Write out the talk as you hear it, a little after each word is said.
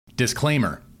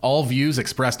Disclaimer. All views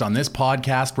expressed on this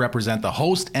podcast represent the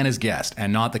host and his guest,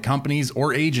 and not the companies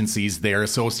or agencies they are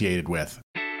associated with.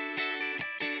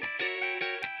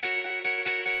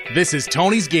 This is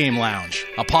Tony's Game Lounge,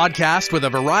 a podcast with a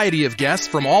variety of guests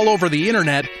from all over the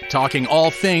internet talking all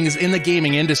things in the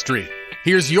gaming industry.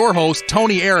 Here's your host,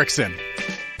 Tony Erickson.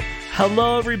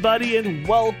 Hello, everybody, and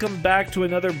welcome back to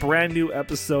another brand new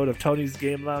episode of Tony's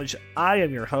Game Lounge. I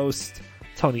am your host,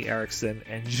 Tony Erickson,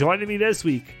 and joining me this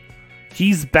week,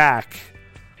 he's back.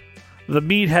 The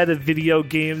meathead of video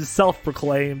games,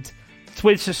 self-proclaimed,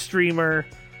 Twitch streamer,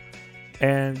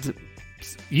 and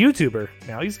YouTuber.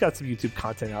 Now he's got some YouTube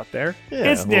content out there.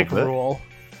 Yeah, it's Nick Ruhle.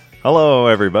 Hello,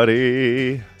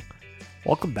 everybody.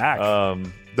 Welcome back.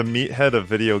 The meathead of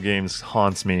video games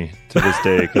haunts me to this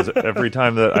day because every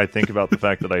time that I think about the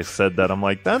fact that I said that, I'm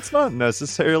like, that's not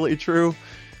necessarily true,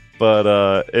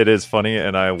 but it is funny,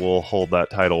 and I will hold that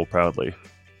title proudly.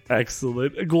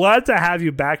 Excellent. Glad to have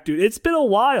you back, dude. It's been a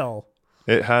while.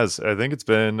 It has. I think it's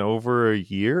been over a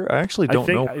year. I actually don't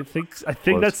know. I think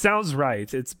that sounds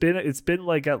right. It's been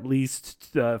like at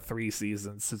least 3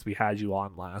 seasons since we had you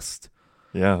on last.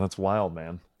 Yeah, that's wild,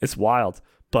 man. It's wild.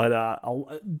 But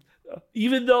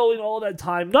even though in all that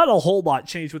time, not a whole lot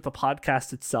changed with the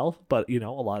podcast itself, but a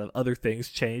lot of other things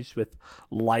changed with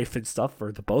life and stuff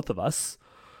for the both of us.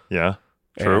 Yeah.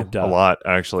 True. And, a lot,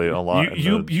 actually. A lot.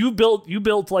 You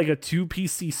built like a 2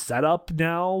 PC setup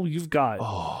now. You got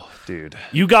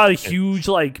a huge,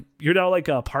 like, you're now like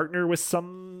a partner with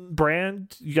some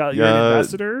brand. You're an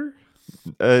ambassador.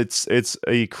 It's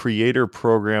a creator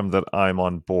program that I'm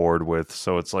on board with.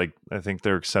 So it's like, I think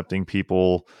they're accepting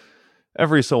people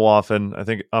every so often. I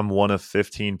think I'm one of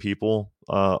 15 people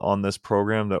on this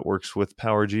program that works with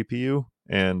Power GPU.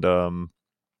 And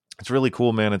it's really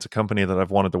cool, man. It's a company that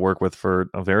I've wanted to work with for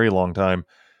a very long time.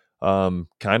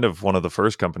 Kind of one of the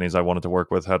first companies I wanted to work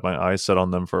with, had my eyes set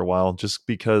on them for a while, just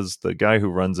because the guy who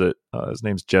runs it, his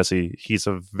name's Jesse. He's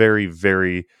a very,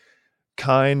 very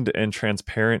kind and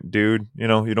transparent dude. You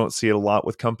don't see it a lot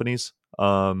with companies.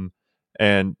 And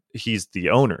he's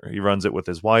the owner. He runs it with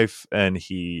his wife, and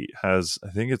he has, I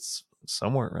think it's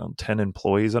somewhere around 10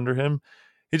 employees under him.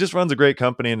 He just runs a great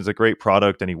company, and it's a great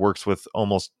product, and he works with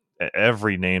almost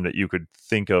every name that you could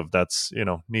think of that's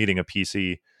needing a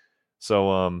PC.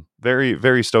 So very,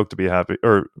 very stoked to be happy,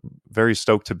 or very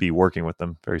stoked to be working with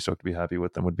them. Very stoked to be happy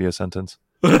with them would be a sentence.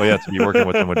 But yeah, to be working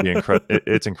with them would be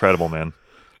it's incredible, man.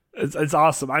 It's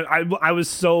awesome. I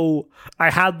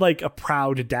had like a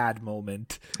proud dad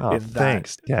moment in that.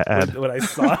 Thanks, Dad. When I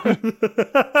saw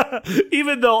it.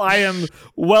 Even though I am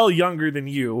well younger than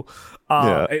you,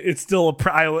 it's still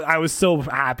I was so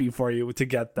happy for you to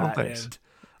get that. Thanks.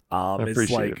 And it's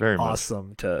like very awesome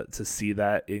much to see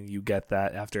that, and you get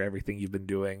that after everything you've been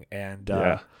doing. And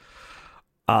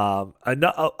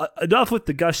enough with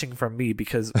the gushing from me,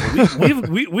 because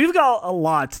we've got a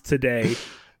lot today.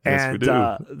 Yes, and we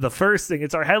do. The first thing,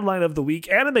 it's our headline of the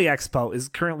week. Anime Expo is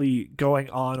currently going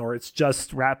on, or it's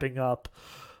just wrapping up.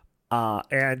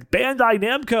 And Bandai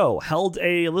Namco held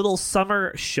a little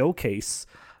summer showcase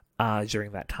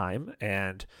during that time,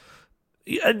 and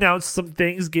announced some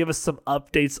things, gave us some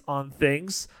updates on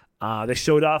things. They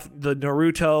showed off the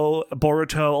Naruto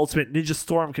Boruto Ultimate Ninja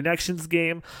Storm Connections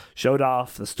game, showed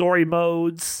off the story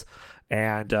modes,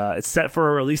 and it's set for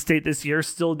a release date this year.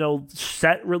 Still no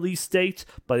set release date,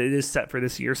 but it is set for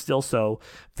this year still, so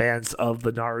fans of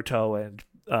the Naruto and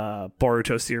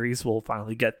Boruto series will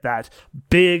finally get that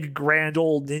big, grand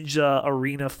old ninja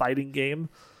arena fighting game.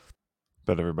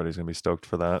 Bet everybody's going to be stoked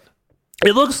for that.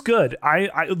 It looks good. I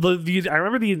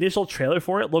remember the initial trailer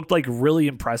for it looked like really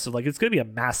impressive. Like, it's going to be a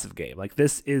massive game. Like,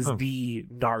 this is the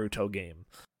Naruto game.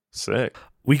 Sick.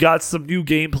 We got some new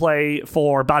gameplay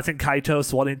for Baten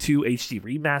Kaitos 1 and 2 HD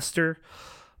Remaster,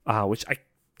 which I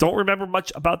don't remember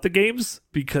much about the games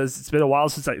because it's been a while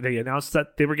since they announced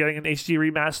that they were getting an HD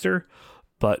Remaster.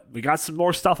 But we got some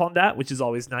more stuff on that, which is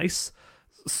always nice.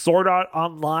 Sword Art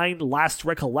Online Last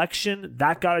Recollection,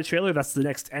 that got a trailer. That's the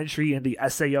next entry in the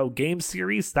SAO game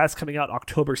series. That's coming out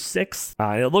October 6th.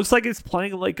 It looks like it's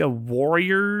playing like a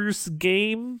Warriors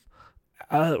game,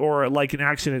 or like an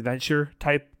action-adventure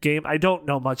type game. I don't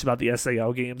know much about the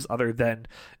SAO games other than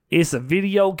it's a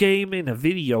video game in a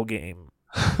video game.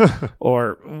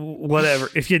 Or whatever.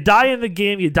 If you die in the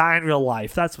game, you die in real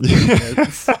life. That's what it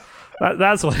is.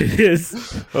 That's what it is.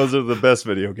 Those are the best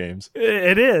video games.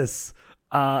 It is.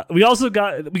 We also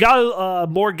got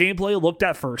more gameplay looked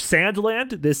at for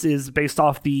Sandland. This is based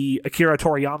off the Akira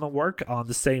Toriyama work on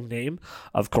the same name.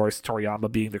 Of course, Toriyama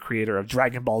being the creator of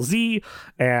Dragon Ball Z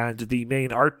and the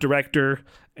main art director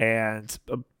and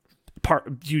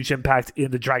huge impact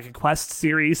in the Dragon Quest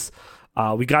series.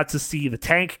 We got to see the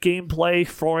tank gameplay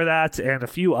for that and a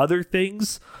few other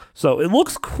things. So it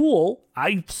looks cool.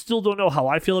 I still don't know how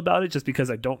I feel about it just because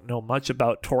I don't know much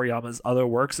about Toriyama's other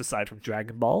works aside from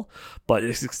Dragon Ball. But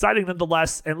it's exciting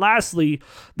nonetheless. And lastly,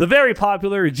 the very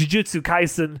popular Jujutsu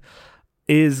Kaisen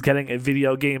is getting a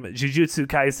video game, Jujutsu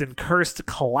Kaisen Cursed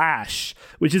Clash,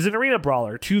 which is an arena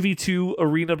brawler, 2v2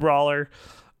 arena brawler.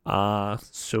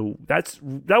 So that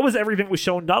was everything was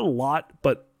shown. Not a lot,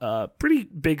 but pretty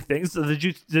big things. The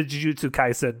Jujutsu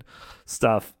Kaisen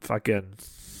stuff, fucking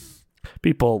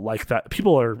people like that.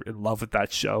 People are in love with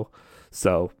that show,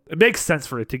 so it makes sense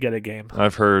for it to get a game.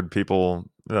 I've heard people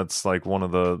that's like one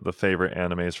of the favorite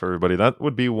animes for everybody. That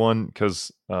would be one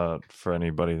because for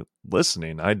anybody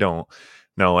listening, I don't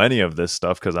know any of this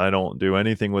stuff because I don't do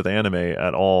anything with anime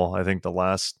at all. I think the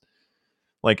last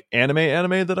like anime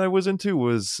that I was into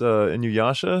was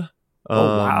Inuyasha.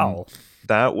 Wow.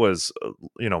 That was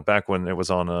back when it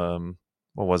was on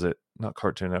what was it? Not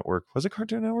Cartoon Network. Was it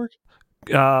Cartoon Network?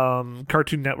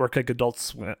 Cartoon Network, like Adult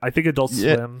Swim. I think Adult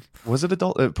Swim. Was it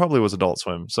Adult? It probably was Adult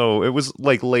Swim. So it was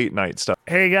like late night stuff.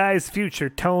 Hey guys, Future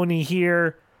Tony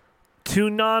here.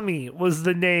 Toonami was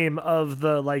the name of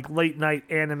the like late night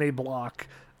anime block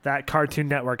that Cartoon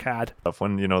Network had.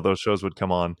 When those shows would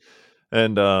come on,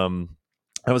 and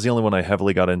that was the only one I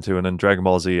heavily got into. And then Dragon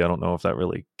Ball Z, I don't know if that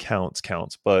really counts,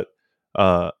 but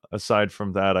aside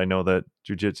from that, I know that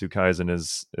Jujutsu Kaisen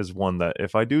is one that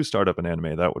if I do start up an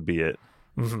anime, that would be it.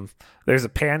 Mm-hmm. There's a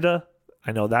panda.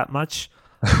 I know that much.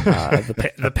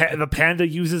 The panda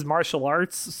uses martial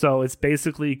arts, so it's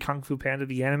basically Kung Fu Panda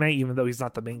the anime, even though he's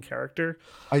not the main character.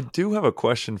 I do have a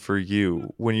question for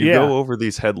you. When you go over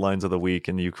these headlines of the week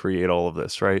and you create all of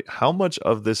this, right? How much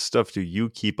of this stuff do you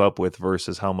keep up with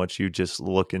versus how much you just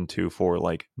look into for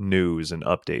like news and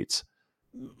updates?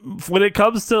 When it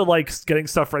comes to like getting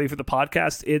stuff ready for the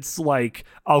podcast, it's like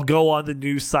I'll go on the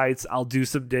news sites, I'll do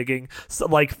some digging. So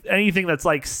like anything that's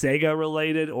like Sega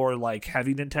related or like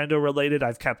heavy Nintendo related,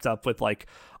 I've kept up with like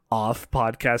off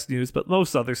podcast news. But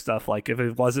most other stuff, like if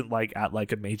it wasn't like at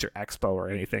like a major expo or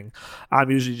anything,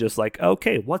 I'm usually just like,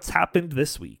 okay, what's happened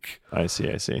this week? I see.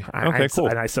 Okay, cool.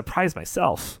 And I surprise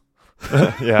myself.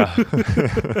 Yeah.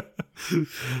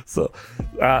 So,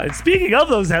 and speaking of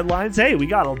those headlines, hey, we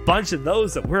got a bunch of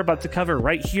those that we're about to cover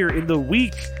right here in the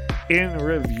Week in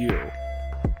Review.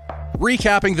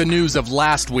 Recapping the news of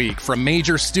last week from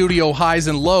major studio highs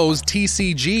and lows,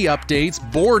 TCG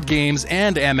updates, board games,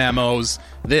 and MMOs,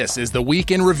 this is the Week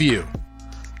in Review.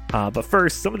 But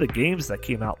first, some of the games that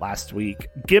came out last week.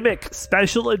 Gimmick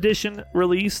Special Edition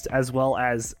released, as well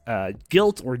as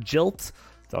Guilt or Jilt.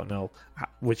 Don't know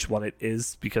which one it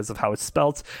is because of how it's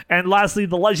spelt. And lastly,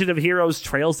 The Legend of Heroes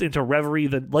Trails into Reverie,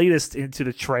 the latest into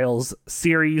the Trails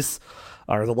series,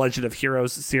 or the Legend of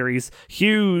Heroes series.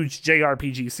 Huge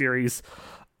JRPG series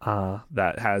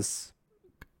that has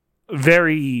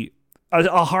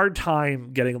a hard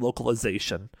time getting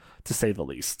localization, to say the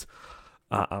least.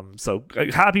 So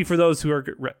happy for those who are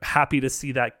happy to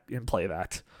see that and play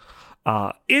that.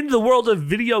 In the world of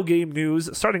video game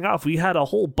news, starting off, we had a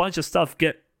whole bunch of stuff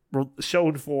get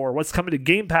shown for what's coming to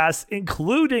Game Pass,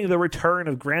 including the return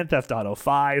of Grand Theft Auto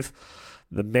 5.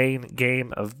 The main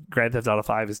game of Grand Theft Auto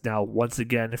 5 is now once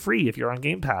again free if you're on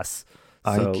Game Pass.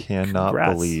 So, I cannot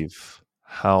congrats. believe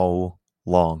how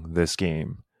long this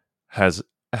game has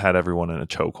had everyone in a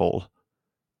chokehold.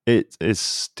 It is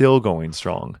still going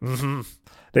strong. Mm-hmm.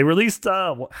 They released,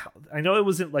 I know it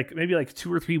wasn't maybe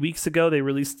 2 or 3 weeks ago, they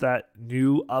released that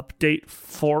new update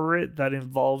for it that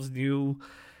involves new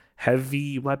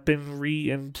heavy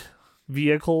weaponry and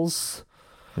vehicles.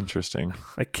 Interesting.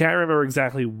 I can't remember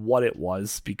exactly what it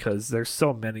was because there's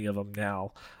so many of them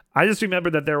now. I just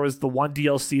remember that there was the one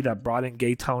DLC that brought in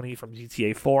Gay Tony from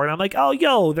GTA 4, and I'm like, oh,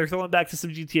 yo, they're throwing back to some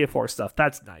GTA 4 stuff.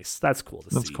 That's nice. That's cool to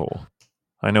see. That's cool.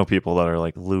 I know people that are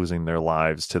like losing their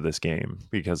lives to this game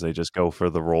because they just go for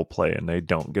the role play and they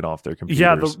don't get off their computers.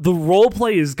 Yeah, the role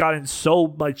play has gotten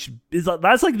so much.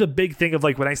 That's like the big thing of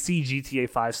like when I see GTA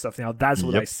 5 stuff now, that's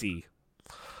what I see.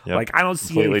 Yep. Like I don't see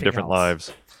completely anything different else.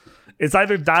 lives. It's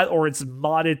either that or it's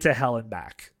modded to hell and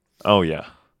back. Oh, yeah.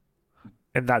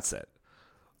 And that's it.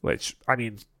 Which, I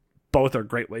mean, both are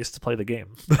great ways to play the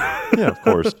game. Yeah, of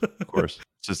course. Of course.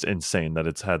 It's just insane that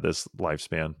it's had this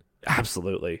lifespan.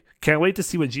 Absolutely. Can't wait to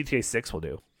see what GTA 6 will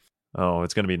do. Oh,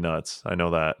 it's going to be nuts. I know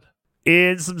that.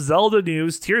 In some Zelda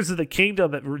news, Tears of the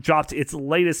Kingdom dropped its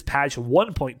latest patch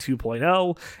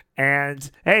 1.2.0.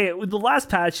 And hey, with the last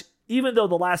patch, even though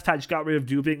the last patch got rid of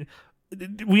duping,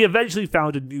 we eventually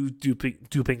found a new duping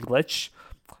glitch.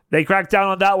 They cracked down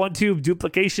on that one too.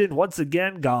 Duplication once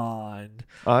again gone.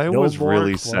 I was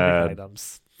really sad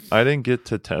items. I didn't get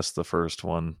to test the first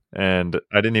one, and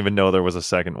I didn't even know there was a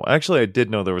second one. Actually, I did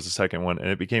know there was a second one, and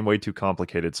it became way too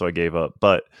complicated, so I gave up.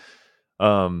 But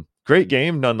great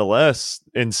game nonetheless.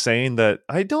 Insane that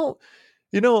I don't,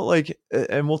 like,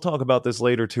 and we'll talk about this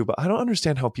later too, but I don't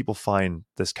understand how people find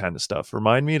this kind of stuff.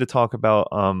 Remind me to talk about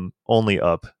Only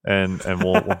Up, and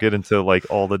we'll get into like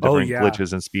all the different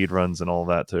glitches and speed runs and all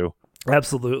that too.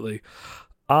 Absolutely.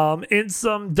 In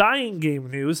some dying game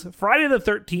news, Friday the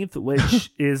 13th,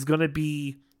 which is going to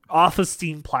be off of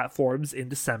Steam platforms in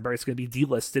December, it's going to be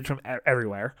delisted from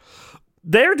everywhere.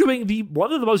 They're doing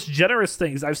one of the most generous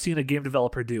things I've seen a game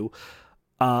developer do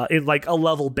in like a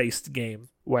level-based game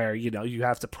where, you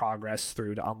have to progress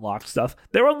through to unlock stuff.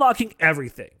 They're unlocking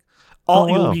everything.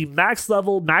 It will be max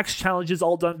level, max challenges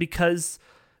all done, because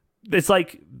it's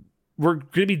like we're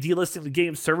going to be delisting the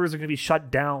game. Servers are going to be shut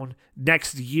down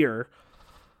next year.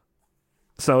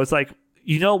 So it's like,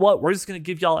 you know what? We're just going to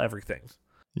give y'all everything.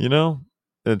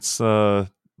 It's not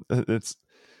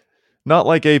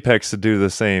like Apex to do the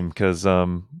same, because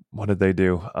what did they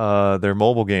do? Their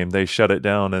mobile game, they shut it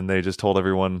down and they just told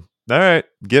everyone, all right,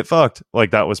 get fucked.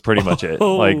 Like, that was pretty much it.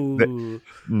 Like,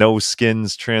 no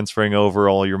skins transferring over.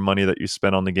 All your money that you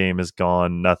spent on the game is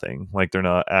gone. Nothing. Like, they're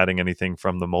not adding anything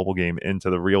from the mobile game into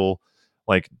the real,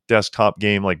 like, desktop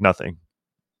game. Like, nothing.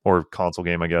 Or console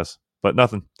game, I guess. But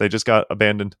nothing. They just got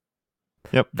abandoned.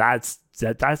 Yep. That's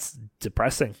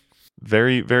depressing.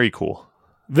 Very, very cool.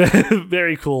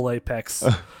 Very cool, Apex.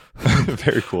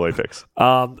 Very cool, Apex.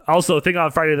 Also, a thing on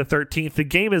Friday the 13th, the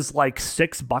game is like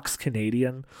 $6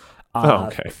 Canadian.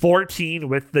 Okay. 14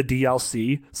 with the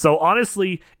DLC. So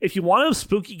honestly, if you want a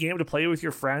spooky game to play with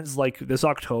your friends like this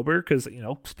October, because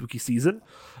spooky season,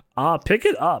 pick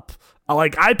it up.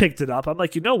 Like, I picked it up. I'm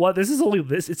like, you know what? This is only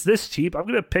this. It's this cheap. I'm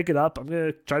gonna pick it up. I'm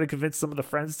gonna try to convince some of the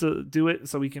friends to do it,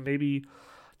 so we can maybe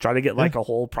try to get like a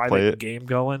whole private game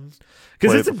going.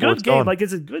 Because it's a good game. Like,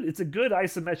 it's a good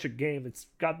isometric game. It's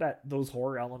got those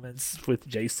horror elements with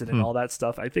Jason and all that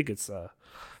stuff. I think it's a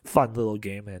fun little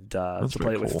game, and to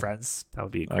play it with friends, that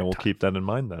would be a great I will time. keep that in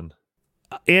mind then.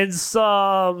 In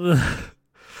some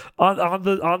on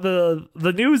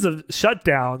the news of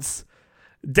shutdowns,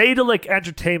 Daedalic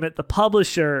Entertainment, the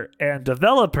publisher and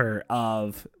developer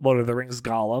of Lord of the Rings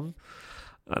Gollum,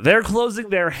 they're closing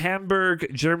their Hamburg,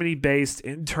 Germany-based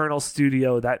internal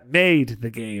studio that made the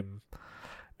game.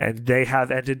 And they have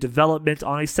ended development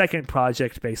on a second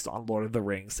project based on Lord of the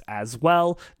Rings as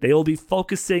well. They will be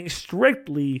focusing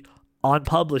strictly on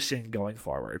publishing going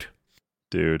forward.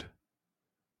 Dude,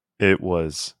 it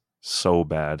was so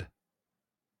bad.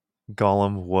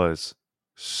 Gollum was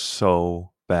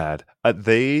so bad. I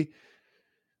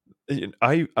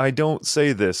don't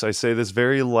say this. I say this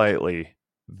very lightly.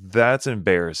 That's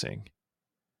embarrassing.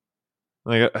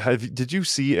 Like, did you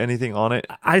see anything on it?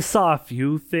 I saw a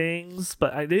few things,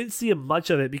 but I didn't see much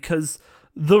of it because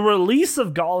the release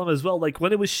of Gollum as well, like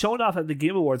when it was shown off at the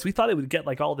Game Awards, we thought it would get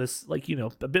like all this, like,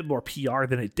 a bit more PR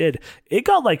than it did. It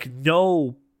got like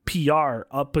no PR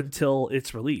up until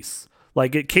its release.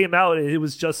 Like, it came out and it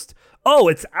was just, oh,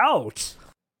 it's out.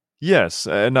 Yes,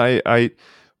 and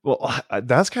well,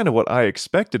 that's kind of what I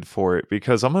expected for it,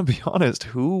 because I'm going to be honest,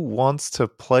 who wants to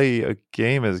play a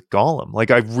game as Gollum?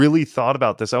 Like, I really thought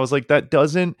about this. I was like,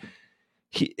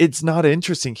 it's not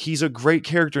interesting. He's a great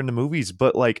character in the movies,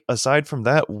 but like, aside from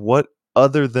that, what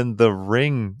other than the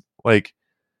ring? Like,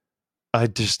 I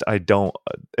don't.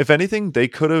 If anything, they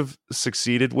could have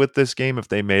succeeded with this game if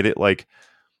they made it like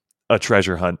a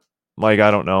treasure hunt. Like,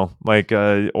 I don't know, like,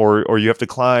 or you have to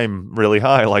climb really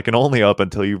high, like an Only Up,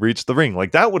 until you reach the ring.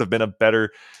 Like, that would have been a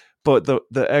better. But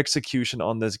the execution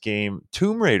on this game,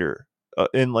 Tomb Raider,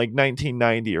 in like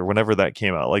 1990 or whenever that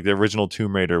came out, like the original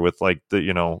Tomb Raider with like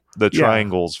the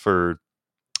triangles for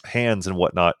hands and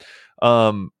whatnot,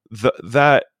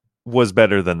 that was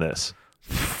better than this.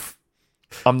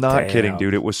 I'm not kidding,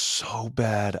 dude. It was so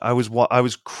bad. I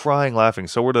was crying laughing.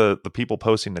 So were the people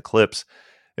posting the clips.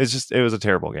 It was a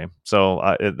terrible game. So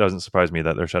it doesn't surprise me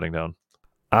that they're shutting down.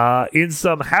 In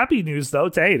some happy news, though,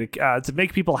 to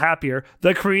make people happier,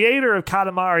 the creator of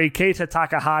Katamari, Keita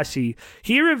Takahashi,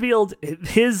 he revealed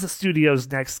his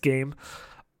studio's next game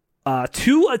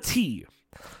to a T.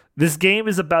 This game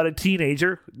is about a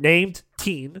teenager named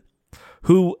Teen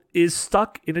who is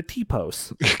stuck in a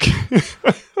T-pose.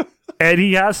 And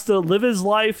he has to live his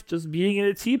life just being in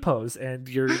a T-pose. And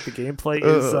the gameplay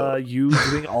is you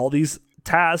doing all these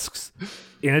tasks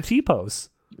in a T-pose.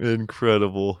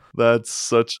 Incredible. That's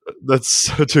such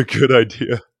a good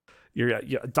idea. your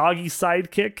doggy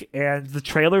sidekick, and the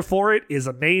trailer for it is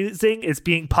amazing. It's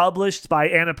being published by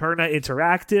Annapurna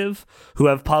Interactive, who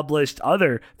have published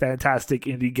other fantastic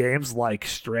indie games like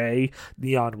Stray,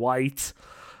 Neon White.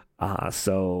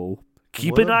 So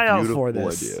keep an eye out for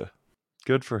this. Idea.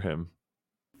 Good for him.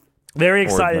 Very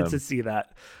excited to see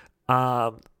that.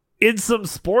 In some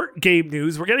sport game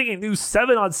news, we're getting a new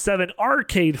 7-on-7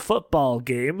 arcade football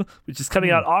game, which is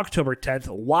coming out October 10th.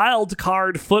 Wild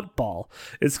Card Football.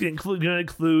 It's going to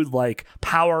include like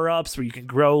power-ups where you can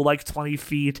grow like 20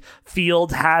 feet,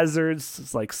 field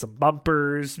hazards, like some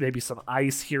bumpers, maybe some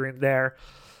ice here and there.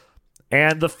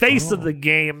 And the face of the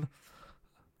game,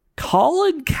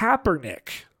 Colin Kaepernick.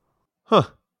 Huh.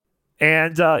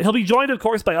 And he'll be joined, of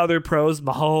course, by other pros,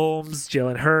 Mahomes,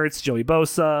 Jalen Hurts, Joey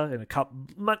Bosa, and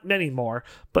many more.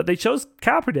 But they chose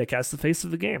Kaepernick as the face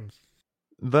of the game.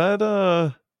 He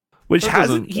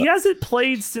hasn't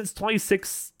played since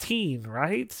 2016,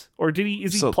 right? Or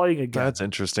is he playing again? That's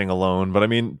interesting alone. But I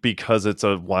mean, because it's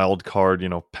a wild card,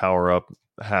 power up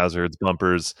hazards,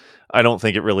 bumpers, I don't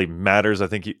think it really matters. I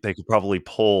think they could probably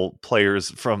pull players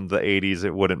from the 80s.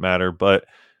 It wouldn't matter. But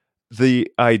the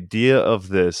idea of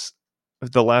this,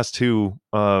 the last two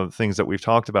things that we've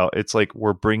talked about, it's like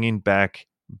we're bringing back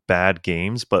bad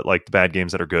games, but like the bad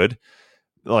games that are good.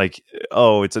 Like,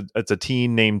 it's a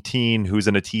teen named Teen who's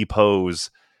in a T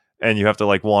pose, and you have to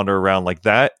like wander around. Like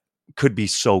that could be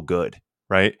so good,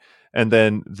 right? And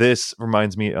then this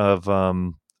reminds me of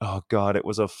it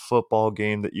was a football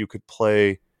game that you could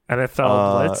play.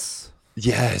 NFL Blitz.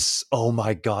 Yes. Oh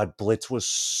my God, Blitz was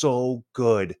so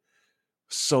good.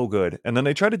 So good. And then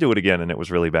they tried to do it again and it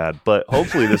was really bad. But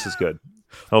hopefully this is good.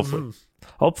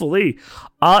 Hopefully.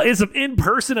 In some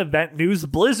in-person event news,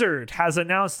 Blizzard has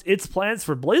announced its plans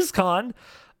for BlizzCon,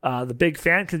 the big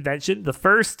fan convention, the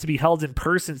first to be held in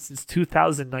person since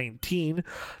 2019.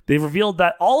 They've revealed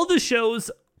that all of the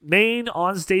show's main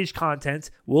on-stage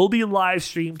content will be live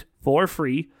streamed for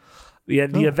free.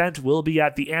 The event will be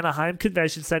at the Anaheim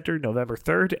Convention Center November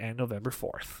 3rd and November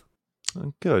 4th.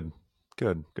 Good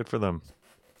for them.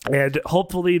 And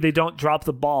hopefully they don't drop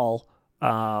the ball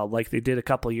like they did a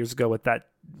couple of years ago with that,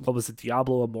 what was it,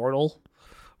 Diablo Immortal?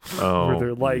 Where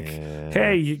they're like,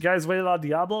 hey, you guys waited on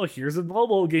Diablo? Here's a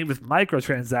mobile game with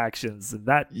microtransactions. And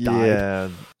that died. Yeah,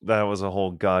 that was a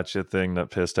whole gotcha thing that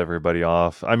pissed everybody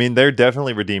off. I mean, they're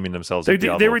definitely redeeming themselves with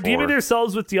Diablo 4. They're redeeming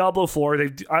themselves with Diablo 4.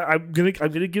 I'm gonna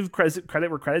give credit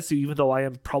where credit's due, even though I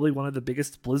am probably one of the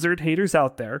biggest Blizzard haters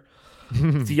out there.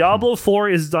 Diablo 4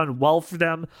 is done well for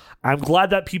them. I'm glad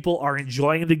that people are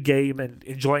enjoying the game and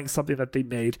enjoying something that they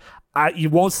made. You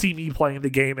won't see me playing the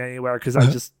game anywhere because I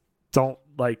just don't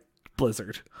like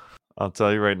Blizzard. I'll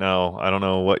tell you right now, I don't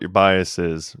know what your bias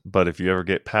is, but if you ever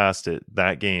get past it,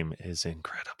 that game is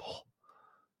incredible.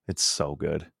 It's so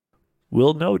good.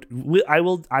 We'll note. I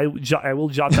will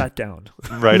jot that down.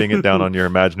 Writing it down on your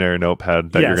imaginary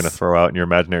notepad that you're going to throw out in your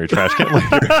imaginary trash can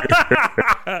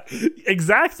later.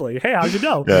 Exactly. Hey, how'd you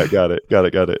know? Yeah, got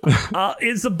it.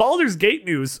 In some Baldur's Gate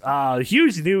news,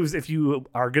 huge news if you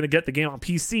are going to get the game on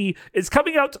PC. It's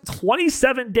coming out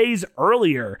 27 days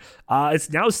earlier. It's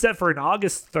now set for an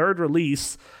August 3rd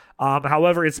release.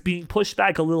 However, it's being pushed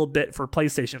back a little bit for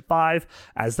PlayStation 5,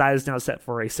 as that is now set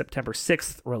for a September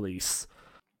 6th release.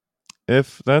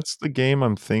 If that's the game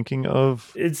I'm thinking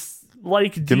of, it's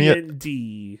like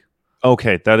D&D.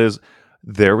 Okay,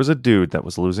 there was a dude that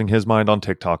was losing his mind on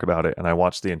TikTok about it, and I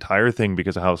watched the entire thing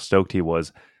because of how stoked he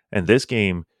was. And this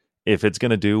game, if it's going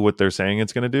to do what they're saying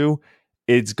it's going to do,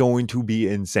 it's going to be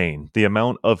insane. The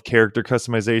amount of character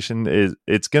customization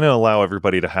it's going to allow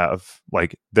everybody to have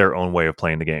like their own way of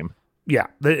playing the game. Yeah,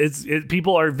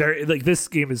 people are very like, this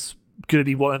game is going to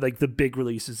be one of like the big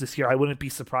releases this year. I wouldn't be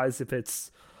surprised if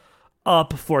it's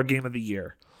up for Game of the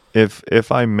Year.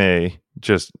 If I may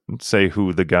just say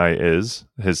who the guy is,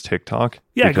 his TikTok,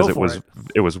 because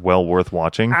it was well worth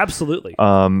watching. Absolutely.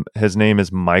 His name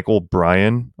is Michael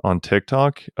Bryan on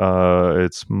TikTok.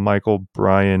 It's Michael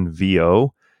Bryan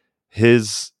VO.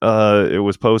 It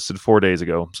was posted 4 days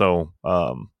ago, so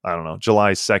I don't know,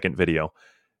 July 2nd video.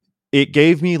 It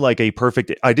gave me like a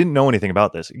perfect. I didn't know anything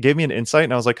about this. It gave me an insight,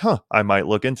 and I was like, I might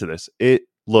look into this. It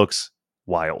looks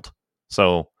wild.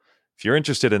 So if you're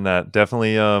interested in that,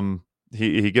 definitely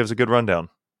he gives a good rundown.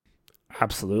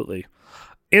 Absolutely.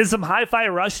 In some Hi-Fi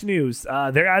Rush news,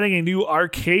 they're adding a new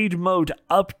arcade mode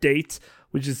update,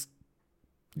 which is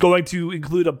going to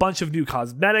include a bunch of new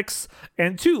cosmetics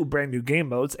and 2 brand new game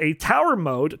modes. A tower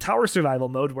survival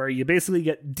mode, where you basically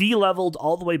get de-leveled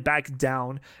all the way back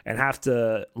down and have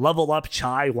to level up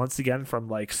Chai once again from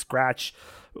like scratch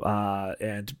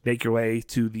and make your way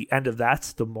to the end of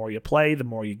that. The more you play, the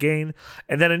more you gain.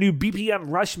 And then a new BPM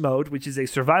Rush mode, which is a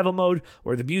survival mode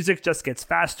where the music just gets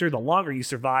faster the longer you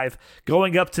survive,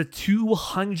 going up to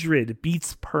 200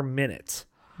 beats per minute.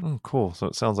 Oh, cool. So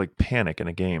it sounds like Panic in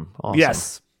a game. Awesome.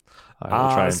 Yes. I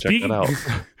will try and check that out.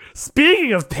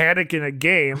 Speaking of Panic in a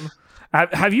game,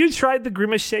 have you tried the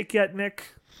Grimace Shake yet,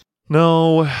 Nick?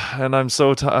 No, and I'm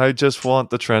so I just want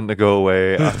the trend to go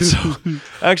away.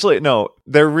 Actually, no,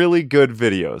 they're really good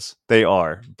videos. They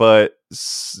are, but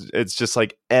it's just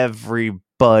like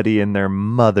everybody and their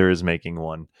mother is making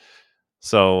one.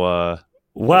 So,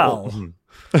 what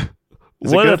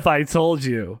if I told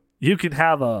you can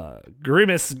have a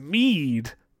Grimace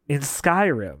mead in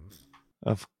Skyrim?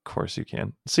 Of course you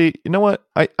can. See, you know what?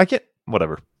 I can't.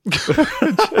 Whatever.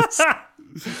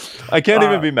 I can't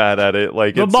even be mad at it.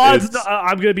 Like the mods,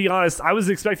 I'm gonna be honest. I was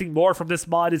expecting more from this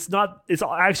mod. It's not. It's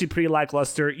actually pretty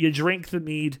lackluster. You drink the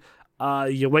mead,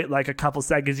 you wait like a couple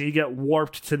seconds, and you get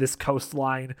warped to this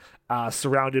coastline,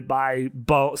 surrounded by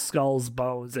skulls,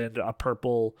 bones, and a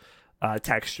purple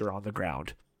texture on the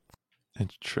ground.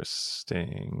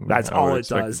 Interesting. That's all it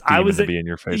does. I was to be in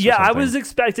your face. Yeah, I was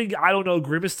expecting, I don't know,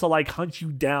 Grimace to like hunt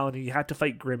you down, and you had to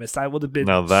fight Grimace. I would have been.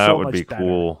 Now that so would much be better.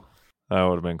 cool. That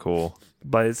would have been cool.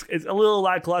 But it's a little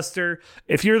lackluster.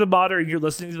 If you're the modder and you're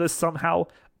listening to this somehow,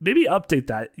 maybe update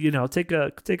that. You know, take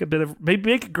a bit of, maybe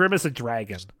make Grimace a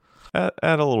dragon. Add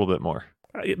a little bit more.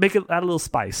 Add a little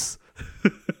spice.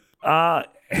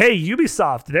 Hey,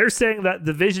 Ubisoft, they're saying that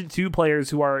Division 2 players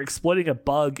who are exploiting a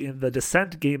bug in the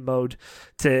Descent game mode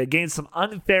to gain some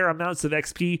unfair amounts of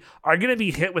XP are going to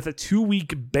be hit with a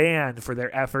 2-week ban for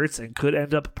their efforts and could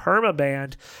end up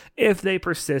perma-banned if they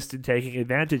persist in taking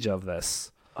advantage of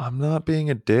this. I'm not being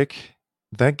a dick.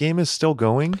 That game is still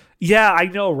going? Yeah, I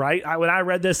know, right? When I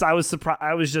read this, I was surprised.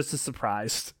 I was just as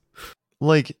surprised.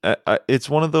 Like, it's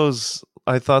one of those...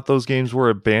 I thought those games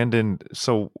were abandoned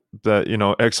so that,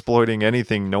 exploiting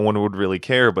anything, no one would really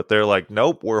care. But they're like,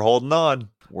 nope, we're holding on.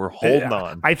 We're holding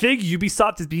on. I think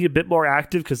Ubisoft is being a bit more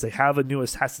active because they have a new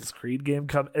Assassin's Creed game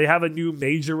They have a new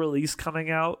major release coming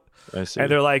out. I see.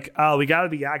 And they're like, oh, we got to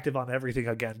be active on everything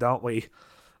again, don't we?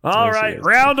 All right,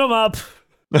 round them up.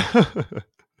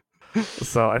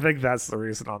 So I think that's the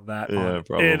reason on that. Yeah,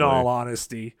 probably. In all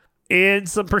honesty. In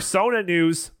some Persona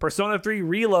news, Persona 3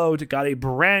 Reload got a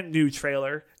brand new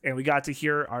trailer, and we got to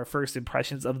hear our first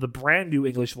impressions of the brand new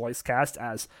English voice cast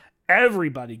as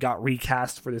everybody got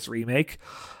recast for this remake.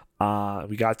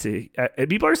 We got to, and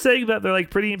people are saying that they're like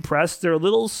pretty impressed. They're a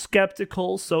little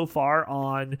skeptical so far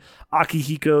on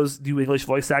Akihiko's new English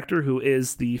voice actor, who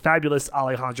is the fabulous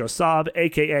Alejandro Saab,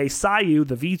 aka Sayu,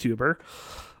 the VTuber.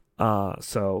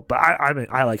 But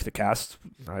I like the cast.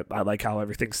 I like how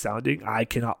everything's sounding. I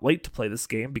cannot wait to play this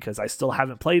game because I still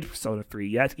haven't played Persona 3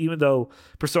 yet, even though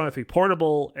Persona 3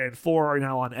 Portable and 4 are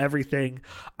now on everything.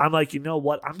 I'm like, you know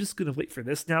what? I'm just going to wait for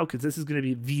this now because this is going to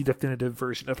be the definitive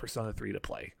version of Persona 3 to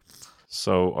play.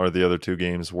 So are the other two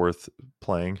games worth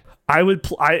playing? I would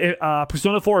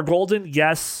Persona 4 Golden,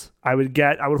 yes. I would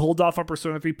hold off on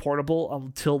Persona 3 Portable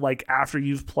until like after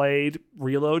you've played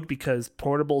Reload, because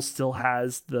Portable still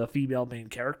has the female main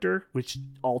character, which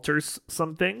alters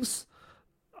some things.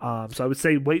 So I would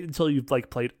say wait until you've like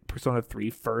played Persona 3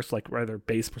 first, like rather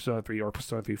base Persona 3 or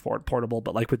Persona 3 Portable,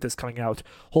 but like with this coming out,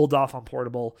 hold off on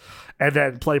Portable and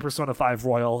then play Persona 5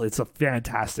 Royal. It's a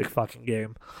fantastic fucking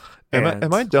game.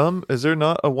 Am I dumb? Is there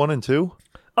not a 1 and 2?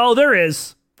 Oh, there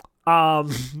is.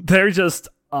 They're just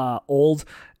old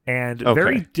and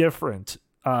very different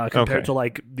compared to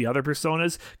like the other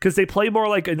Personas, because they play more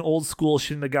like an old school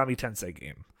Shin Megami Tensei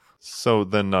game. So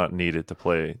then not needed to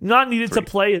play. Not needed 3. To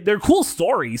play. They're cool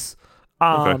stories.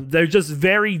 They're just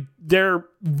they're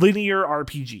linear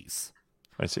RPGs.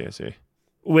 I see.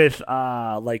 With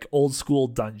like old school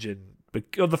dungeon.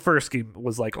 The first game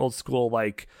was like old school,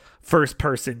 like first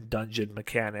person dungeon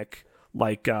mechanic,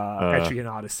 like Etrian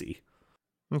Odyssey.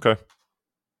 Okay.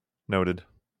 Noted.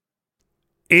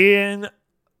 In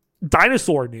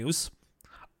dinosaur news,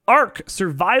 Ark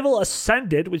Survival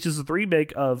Ascended, which is the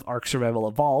remake of Ark Survival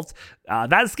Evolved,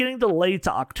 that's getting delayed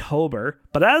to October.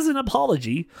 But as an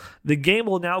apology, the game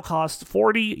will now cost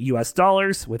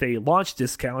 $40 with a launch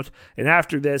discount. And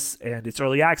after this and its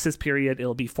early access period,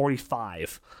 it'll be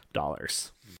 $45.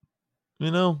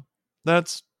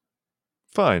 That's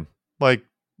fine. Like,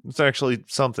 it's actually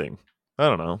something. I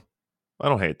don't know. I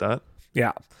don't hate that.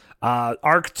 Yeah.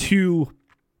 Ark 2,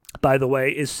 by the way,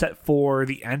 is set for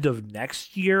the end of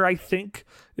next year, I think,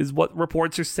 is what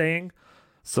reports are saying.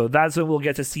 So that's when we'll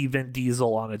get to see Vin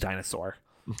Diesel on a dinosaur.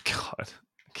 God.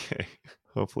 Okay.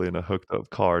 Hopefully in a hooked up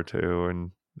car too,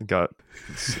 and got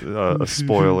a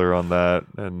spoiler on that,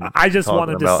 and I just talking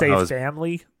wanted to about say how his,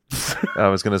 family. I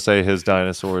was gonna say his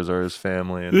dinosaurs are his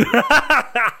family, and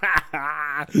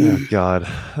oh God,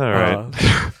 all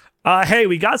right. Hey,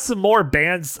 we got some more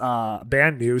band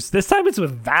news. This time it's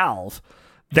with Valve.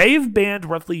 They've banned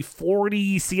roughly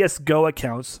 40 CS:GO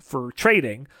accounts for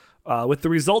trading, with the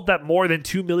result that more than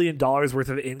 $2 million worth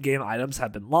of in-game items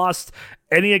have been lost.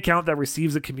 Any account that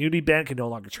receives a community ban can no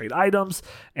longer trade items,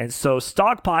 and so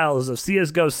stockpiles of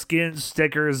CS:GO skins,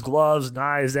 stickers, gloves,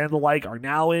 knives, and the like are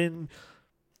now in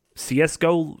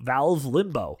CS:GO Valve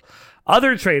limbo.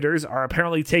 Other traders are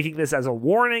apparently taking this as a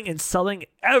warning and selling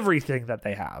everything that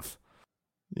they have.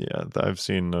 Yeah, I've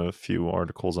seen a few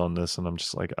articles on this, and I'm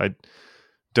just like, I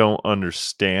don't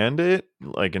understand it,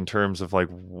 like in terms of like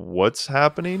what's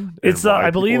happening and It's why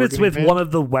I believe people are it's getting with one banned.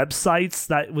 of the websites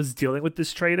that was dealing with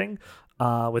this trading,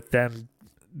 with them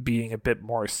being a bit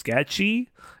more sketchy,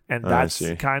 and I that's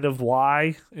see. kind of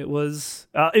why it was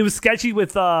sketchy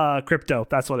with crypto.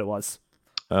 That's what it was.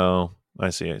 Oh, I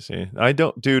see. I see. I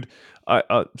don't, dude. I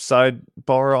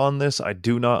sidebar on this. I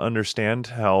do not understand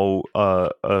how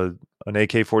an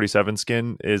AK-47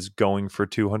 skin is going for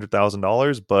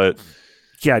 $200,000, but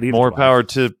Yeah, neither more do I. power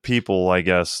to people, I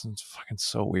guess. It's fucking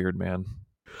so weird, man.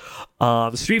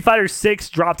 Street Fighter 6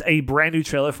 dropped a brand new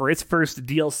trailer for its first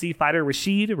DLC fighter,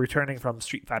 Rashid, returning from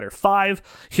Street Fighter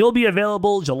 5. He'll be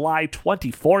available July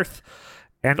 24th.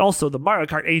 And also the Mario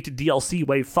Kart 8 DLC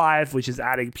Wave 5, which is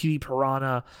adding PD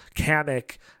Piranha,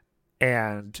 Kamek,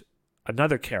 and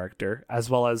another character, as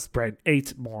well as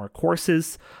 8 more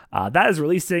courses. That is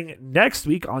releasing next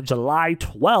week on July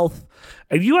 12th.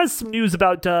 And you had some news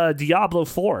about Diablo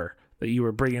 4 that you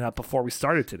were bringing up before we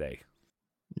started today.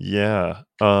 Yeah.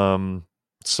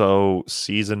 So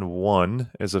season 1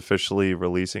 is officially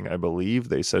releasing, I believe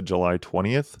they said July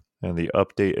 20th, and the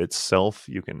update itself,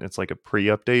 it's like a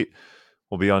pre-update,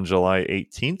 will be on July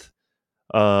 18th.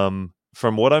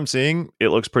 From what I'm seeing, it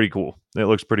looks pretty cool. It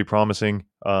looks pretty promising.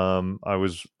 I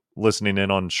was listening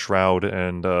in on Shroud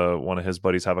and one of his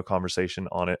buddies have a conversation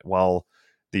on it while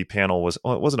the panel was,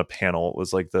 well, it wasn't a panel, it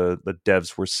was like the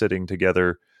devs were sitting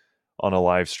together on a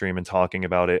live stream and talking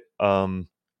about it.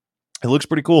 It looks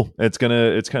pretty cool. It's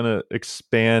gonna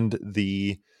expand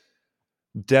the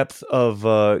depth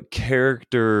of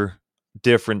character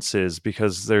differences,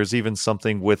 because there's even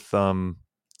something with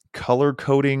color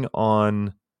coding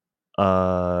on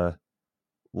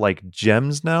like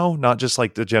gems now, not just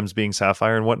like the gems being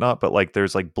sapphire and whatnot, but like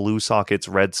there's like blue sockets,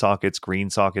 red sockets, green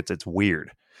sockets. It's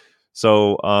weird.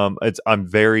 So I'm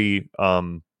very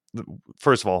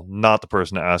first of all, not the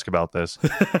person to ask about this,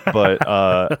 but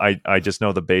I just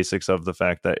know the basics of the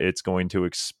fact that it's going to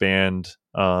expand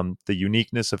the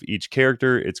uniqueness of each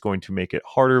character. It's going to make it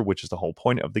harder, which is the whole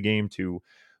point of the game, to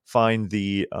find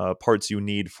the parts you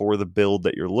need for the build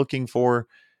that you're looking for.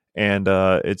 And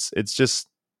it's just,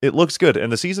 it looks good.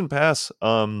 And the season pass,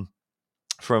 from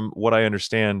what I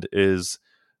understand, is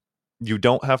you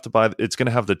don't have to buy, it's going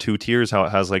to have the 2 tiers, how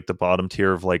it has like the bottom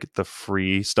tier of like the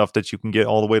free stuff that you can get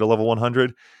all the way to level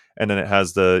 100, and then it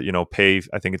has the, pay,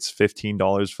 I think it's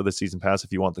 $15 for the season pass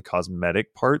if you want the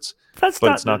cosmetic parts. That's But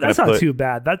not it's not that's going to not put, too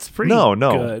bad. That's pretty no,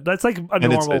 good. That's like a and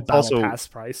normal it's battle also, pass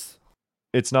price.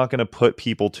 it's not going to put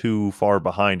people too far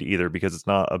behind either, because it's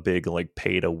not a big like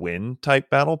pay to win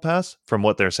type battle pass from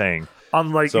what they're saying.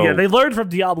 Unlike, yeah, So they learned from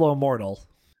Diablo Immortal.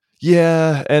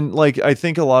 yeah, and like I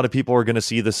think a lot of people are going to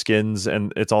see the skins,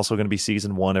 and it's also going to be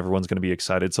season 1. Everyone's going to be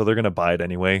excited, so they're going to buy it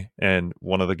anyway. And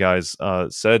one of the guys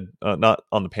said, not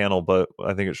on the panel, but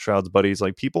I think it's Shroud's buddies,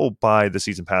 like people buy the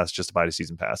season pass just to buy the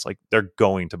season pass. Like they're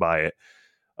going to buy it.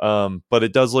 But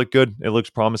it does look good. It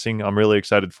looks promising. I'm really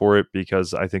excited for it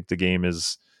because I think the game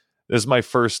is, this is my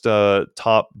first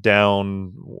top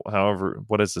down. However,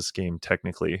 what is this game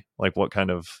technically? Like what kind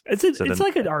of? It's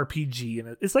like an RPG,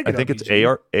 and it's like I an think it's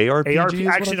RPG. ARPG. ARP is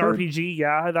what action I've heard. RPG.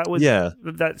 Yeah, Yeah.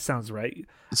 that sounds right.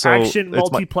 So Action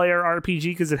it's my, multiplayer RPG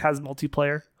because it has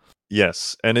multiplayer.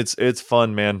 yes, and it's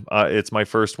fun, man. It's my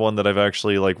first one that I've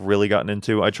actually like really gotten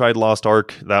into. I tried Lost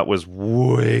Ark. That was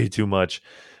way too much.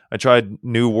 I tried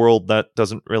New World. That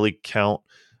doesn't really count.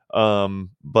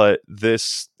 But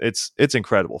this, it's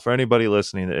incredible for anybody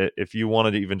listening. If you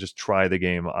wanted to even just try the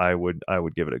game, I would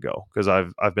give it a go, because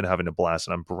I've been having a blast,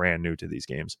 and I'm brand new to these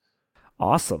games.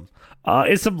 Awesome.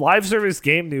 In some live service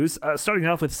game news, starting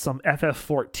off with some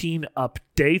FF14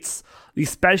 updates. The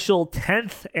special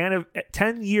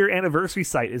 10-year anniversary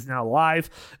site is now live.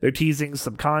 They're teasing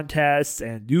some contests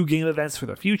and new game events for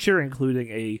the future, including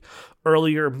a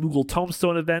earlier Moogle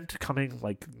Tombstone event coming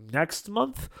like next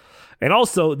month. And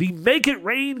also, the Make It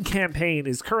Rain campaign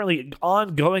is currently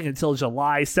ongoing until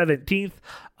July 17th.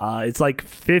 It's like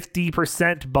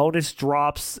 50% bonus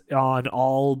drops on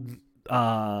all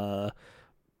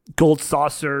Gold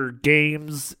Saucer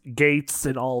games, gates,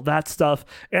 and all that stuff.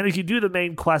 And if you do the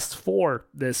main quest for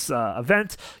this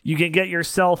event, you can get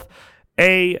yourself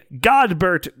a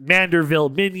Godbert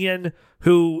Manderville minion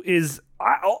who is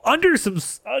under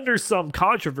some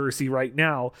controversy right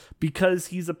now because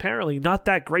he's apparently not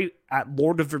that great at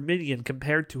Lord of Verminion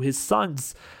compared to his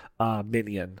son's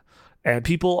minion. And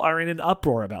people are in an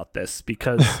uproar about this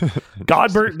because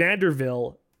Godbert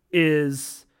Manderville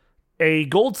is a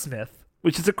goldsmith,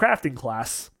 which is a crafting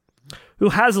class, who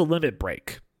has a limit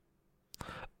break.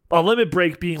 A limit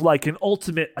break being like an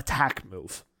ultimate attack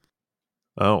move.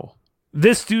 Oh.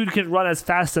 This dude can run as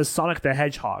fast as Sonic the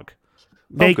Hedgehog.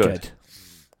 Naked.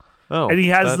 Oh. And he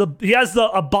has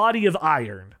a body of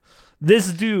iron.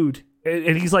 This dude,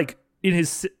 and he's like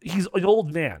he's an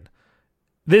old man.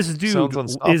 This dude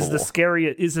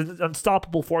is an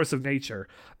unstoppable force of nature,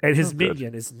 and his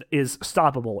minion is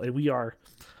stoppable, and we are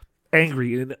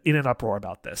angry in an uproar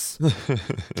about this.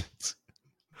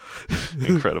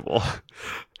 Incredible.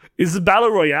 Is the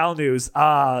Battle Royale news.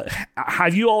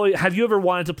 Have you ever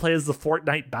wanted to play as the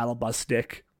Fortnite Battle Bus,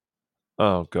 Nick?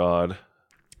 Oh God.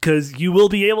 Because you will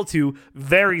be able to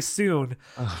very soon,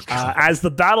 as the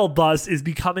Battle Bus is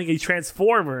becoming a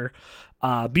Transformer,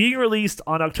 being released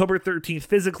on October 13th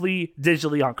physically,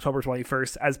 digitally October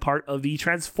 21st as part of the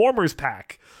Transformers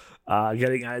pack,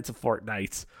 getting added to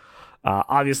Fortnite.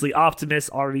 Obviously, Optimus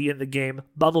already in the game.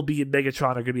 Bumblebee and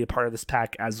Megatron are going to be a part of this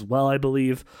pack as well, I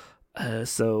believe.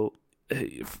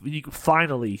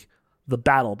 Finally, the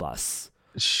Battle Bus.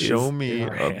 Show me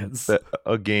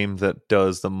a game that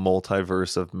does the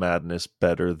multiverse of madness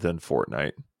better than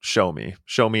Fortnite. Show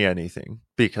me anything,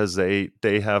 because they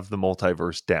have the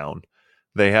multiverse down.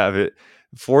 They have it.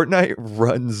 Fortnite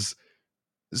runs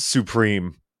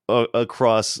supreme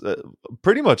across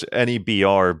pretty much any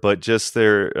BR, but just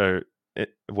their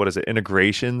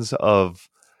integrations of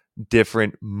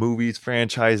different movies,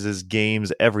 franchises,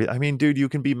 games, I mean, dude, you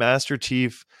can be Master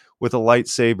Chief with a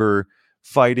lightsaber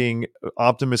fighting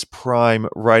Optimus Prime,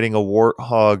 riding a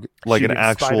warthog like an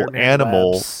actual Spider-Man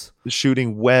animal, webs.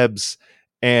 shooting webs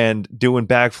and doing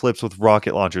backflips with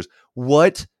rocket launchers.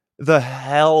 What the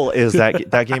hell is that?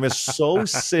 That game is so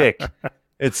sick.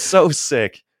 It's so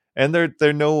sick. And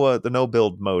the no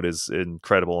build mode is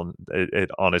incredible, and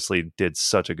it honestly did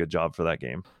such a good job for that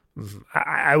game.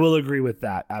 I will agree with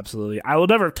that, absolutely. I will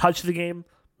never touch the game,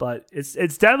 but it's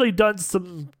definitely done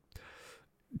some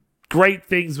great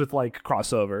things with like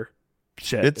crossover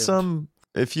shit. It's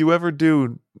if you ever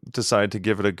do decide to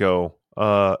give it a go,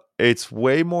 it's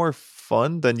way more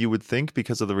fun than you would think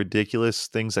because of the ridiculous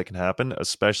things that can happen,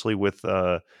 especially with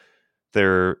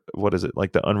their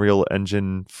like the Unreal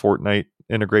Engine Fortnite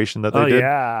integration that they did.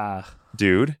 Yeah,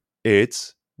 dude,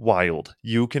 it's wild.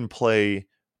 You can play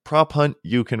Prop Hunt,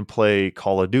 you can play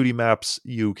Call of Duty maps,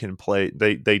 you can play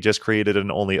they just created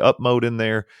an only up mode in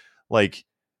there. Like,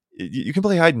 you can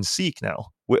play hide and seek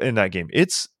now in that game.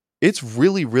 It's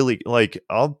really, really, like,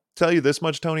 I'll tell you this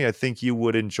much, Tony, I think you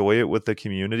would enjoy it with the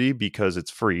community because it's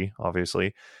free,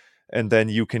 obviously. And then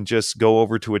you can just go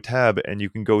over to a tab and you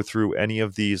can go through any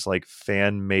of these like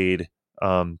fan-made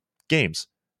games.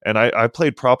 And I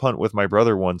played Prop Hunt with my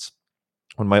brother once,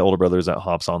 when my older brother's at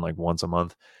hops on like once a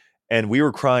month. And we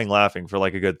were crying laughing for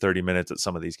like a good 30 minutes at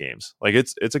some of these games. Like,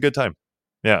 it's a good time.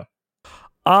 Yeah.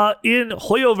 In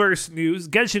Hoyoverse news,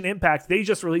 Genshin Impact, they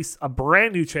just released a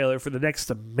brand new trailer for the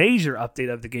next major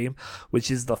update of the game, which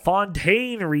is the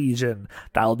Fontaine region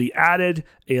that will be added.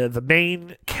 The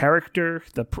main character,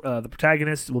 the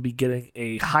protagonist, will be getting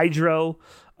a Hydro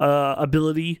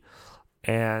ability,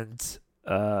 and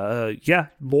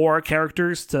more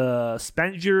characters to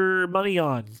spend your money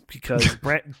on, because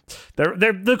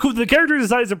the character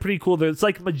designs are pretty cool. It's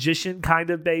like magician kind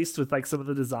of based with like some of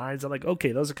the designs. I'm like,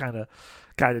 okay, those are kind of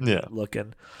neat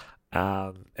looking.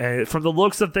 And from the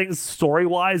looks of things, story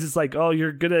wise, it's like, oh,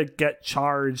 you're gonna get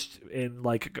charged in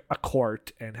like a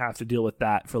court and have to deal with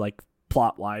that for like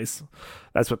plot wise.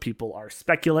 That's what people are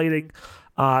speculating.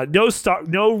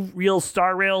 No real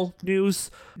Star Rail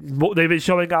news. They've been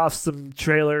showing off some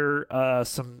trailer,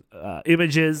 some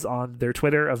images on their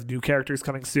Twitter of new characters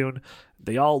coming soon.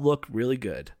 They all look really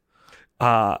good.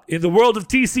 In the world of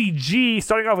TCG,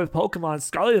 starting off with Pokemon,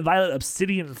 Scarlet and Violet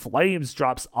Obsidian Flames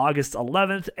drops August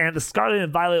 11th, and the Scarlet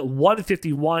and Violet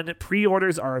 151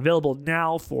 pre-orders are available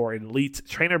now for an Elite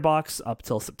Trainer Box up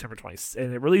till September 20th,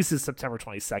 and it releases September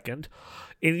 22nd.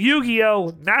 In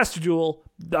Yu-Gi-Oh! Master Duel,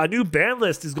 a new ban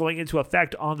list is going into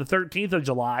effect on the 13th of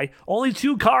July. Only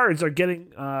 2 cards are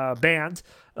getting banned.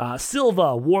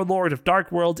 Silva, Warlord of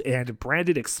Dark World, and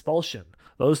Branded Expulsion.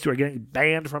 Those 2 are getting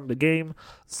banned from the game,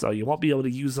 so you won't be able to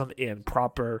use them in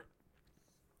proper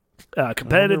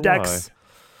competitive decks.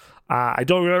 I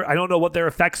don't know what their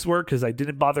effects were because I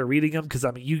didn't bother reading them because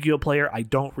I'm a Yu-Gi-Oh player. I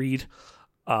don't read.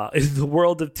 In the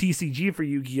world of TCG for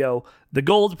Yu-Gi-Oh, the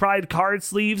Gold Pride card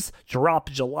sleeves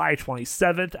drop July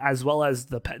 27th, as well as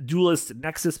the Duelist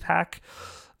Nexus pack.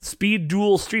 Speed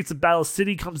Duel Streets of Battle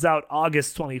City comes out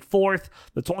August 24th.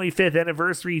 The 25th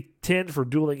anniversary tin for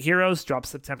Dueling Heroes drops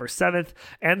September 7th.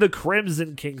 And the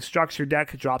Crimson King structure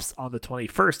deck drops on the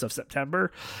 21st of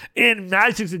September. In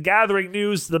Magic the Gathering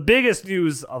news, the biggest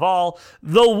news of all,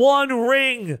 the One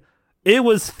Ring. It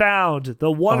was found.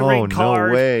 The One Ring card,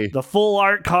 no way. the full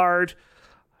art card,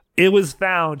 it was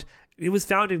found. It was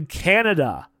found in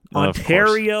Canada,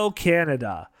 Ontario,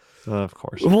 Canada. Of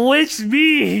course. Which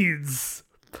means,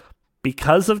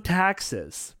 because of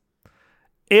taxes,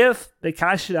 if they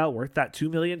cash it out worth that $2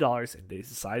 million and they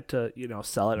decide to,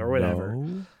 sell it or whatever,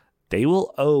 they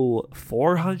will owe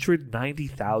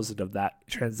 $490,000 of that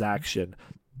transaction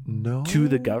to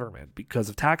the government because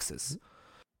of taxes.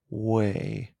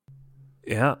 Way.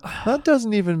 Yeah. That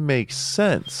doesn't even make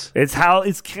sense. It's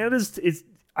Canada's,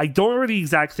 I don't remember the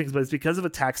exact things, but it's because of a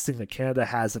tax thing that Canada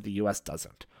has that the US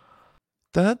doesn't.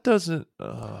 That doesn't.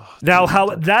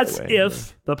 That's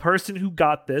if the person who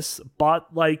got this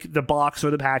bought like the box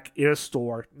or the pack in a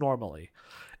store normally.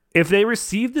 If they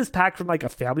received this pack from like a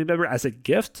family member as a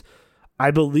gift,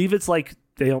 I believe it's like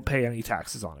they don't pay any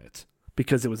taxes on it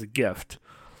because it was a gift.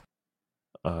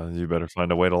 You better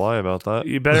find a way to lie about that.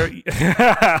 You better.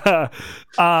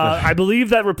 I believe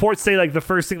that reports say like the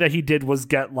first thing that he did was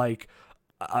get like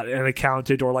an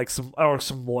accountant or like some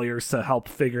lawyers to help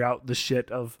figure out the shit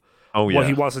of what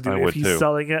he wants to do if he's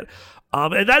selling it.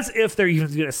 And that's if they're even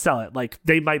going to sell it. Like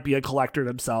they might be a collector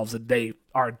themselves and they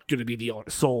are going to be the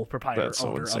sole proprietor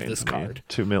owner of this card.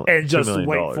 $2 million. And just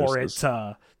wait for it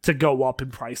to go up in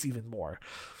price even more.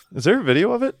 Is there a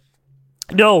video of it?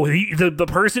 No, the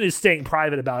person is staying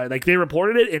private about it. Like they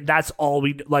reported it, and that's all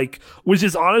we like, which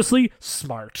is honestly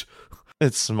smart.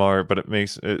 It's smart, but it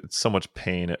makes it so much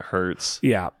pain. It hurts.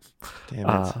 Yeah. Damn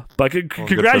it. But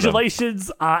congratulations,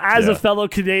 as a fellow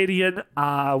Canadian.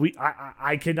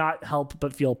 I cannot help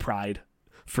but feel pride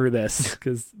for this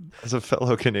because as a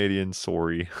fellow Canadian,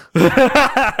 sorry.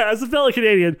 As a fellow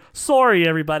Canadian, sorry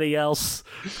everybody else.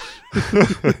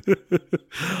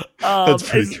 That's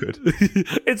pretty good.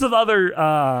 It's some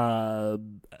other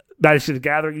Magic the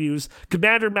Gathering news.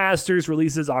 Commander Masters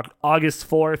releases August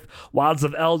 4th. Wilds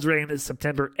of Eldraine is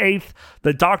September 8th.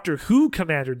 The Doctor Who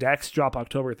Commander decks drop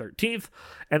October 13th.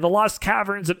 And the Lost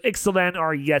Caverns of Ixalan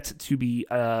are yet to be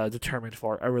determined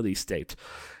for a release date.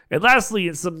 And lastly,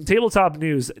 in some tabletop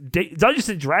news, Dungeons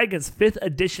 & Dragons 5th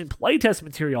edition playtest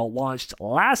material launched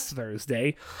last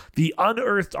Thursday. The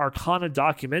Unearthed Arcana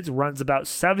document runs about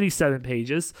 77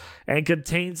 pages and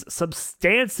contains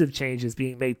substantive changes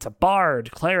being made to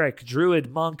Bard, Cleric,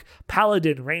 Druid, Monk,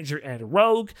 Paladin, Ranger, and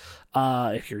Rogue.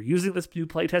 If you're using this new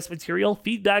playtest material,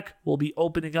 feedback will be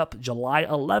opening up July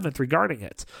 11th regarding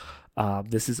it.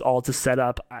 This is all to set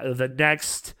up the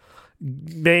next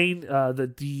main, the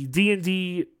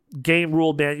D&D game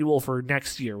rule manual for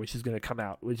next year, which is going to come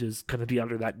out, which is going to be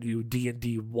under that new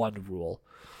D&D 1 rule.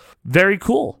 Very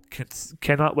cool.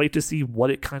 Cannot wait to see what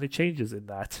it kind of changes in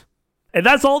that. And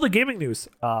that's all the gaming news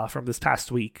from this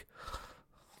past week.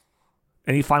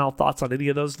 Any final thoughts on any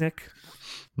of those, Nick?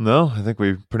 No, I think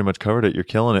we pretty much covered it. You're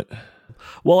killing it.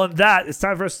 Well, on that, it's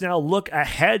time for us to now look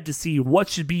ahead to see what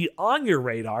should be on your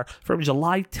radar from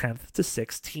July 10th to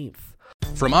 16th.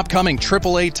 From upcoming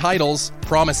AAA titles,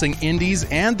 promising indies,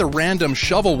 and the random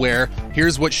shovelware,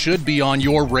 here's what should be on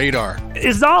your radar.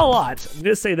 It's not a lot. I'm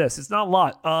going to say this. It's not a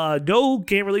lot. No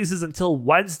game releases until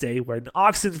Wednesday, when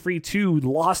Oxenfree 2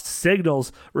 Lost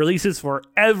Signals releases for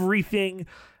everything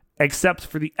except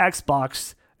for the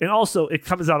Xbox. And also, it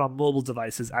comes out on mobile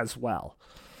devices as well.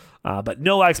 But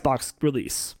no Xbox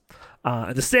release.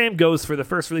 And the same goes for the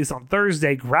first release on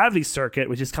Thursday, Gravity Circuit,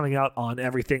 which is coming out on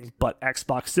everything but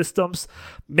Xbox systems.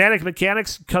 Manic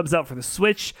Mechanics comes out for the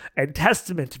Switch, and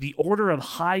Testament, The Order of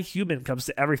High Human, comes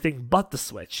to everything but the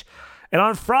Switch. And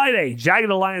on Friday, Jagged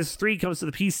Alliance 3 comes to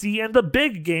the PC, and the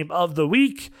big game of the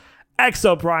week,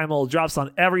 Exoprimal, drops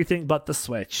on everything but the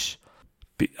Switch.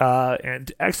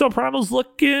 And Exo Primal's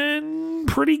looking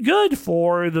pretty good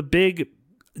for the big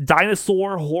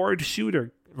dinosaur horde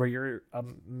shooter where you're a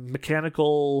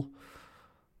mechanical,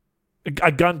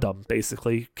 a Gundam,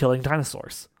 basically, killing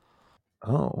dinosaurs.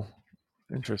 Oh,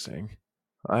 interesting.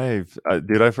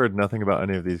 Dude, I've heard nothing about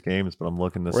any of these games, but I'm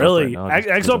looking this Really? up right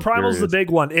now. Exo Primal's the big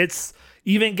one. It's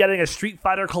even getting a Street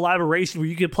Fighter collaboration where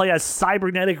you can play as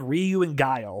cybernetic Ryu and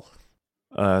Guile.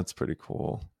 That's pretty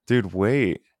cool. Dude,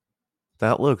 wait.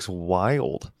 That looks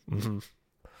wild. Mm-hmm.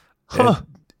 Huh.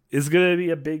 It's gonna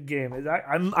be a big game.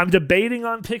 I'm debating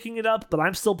on picking it up, but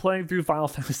I'm still playing through Final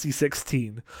Fantasy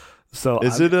 16. So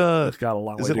Is it got a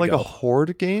long way is it to like go. a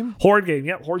horde game? Horde game?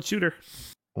 Yep, horde shooter.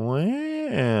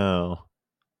 Wow.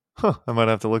 Huh. I might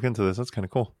have to look into this. That's kind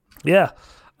of cool. Yeah.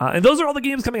 And those are all the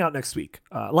games coming out next week.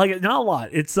 Not a lot.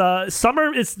 It's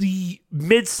summer. It's the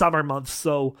midsummer month,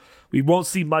 so we won't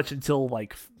see much until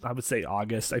I would say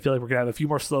August. I feel like we're gonna have a few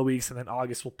more slow weeks, and then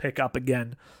August will pick up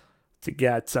again to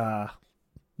get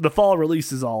the fall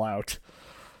releases all out.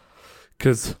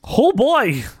 Because oh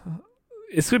boy,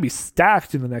 it's gonna be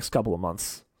stacked in the next couple of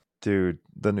months. Dude,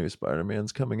 the new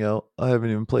Spider-Man's coming out. I haven't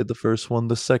even played the first one.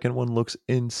 The second one looks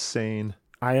insane.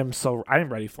 I am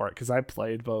ready for it because I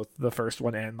played both the first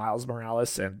one and Miles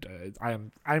Morales, and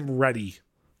I'm ready.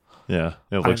 Yeah,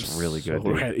 it looks really good.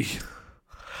 Dude. Ready.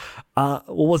 Well,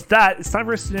 with that, it's time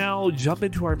for us to now jump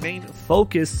into our main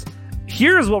focus.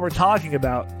 Here's what we're talking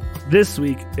about this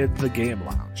week in the Game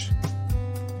Lounge.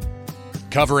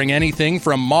 Covering anything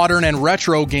from modern and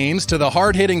retro games to the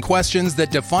hard-hitting questions that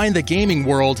define the gaming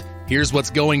world, here's what's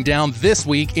going down this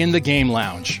week in the Game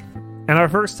Lounge. And our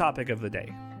first topic of the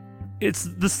day. It's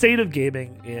the state of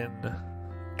gaming in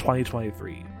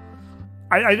 2023.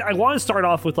 I want to start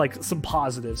off with some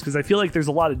positives because I feel like there's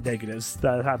a lot of negatives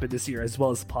that happened this year as well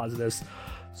as positives.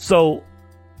 So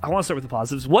I want to start with the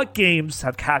positives. What games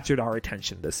have captured our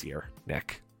attention this year,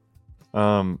 Nick?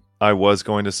 I was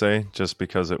going to say, just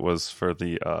because it was for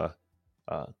the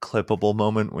clippable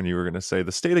moment when you were going to say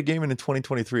the state of gaming in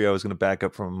 2023, I was going to back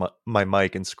up from my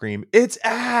mic and scream, "It's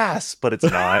ass!" But it's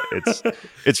not.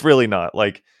 It's really not.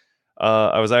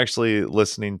 I was actually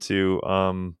listening to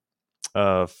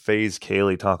FaZe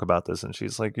Kaylee talk about this, and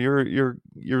she's like, you're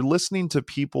listening to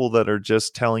people that are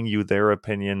just telling you their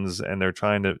opinions, and they're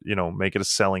trying to make it a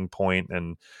selling point,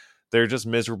 and they're just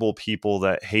miserable people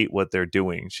that hate what they're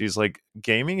doing. She's like,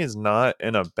 gaming is not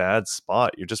in a bad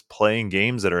spot. You're just playing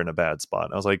games that are in a bad spot.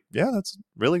 And I was like, yeah, that's a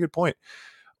really good point.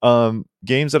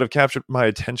 Games that have captured my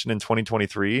attention in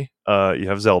 2023, you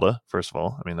have Zelda, first of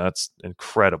all. I mean, that's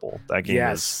incredible. That game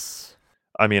is.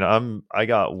 I mean, I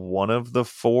got one of the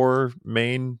 4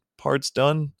 main parts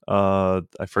done. I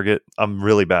forget. I'm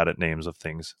really bad at names of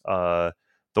things. The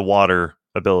water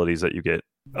abilities that you get.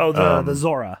 Oh, the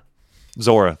Zora.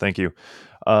 Zora, thank you.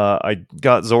 I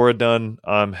got Zora done.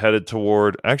 I'm headed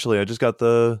toward. Actually, I just got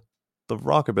the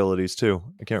rock abilities too.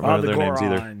 I can't remember their names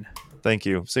either. Thank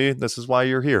you. See, this is why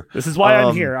you're here. This is why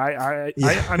I'm here. I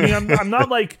mean, I'm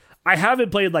not I haven't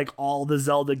played all the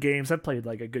Zelda games. I've played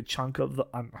a good chunk of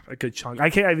a good chunk. I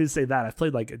can't even say that. I've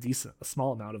played a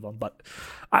small amount of them, but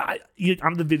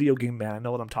I'm the video game man. I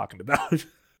know what I'm talking about.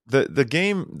 The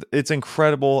game, it's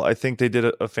incredible. I think they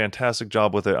did a fantastic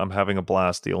job with it. I'm having a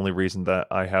blast. The only reason that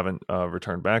I haven't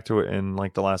returned back to it in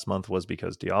the last month was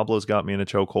because Diablo's got me in a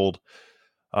chokehold.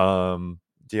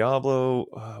 Diablo,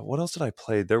 what else did I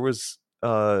play? There was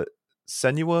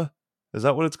Senua. Is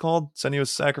that what it's called?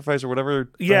 Senua's Sacrifice or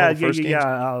whatever? Yeah.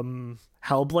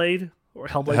 Hellblade or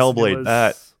Hellblade.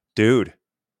 That dude,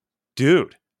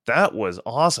 that was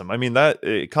awesome. I mean,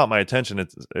 it caught my attention.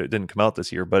 It didn't come out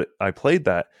this year, but I played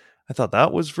that. I thought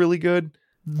that was really good.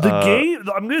 The game,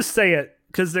 I'm going to say it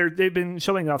because they've been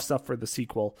showing off stuff for the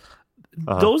sequel.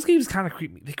 Those games kind of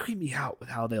creep me. They creep me out with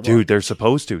how they look. Dude, they're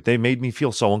supposed to. They made me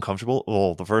feel so uncomfortable.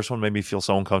 Well, the first one made me feel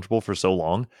so uncomfortable for so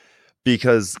long.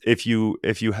 Because if you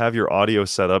have your audio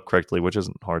set up correctly, which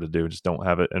isn't hard to do, just don't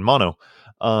have it in mono.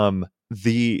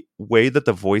 The way that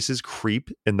the voices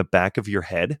creep in the back of your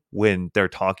head when they're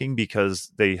talking,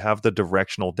 because they have the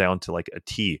directional down to a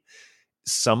T.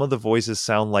 Some of the voices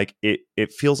sound like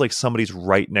it feels like somebody's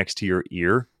right next to your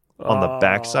ear on the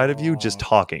back side of you, just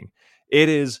talking. It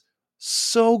is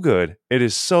so good. It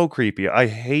is so creepy. I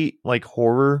hate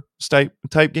horror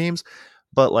type games,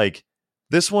 but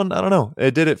this one, I don't know.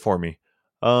 It did it for me.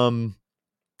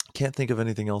 Can't think of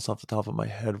anything else off the top of my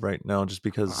head right now, just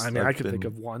because. I mean, I could think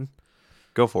of one.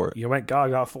 Go for it. You went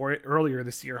gaga for it earlier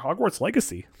this year. Hogwarts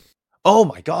Legacy. Oh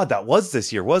my God, that was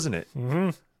this year, wasn't it? Mm-hmm.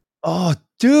 Oh,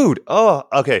 dude. Oh,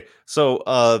 okay.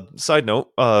 So, side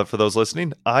note, for those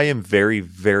listening, I am very,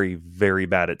 very, very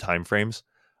bad at time frames.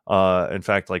 In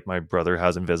fact, like my brother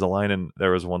has Invisalign, and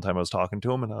there was one time I was talking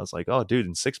to him, and I was like, "Oh, dude,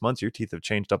 in 6 months, your teeth have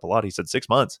changed up a lot." He said, "6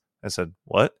 months." I said,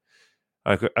 "What?"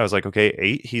 I was like, "Okay,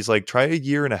 8." He's like, "Try a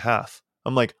year and a half."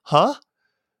 I'm like, "Huh?"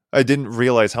 I didn't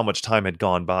realize how much time had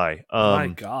gone by. My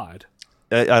God.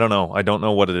 I don't know. I don't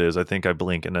know what it is. I think I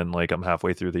blink and then like I'm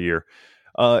halfway through the year.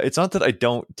 It's not that I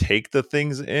don't take the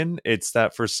things in. It's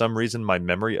that for some reason my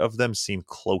memory of them seem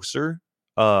closer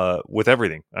with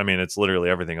everything. I mean, it's literally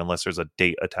everything unless there's a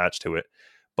date attached to it.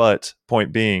 But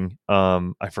point being,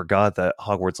 I forgot that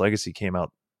Hogwarts Legacy came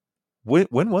out.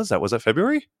 When was that? Was that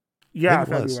February? I think Yeah, it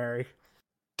was. February.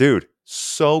 Dude,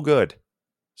 so good.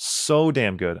 So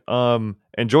damn good.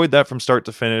 Enjoyed that from start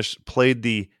to finish. Played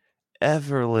the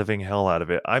ever living hell out of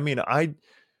it. I mean,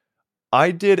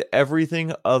 I did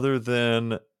everything other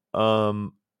than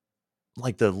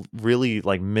like the really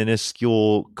like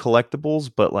minuscule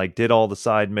collectibles, but like did all the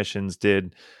side missions,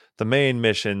 did the main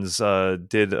missions,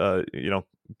 did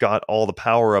got all the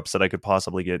power-ups that I could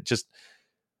possibly get. Just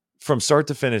from start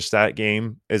to finish, that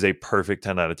game is a perfect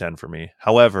 10 out of 10 for me.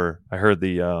 However, I heard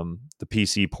the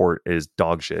PC port is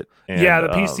dog shit. Yeah,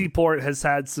 And the PC port has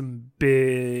had some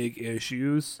big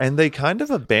issues. and they kind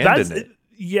of abandoned it.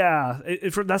 Yeah,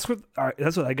 that's what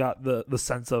I got the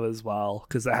sense of as well,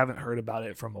 because I haven't heard about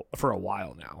it for a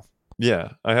while now. Yeah,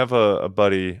 I have a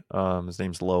buddy, his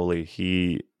name's Lowly.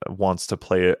 He wants to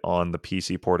play it on the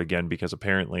PC port again because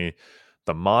apparently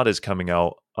the mod is coming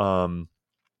out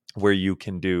where you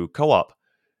can do co-op.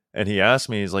 And he asked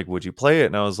me, he's like, "Would you play it?"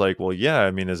 And I was like, "Well, yeah.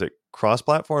 I mean, is it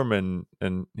cross-platform?"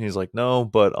 And he's like, "No,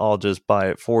 but I'll just buy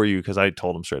it for you," because I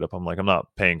told him straight up, I'm like, "I'm not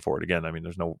paying for it again. I mean,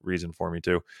 there's no reason for me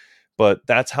to." But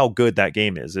that's how good that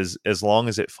game is as long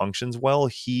as it functions well,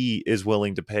 he is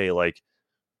willing to pay like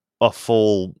a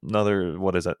full another,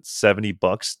 what is that,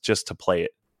 $70 just to play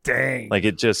it. Dang. Like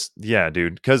it just, yeah,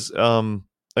 dude. Because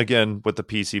again, with the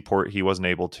PC port, he wasn't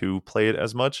able to play it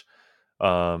as much.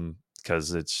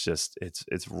 Because it's just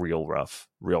it's real rough.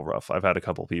 I've had a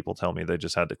couple people tell me they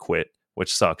just had to quit,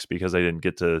 which sucks because they didn't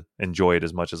get to enjoy it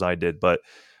as much as I did. But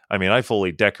I mean, I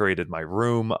fully decorated my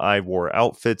room. I wore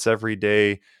outfits every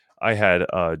day. I had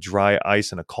dry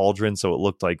ice in a cauldron, so it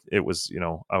looked like it was,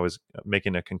 I was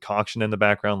making a concoction in the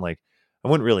background. Like I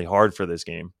went really hard for this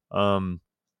game. I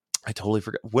totally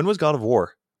forgot. When was God of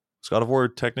War? Was God of War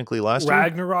technically last year?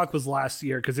 Ragnarok was last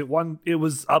year because it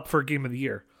was up for Game of the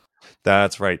Year.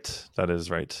 That's right. That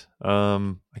is right.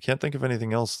 I can't think of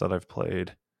anything else that I've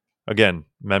played. Again,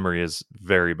 memory is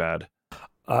very bad.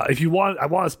 If you want, I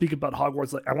want to speak about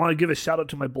Hogwarts. I want to give a shout out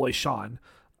to my boy Sean,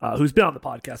 who's been on the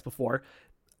podcast before.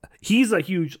 He's a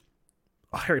huge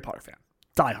Harry Potter fan,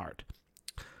 diehard.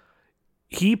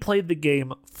 He played the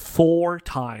game 4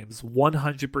 times,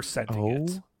 100%ing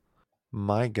it.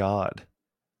 My God.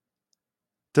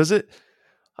 Does it?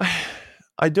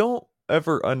 I don't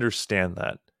ever understand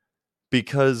that,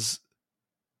 because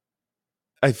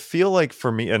I feel like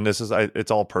for me, and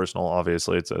it's all personal,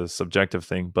 obviously it's a subjective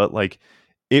thing, but like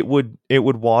it would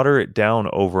water it down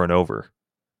over and over.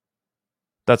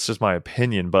 That's just my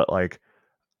opinion, but like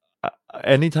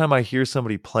anytime I hear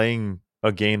somebody playing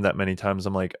a game that many times,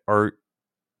 I'm like, are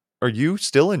you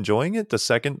still enjoying it the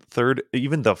second, third,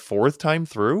 even the fourth time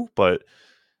through? But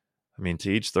I mean,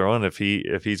 to each their own. If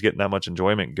he's getting that much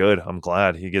enjoyment, good. I'm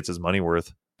glad he gets his money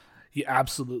worth. He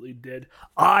absolutely did.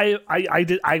 I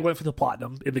went for the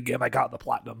platinum in the game. I got the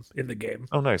platinum in the game.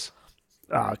 Oh, nice.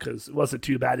 Because it wasn't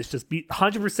too bad. It's just beat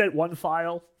 100% one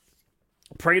file.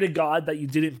 Pray to God that you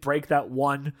didn't break that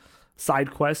one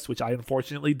side quest, which I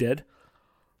unfortunately did,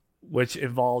 which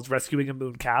involves rescuing a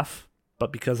moon calf.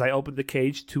 But because I opened the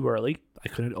cage too early, I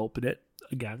couldn't open it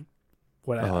again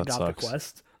when I got the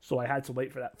quest. So I had to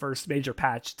wait for that first major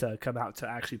patch to come out to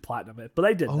actually platinum it. But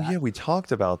I did that. Oh, yeah, we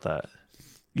talked about that.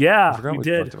 Yeah, I forgot we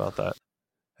did. talked about that.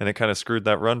 And it kind of screwed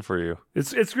that run for you. It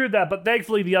screwed that, but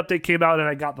thankfully the update came out and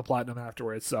I got the platinum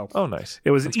afterwards. So nice. It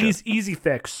was an easy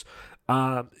fix.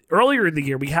 Earlier in the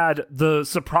year, we had the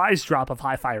surprise drop of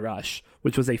Hi-Fi Rush,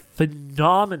 which was a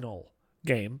phenomenal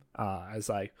game,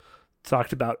 as I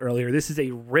talked about earlier. This is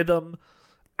a rhythm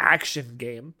action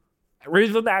game,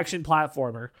 rhythm action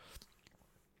platformer.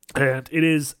 And it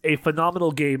is a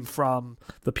phenomenal game from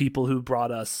the people who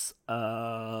brought us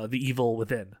The Evil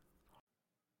Within.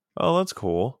 Oh, that's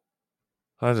cool.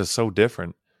 That is so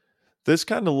different. This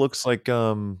kind of looks like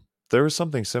there was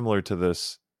something similar to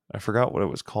this. I forgot what it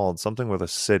was called. Something with a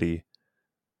city.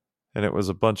 And it was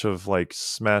a bunch of like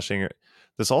smashing.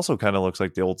 This also kind of looks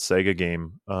like the old Sega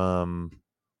game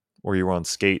where you were on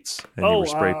skates and you were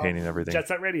spray painting everything. Jet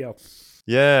Set Radio.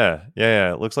 Yeah.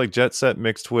 It looks like Jet Set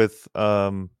mixed with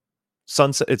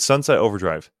Sunset. It's Sunset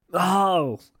Overdrive.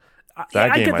 Oh,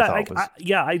 That I game get I that. thought was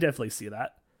I definitely see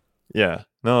that. yeah.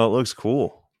 No, it looks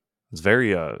cool. It's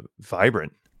very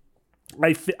vibrant.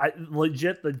 I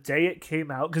legit the day it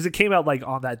came out, because it came out like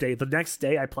on that day. The next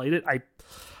day I played it, I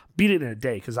beat it in a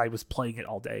day because I was playing it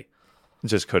all day.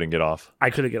 Just couldn't get off. I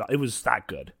couldn't get off. It was that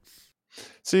good.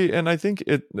 See, and I think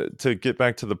to get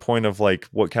back to the point of like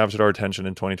what captured our attention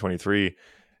in 2023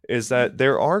 is that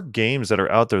there are games that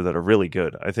are out there that are really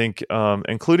good. I think,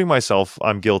 including myself,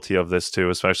 I'm guilty of this too,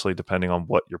 especially depending on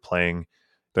what you're playing.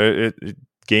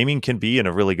 Gaming can be in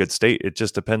a really good state. It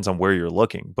just depends on where you're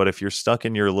looking. But if you're stuck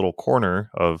in your little corner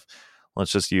of,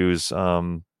 let's just use,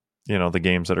 the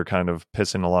games that are kind of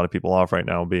pissing a lot of people off right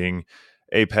now, being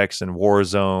Apex and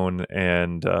Warzone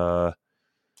and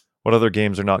what other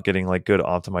games are not getting like good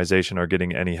optimization or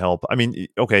getting any help? I mean,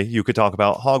 okay, you could talk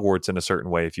about Hogwarts in a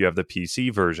certain way if you have the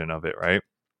PC version of it, right?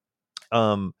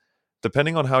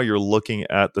 Depending on how you're looking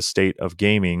at the state of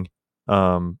gaming,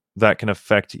 that can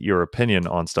affect your opinion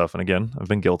on stuff. And again, I've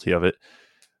been guilty of it.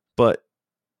 But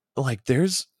like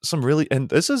there's some really, and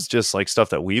this is just like stuff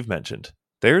that we've mentioned.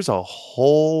 There's a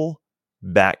whole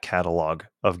back catalog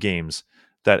of games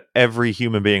that every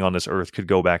human being on this earth could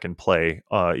go back and play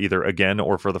either again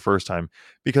or for the first time,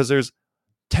 because there's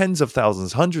tens of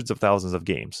thousands, hundreds of thousands of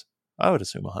games. I would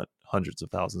assume hundreds of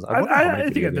thousands. I wonder how many I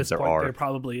think video at games this there point are. there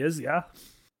probably is, yeah.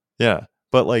 Yeah,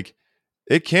 but like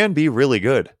it can be really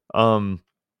good.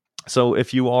 So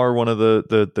if you are one of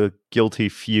the guilty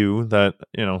few that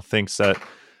thinks that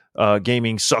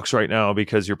gaming sucks right now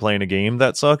because you're playing a game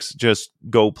that sucks, just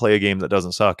go play a game that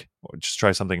doesn't suck, or just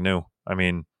try something new. I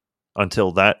mean,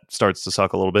 until that starts to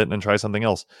suck a little bit, and then try something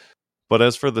else. But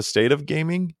as for the state of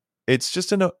gaming, it's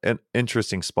just an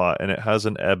interesting spot, and it has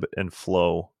an ebb and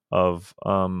flow of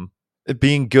it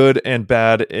being good and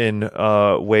bad in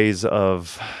ways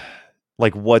of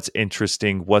like what's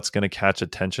interesting, what's going to catch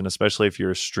attention, especially if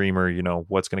you're a streamer,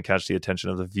 what's going to catch the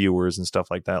attention of the viewers and stuff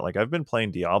like that. Like I've been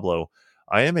playing Diablo.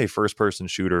 I am a first person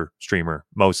shooter streamer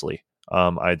mostly.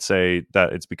 I'd say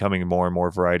that it's becoming more and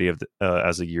more variety of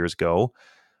as the years go.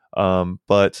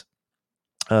 But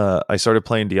I started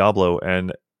playing Diablo,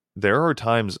 and there are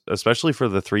times, especially for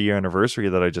the 3-year anniversary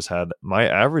that I just had, my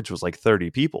average was like 30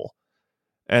 people.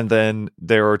 And then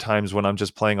there are times when I'm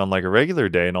just playing on like a regular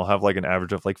day and I'll have like an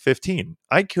average of like 15.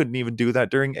 I couldn't even do that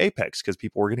during Apex because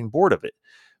people were getting bored of it.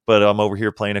 But I'm over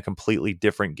here playing a completely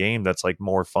different game that's like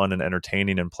more fun and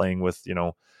entertaining, and playing with,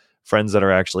 friends that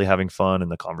are actually having fun,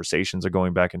 and the conversations are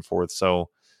going back and forth. So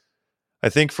I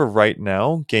think for right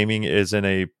now, gaming is in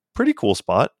a pretty cool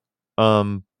spot.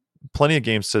 Plenty of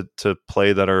games to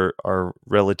play that are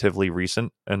relatively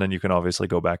recent, and then you can obviously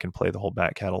go back and play the whole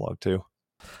back catalog too.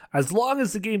 As long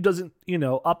as the game doesn't,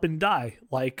 up and die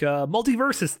like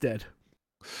Multiversus did.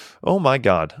 Oh my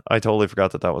god, I totally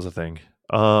forgot that was a thing.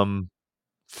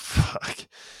 Fuck.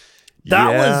 That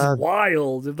was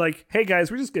wild. Like, hey guys,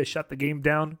 we're just gonna shut the game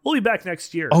down. We'll be back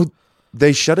next year. Oh,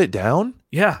 they shut it down?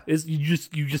 Yeah, you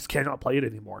just cannot play it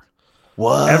anymore.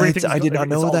 What? I did not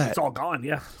know that. It's all gone.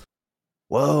 Yeah.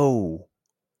 Whoa.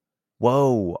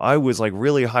 I was like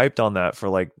really hyped on that for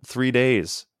like 3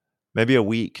 days, maybe a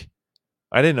week.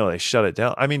 I didn't know they shut it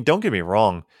down. I mean, don't get me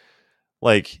wrong.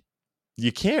 Like,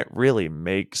 you can't really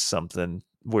make something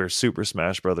where Super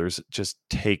Smash Brothers just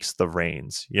takes the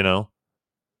reins,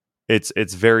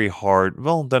 It's very hard.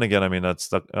 Well, then again, I mean, that's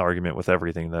the argument with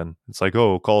everything then. It's like,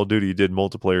 oh, Call of Duty did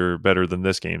multiplayer better than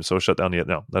this game, so shut down the...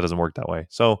 No, that doesn't work that way.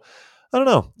 So, I don't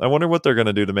know. I wonder what they're going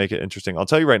to do to make it interesting. I'll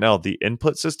tell you right now, the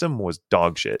input system was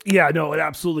dog shit. Yeah, no, it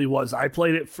absolutely was. I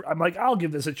played it. I'm like, I'll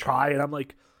give this a try, and I'm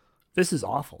like, this is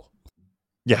awful.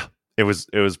 Yeah, it was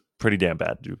pretty damn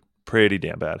bad, dude. Pretty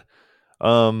damn bad.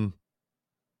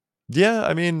 Yeah,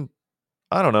 I mean,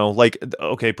 I don't know. Like,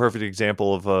 okay, perfect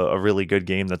example of a really good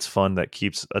game that's fun, that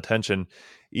keeps attention.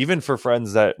 Even for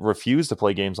friends that refuse to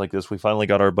play games like this, we finally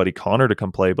got our buddy Connor to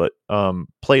come play, but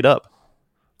Played Up.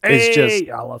 It's just,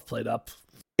 I love Played Up.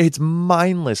 It's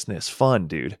mindlessness fun,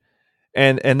 dude.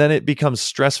 And then it becomes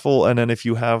stressful. And then if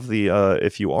you have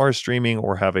if you are streaming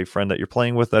or have a friend that you're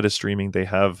playing with that is streaming, they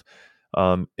have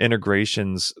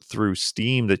integrations through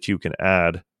Steam that you can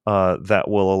add that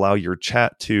will allow your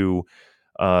chat to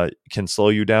can slow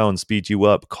you down, speed you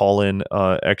up, call in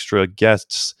extra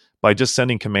guests by just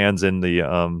sending commands in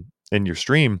in your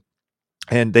stream,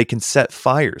 and they can set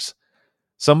fires.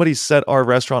 Somebody set our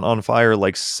restaurant on fire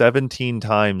like 17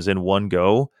 times in one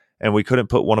go, and we couldn't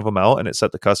put one of them out, and it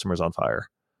set the customers on fire.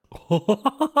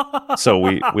 So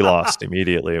we lost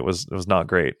immediately. It was not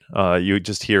great. You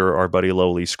just hear our buddy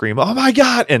Lowly scream, "Oh my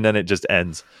god!" and then it just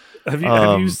ends. Have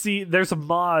you seen? There's a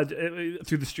mod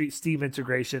through the Steam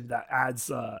integration that adds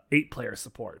 8-player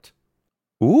support.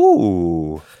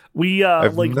 Ooh, We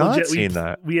I've like not legit seen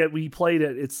that. we played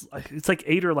it. It's like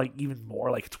 8 or like even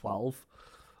more, like 12.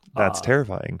 That's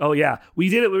terrifying. Oh yeah, we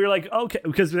did it. We were like, okay,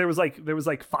 because there was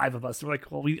like 5 of us. And we're like,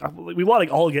 well, we want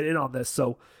to all get in on this,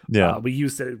 so Yeah. we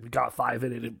used it. We got 5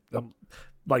 in it. And,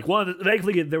 like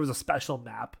thankfully there was a special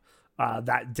map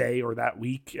that day or that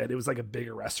week, and it was like a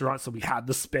bigger restaurant, so we had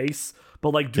the space.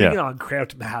 But like doing Yeah. it on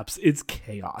cramped maps, it's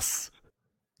chaos.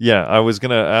 Yeah, I was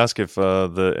gonna ask if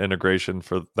the integration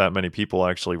for that many people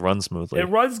actually runs smoothly. It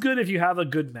runs good if you have a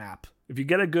good map. If you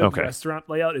get a good Okay. restaurant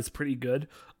layout, it's pretty good.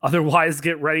 Otherwise,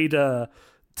 get ready to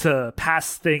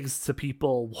pass things to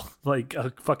people like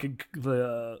a fucking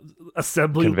the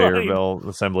assembly Conveyor line. belt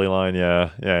assembly line.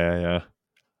 Yeah.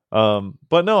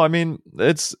 But no, I mean,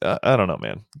 it's I don't know,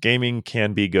 man. Gaming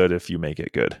can be good if you make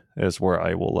it good. Is where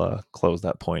I will close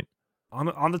that point.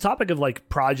 On the topic of like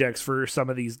projects for some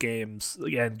of these games,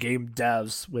 again, game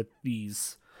devs with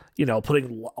these,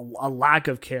 putting a lack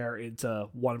of care into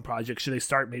one project, should they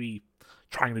start maybe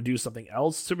trying to do something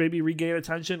else to maybe regain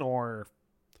attention or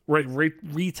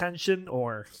retention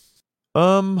or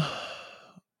Um,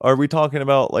 are we talking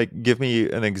about like give me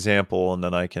an example and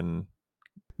then I can?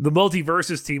 the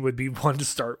multiverses team would be one to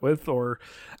start with, or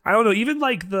I don't know, even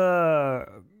like the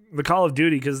Call of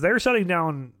Duty, because they're shutting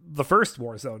down the first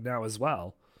Warzone now as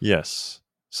well. Yes.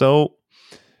 So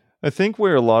I think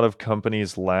where a lot of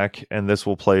companies lack, and this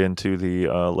will play into the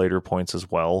later points as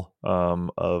well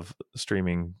of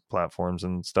streaming platforms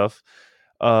and stuff,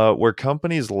 where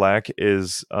companies lack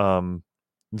is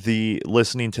the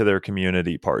listening to their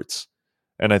community parts.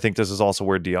 And I think this is also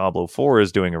where Diablo 4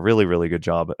 is doing a really, really good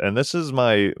job. And this is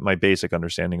my basic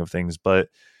understanding of things, but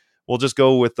we'll just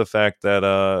go with the fact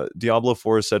that Diablo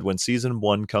 4 said when season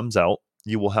 1 comes out,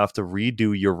 you will have to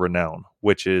redo your renown,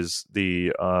 which is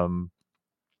the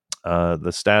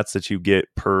stats that you get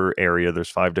per area. There's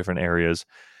 5 different areas,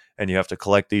 and you have to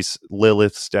collect these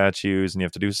Lilith statues, and you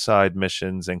have to do side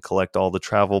missions and collect all the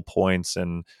travel points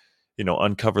and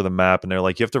uncover the map. And they're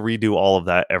like, you have to redo all of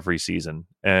that every season.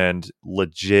 And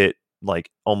legit, like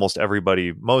almost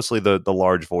everybody, mostly the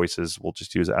large voices, will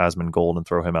just use Asmongold and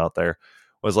throw him out there,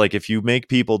 was like, if you make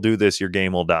people do this, your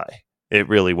game will die. It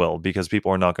really will, because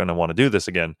people are not going to want to do this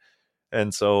again.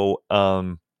 And so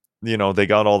they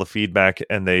got all the feedback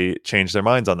and they changed their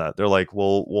minds on that. They're like,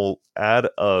 well, we'll add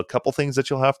a couple things that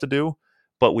you'll have to do,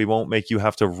 but we won't make you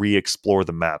have to re-explore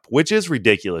the map, which is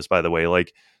ridiculous, by the way.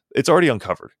 Like, it's already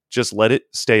uncovered. Just let it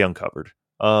stay uncovered.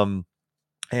 And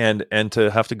to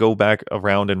have to go back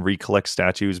around and recollect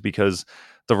statues, because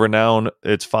the renown,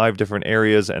 it's 5 different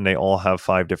areas and they all have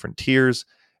 5 different tiers,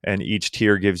 and each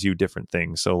tier gives you different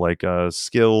things. So like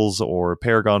skills or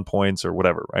paragon points or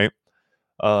whatever, right?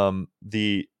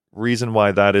 The reason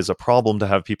why that is a problem to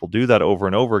have people do that over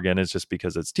and over again is just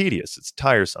because it's tedious. It's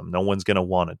tiresome. No one's going to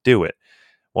want to do it.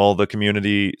 Well, the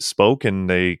community spoke and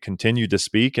they continued to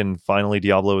speak, and finally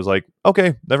Diablo was like,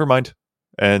 okay, never mind.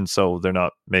 And so they're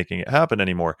not making it happen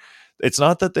anymore. It's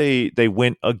not that they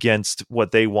went against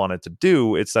what they wanted to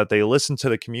do. It's that they listened to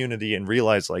the community and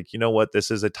realized, like, you know what,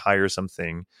 this is a tiresome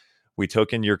thing. We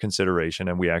took in your consideration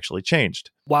and we actually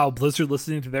changed. Wow, Blizzard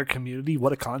listening to their community,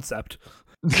 what a concept.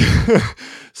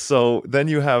 So then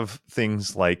you have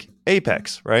things like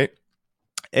Apex, right?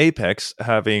 Apex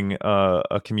having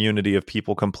a community of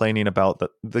people complaining about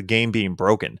the game being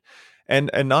broken, and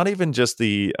not even just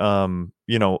the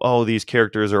oh, these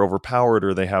characters are overpowered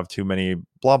or they have too many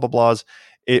blah blah blahs.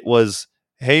 It was,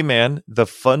 hey man, the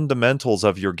fundamentals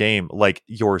of your game, like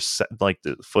like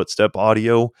the footstep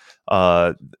audio,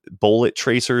 bullet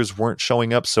tracers weren't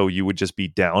showing up, so you would just be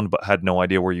down but had no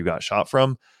idea where you got shot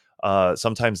from.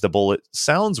 Sometimes the bullet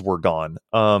sounds were gone.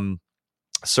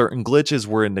 Certain glitches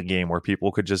were in the game where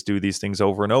people could just do these things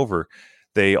over and over.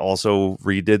 They also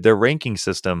redid their ranking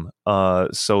system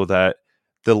so that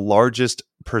the largest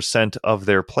percent of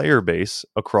their player base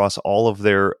across all of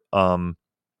their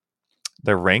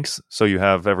ranks. So you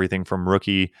have everything from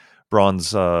rookie,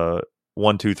 bronze, 1,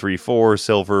 2, 3, 4,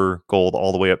 silver, gold,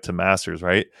 all the way up to masters,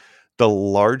 right? The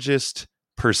largest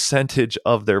percentage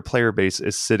of their player base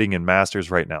is sitting in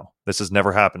masters right now. This has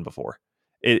never happened before.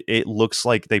 It looks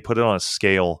like they put it on a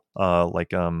scale,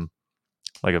 like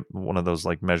one of those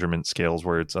like measurement scales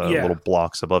where it's little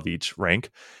blocks above each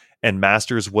rank, and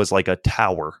masters was like a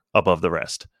tower above the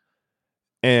rest.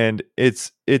 And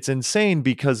it's insane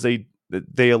because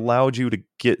they allowed you to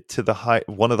get to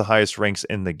one of the highest ranks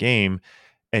in the game,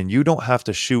 and you don't have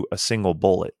to shoot a single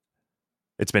bullet.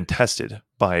 It's been tested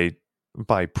by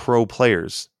pro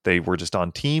players. They were just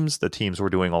on teams. The teams were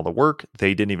doing all the work.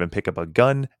 They didn't even pick up a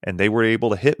gun, and they were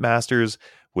able to hit masters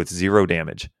with 0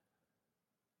 damage.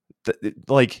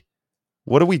 Like,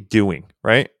 what are we doing,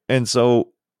 right? And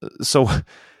so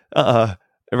uh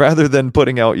rather than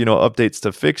putting out, updates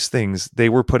to fix things, they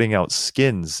were putting out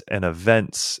skins and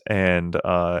events and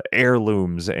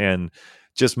heirlooms and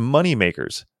just money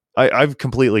makers. I've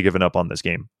completely given up on this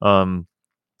game. I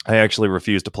actually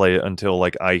refuse to play it until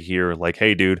like I hear like,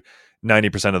 hey dude,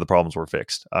 90% of the problems were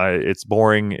fixed. It's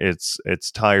boring, it's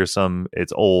tiresome,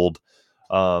 it's old.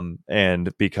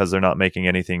 And because they're not making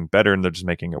anything better and they're just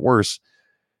making it worse.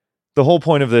 The whole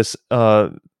point of this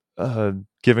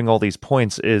giving all these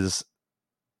points is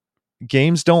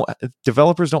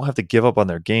developers don't have to give up on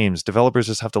their games. Developers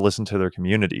just have to listen to their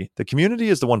community. The community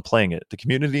is the one playing it. The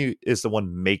community is the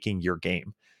one making your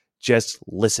game. Just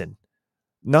listen.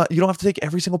 You don't have to take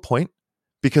every single point,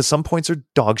 because some points are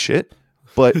dog shit,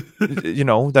 but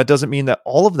that doesn't mean that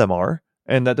all of them are,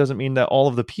 and that doesn't mean that all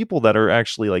of the people that are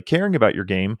actually like caring about your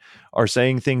game are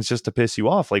saying things just to piss you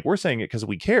off. Like, we're saying it because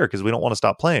we care, because we don't want to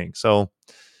stop playing. So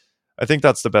I think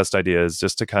that's the best idea, is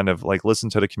just to kind of like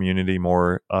listen to the community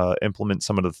more, implement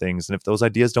some of the things. And if those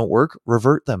ideas don't work,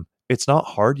 revert them. It's not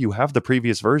hard. You have the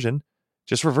previous version,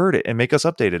 just revert it and make us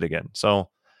update it again. So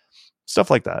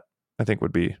stuff like that, I think,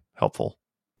 would be helpful.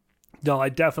 No, I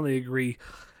definitely agree.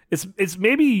 It's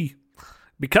maybe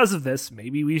because of this,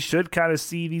 maybe we should kind of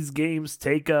see these games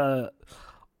take an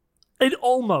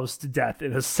almost death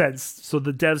in a sense, so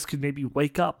the devs could maybe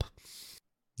wake up.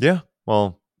 Yeah,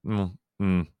 well, I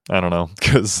don't know,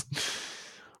 because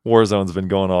Warzone's been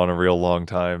going on a real long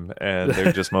time, and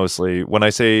they're just mostly, when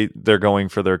I say they're going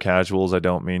for their casuals, I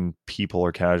don't mean people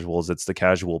are casuals, it's the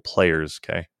casual players,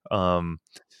 okay?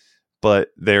 But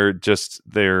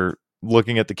they're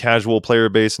looking at the casual player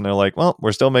base, and they're like, well,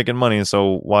 we're still making money,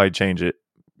 so why change it?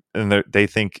 And they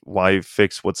think, why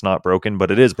fix what's not broken? But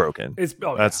it is broken.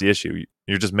 That's the issue.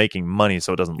 You're just making money,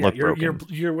 so it doesn't look broken.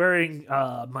 You're wearing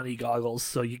money goggles,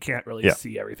 so you can't really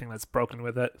see everything that's broken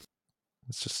with it.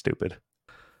 It's just stupid.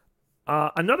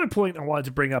 Another point I wanted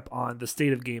to bring up on the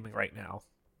state of gaming right now: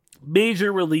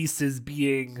 major releases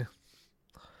being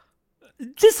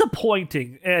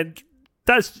disappointing, and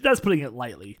that's putting it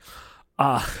lightly.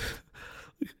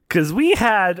 Because we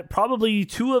had probably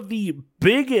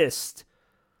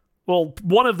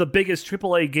one of the biggest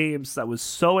AAA games that was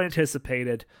so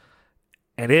anticipated,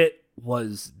 and it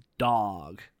was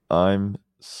dog. I'm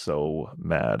so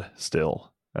mad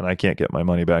still, and I can't get my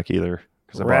money back either,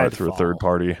 because I bought it through a third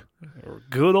party.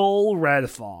 Good old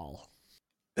Redfall.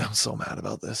 I'm so mad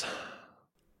about this.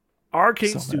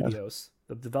 Arcane Studios,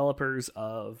 the developers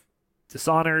of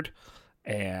Dishonored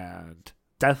and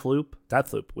Deathloop,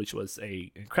 which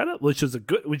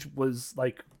was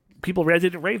like people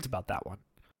ranted and raved about that one.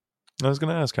 I was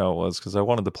going to ask how it was, because I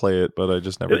wanted to play it, but I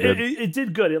just never did. It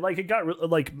did good. It got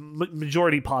like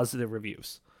majority positive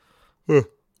reviews.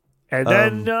 And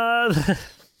then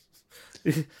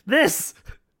this,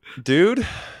 dude,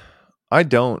 I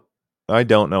don't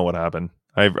know what happened.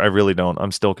 I really don't.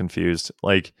 I'm still confused.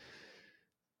 Like,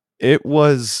 it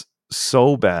was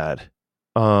so bad.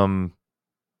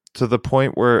 To the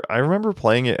point where I remember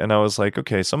playing it and I was like,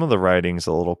 okay, some of the writing's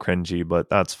a little cringy, but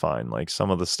that's fine. Like,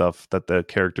 some of the stuff that the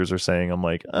characters are saying, I'm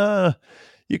like,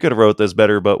 you could have wrote this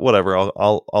better, but whatever.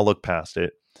 I'll look past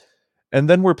it. And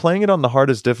then we're playing it on the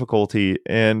hardest difficulty,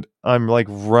 and I'm like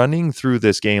running through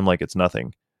this game like it's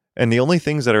nothing. And the only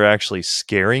things that are actually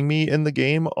scaring me in the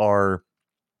game are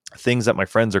things that my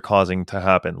friends are causing to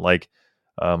happen. Like,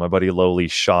 my buddy Lowly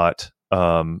shot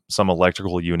some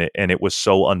electrical unit, and it was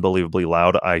so unbelievably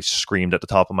loud, I screamed at the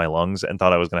top of my lungs and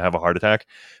thought I was going to have a heart attack,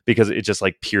 because it just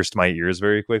like pierced my ears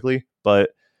very quickly. But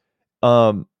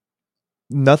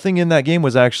nothing in that game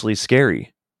was actually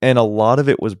scary, and a lot of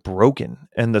it was broken,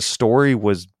 and the story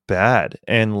was bad,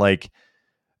 and like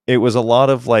it was a lot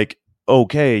of like,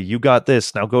 okay, you got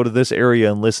this, now go to this area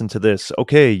and listen to this.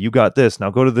 Okay, you got this, now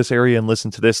go to this area and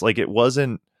listen to this. Like, there was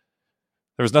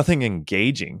nothing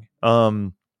engaging.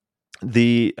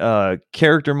 The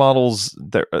character models,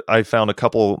 there, I found a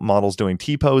couple models doing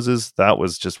T-poses. That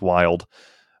was just wild.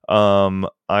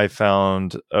 I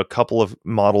found a couple of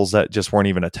models that just weren't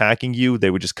even attacking you. They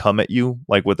would just come at you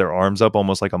like with their arms up,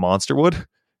 almost like a monster would,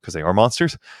 because they are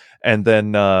monsters. And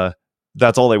then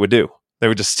that's all they would do. They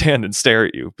would just stand and stare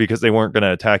at you because they weren't going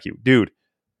to attack you. Dude,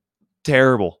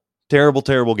 terrible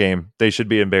game. They should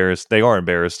be embarrassed. They are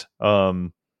embarrassed.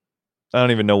 I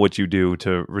don't even know what you do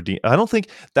to redeem. I don't think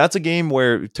that's a game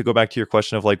where, to go back to your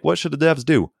question of like, what should the devs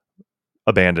do?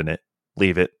 Abandon it.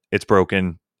 Leave it. It's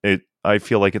broken. I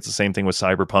feel like it's the same thing with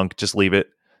Cyberpunk. Just leave it.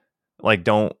 Like,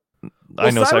 don't. Well, I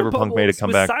know Cyberpunk made a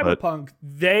comeback. Cyberpunk,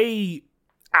 they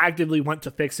actively went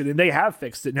to fix it, and they have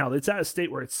fixed it now. It's at a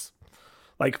state where it's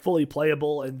like fully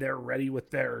playable, and they're ready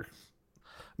with their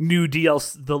new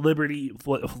DLC, the Liberty,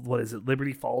 what is it,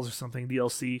 Liberty Falls or something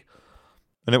DLC.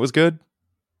 And it was good?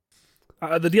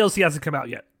 The DLC hasn't come out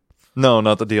yet. No,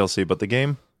 not the DLC, but the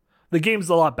game? The game's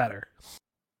a lot better.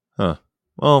 Huh.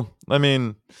 Well, I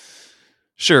mean,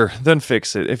 sure, then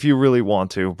fix it if you really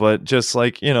want to, but just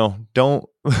like, don't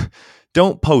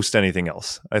don't post anything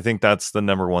else. I think that's the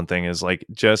number one thing is like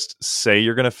just say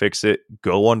you're going to fix it,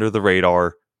 go under the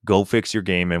radar, go fix your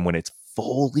game, and when it's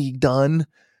fully done,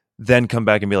 then come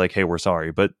back and be like, "Hey, we're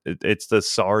sorry." But it's the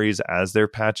sorries as they're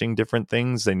patching different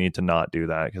things. They need to not do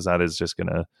that because that is just going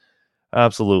to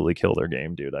absolutely kill their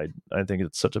game, dude. I think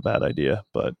it's such a bad idea,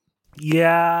 but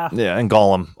yeah, and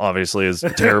Gollum obviously is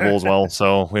terrible as well.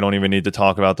 So we don't even need to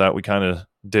talk about that. We kind of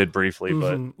did briefly,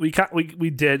 but we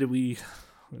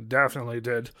definitely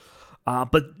did.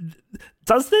 But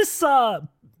does this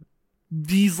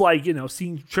these like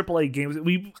seeing AAA games?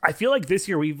 I feel like this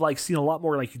year we've like seen a lot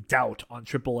more like doubt on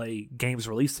AAA games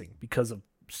releasing because of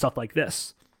stuff like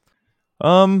this.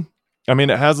 I mean,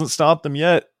 it hasn't stopped them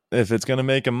yet. If it's going to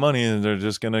make them money, they're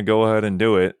just going to go ahead and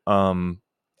do it.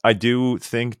 I do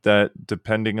think that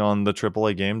depending on the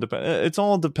AAA game, it's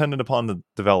all dependent upon the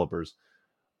developers.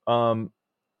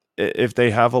 If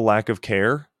they have a lack of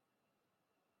care,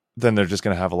 then they're just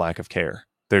going to have a lack of care.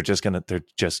 They're just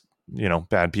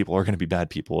bad people are going to be bad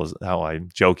people is how I'm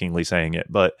jokingly saying it.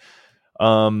 But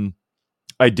I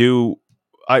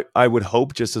would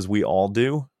hope, just as we all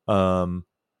do,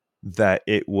 that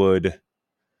it would,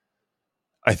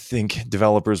 I think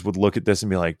developers would look at this and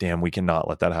be like, damn, we cannot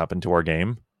let that happen to our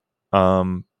game.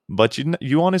 But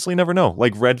you honestly never know.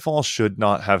 Like Redfall should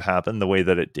not have happened the way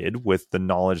that it did with the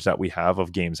knowledge that we have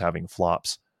of games having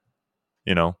flops.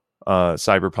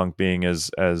 Cyberpunk being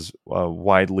as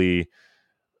widely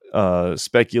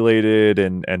speculated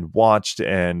and watched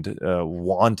and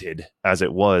wanted as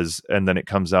it was, and then it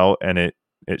comes out and it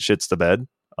shits the bed.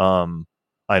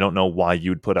 I don't know why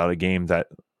you'd put out a game that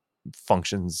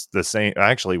functions the same,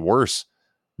 actually worse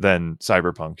than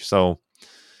Cyberpunk. So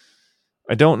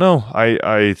I don't know.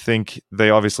 I think they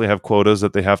obviously have quotas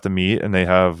that they have to meet, and they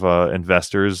have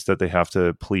investors that they have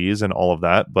to please and all of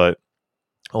that. But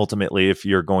ultimately, if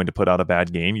you're going to put out a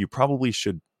bad game, you probably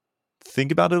should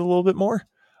think about it a little bit more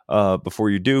before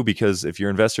you do, because if your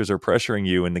investors are pressuring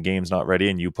you and the game's not ready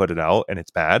and you put it out and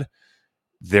it's bad,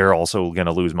 they're also going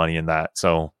to lose money in that.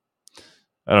 So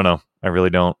I don't know. I really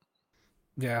don't.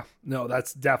 Yeah, no,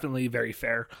 that's definitely very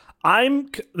fair.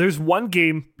 There's one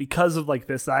game because of like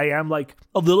this I am like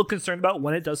a little concerned about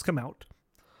when it does come out,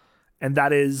 and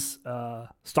that is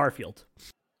Starfield.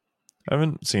 I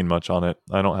haven't seen much on it.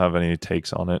 I don't have any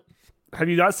takes on it. Have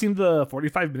you not seen the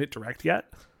 45-minute direct yet?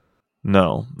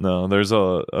 No. There's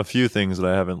a few things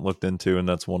that I haven't looked into, and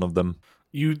that's one of them.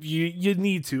 You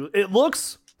need to. It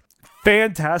looks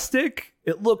fantastic.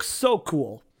 It looks so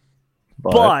cool.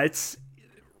 But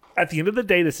at the end of the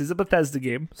day, this is a Bethesda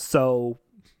game, so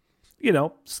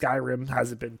Skyrim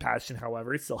hasn't been patched,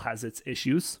 however, it still has its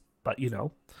issues. But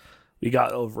we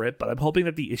got over it. But I'm hoping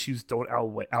that the issues don't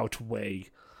outweigh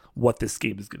what this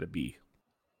game is going to be.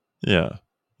 Yeah.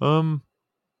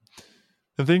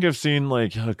 I think I've seen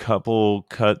like a couple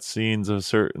cutscenes of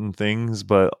certain things,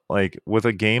 but like with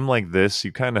a game like this,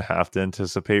 you kind of have to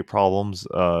anticipate problems.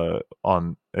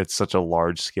 It's such a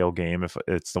large scale game. If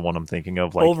it's the one I'm thinking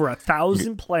of, like over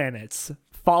 1,000 planets,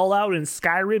 Fallout and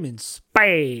Skyrim in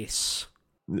space,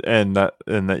 and that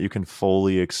you can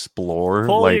fully explore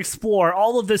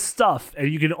all of this stuff,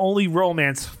 and you can only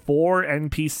romance 4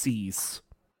 NPCs.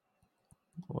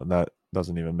 Well, that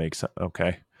doesn't even make sense.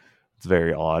 Okay, it's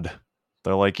very odd.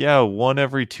 They're like, yeah, one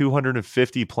every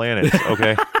 250 planets.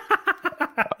 Okay.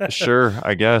 Sure,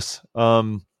 I guess.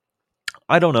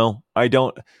 I don't know.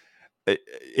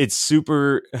 It's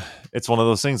one of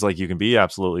those things, like you can be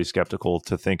absolutely skeptical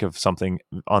to think of something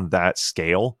on that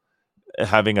scale,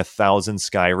 having 1,000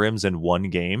 Skyrims in one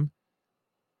game.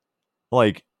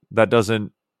 Like it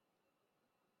doesn't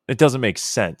make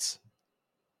sense.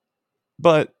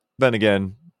 But then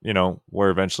again,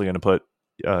 we're eventually going to put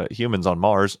humans on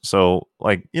Mars, so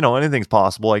like anything's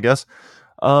possible, I guess.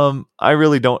 I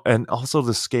really don't, and also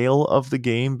the scale of the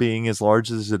game being as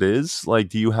large as it is, like,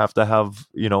 do you have to have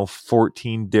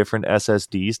 14 different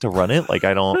SSDs to run it? Like,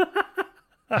 I don't.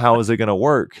 How is it going to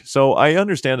work? So I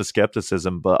understand the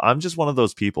skepticism, but I'm just one of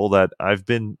those people that I've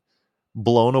been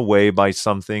blown away by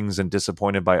some things and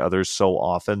disappointed by others so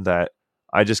often that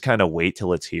I just kind of wait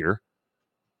till it's here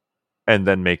and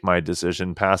then make my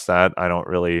decision. Past that, I don't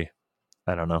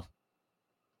know.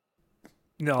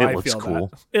 No, it I looks feel cool.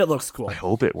 that. It looks cool. I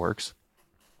hope it works.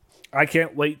 I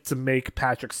can't wait to make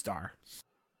Patrick Star.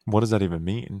 What does that even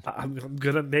mean? I'm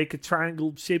gonna make a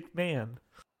triangle-shaped man.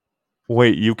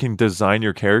 Wait, you can design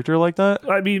your character like that?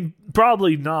 I mean,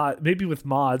 probably not. Maybe with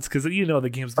mods, because the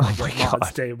game's gonna get mods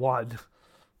God. day one.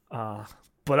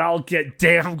 But I'll get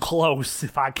damn close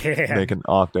if I can. Make an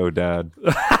Octo Dad.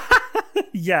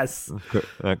 Yes.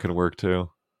 That could work too.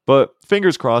 But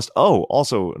fingers crossed. Oh,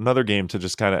 also another game to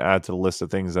just kind of add to the list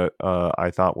of things that I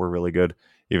thought were really good,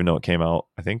 even though it came out,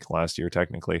 I think, last year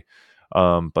technically.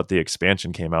 But the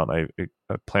expansion came out, and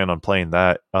I plan on playing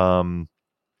that.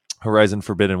 Horizon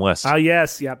Forbidden West.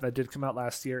 Yes, yep, that did come out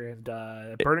last year, and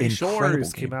Burning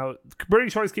Shores came out. Burning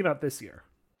Shores came out this year.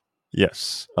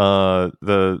 Yes.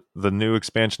 The new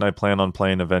expansion I plan on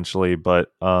playing eventually,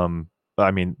 but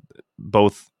I mean,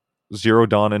 both Zero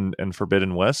Dawn and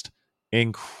Forbidden West,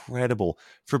 incredible.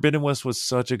 Forbidden West was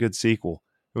such a good sequel.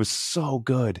 It was so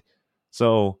good.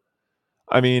 So,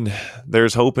 I mean,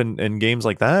 there's hope in games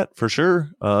like that for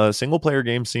sure. Single player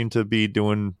games seem to be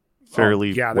doing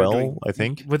fairly well, I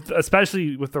think.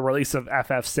 Especially with the release of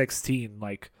FF16,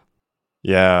 like.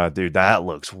 Yeah, dude, that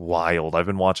looks wild. I've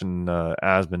been watching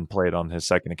Asmund play it on his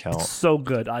second account. It's so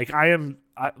good. Like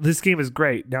this game is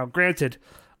great. Now, granted,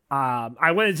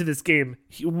 I went into this game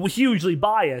hugely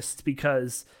biased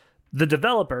because the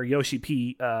developer Yoshi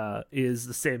P is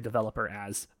the same developer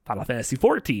as Final Fantasy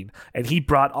 14, and he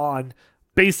brought on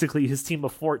basically his team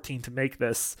of 14 to make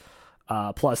this.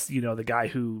 Plus, the guy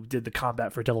who did the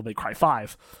combat for Devil May Cry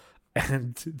 5,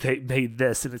 and they made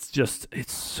this, and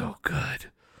it's so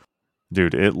good.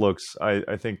 Dude, it looks.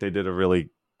 I think they did a really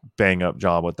bang up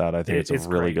job with that. I think it's a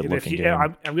really good looking game.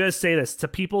 I'm going to say this to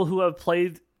people who have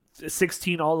played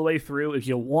 16 all the way through. If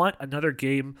you want another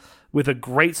game with a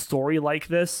great story like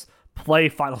this, play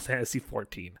Final Fantasy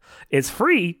 14. It's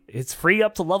free. It's free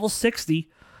up to level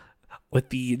 60. With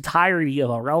the entirety of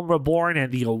A Realm Reborn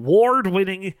and the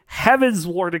award-winning Heaven's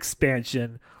Ward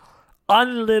expansion,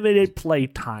 unlimited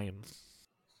playtime.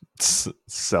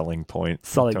 Selling point.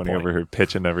 Tony over here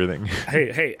pitching everything.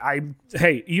 Hey,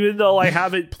 even though I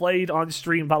haven't played on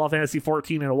stream Final Fantasy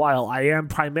 14 in a while, I am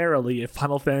primarily a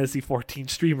Final Fantasy 14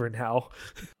 streamer now.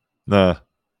 Nah,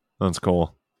 that's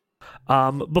cool.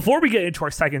 Before we get into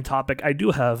our second topic, I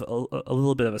do have a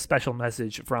little bit of a special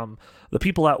message from the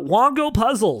people at Wongo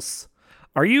Puzzles.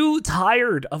 Are you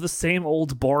tired of the same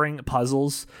old boring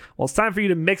puzzles? Well, it's time for you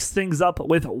to mix things up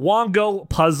with Wongo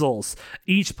Puzzles.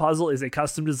 Each puzzle is a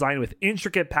custom design with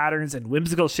intricate patterns and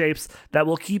whimsical shapes that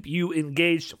will keep you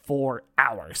engaged for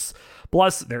hours.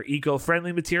 Plus, their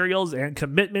eco-friendly materials and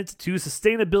commitment to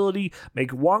sustainability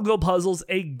make Wongo Puzzles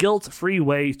a guilt-free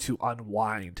way to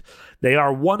unwind. They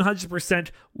are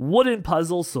 100% wooden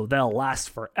puzzles, so they'll last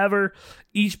forever.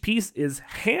 Each piece is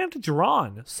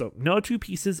hand-drawn, so no two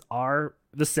pieces are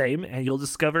the same, and you'll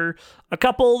discover a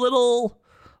couple little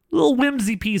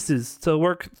whimsy pieces to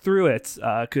work through it,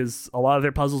 because a lot of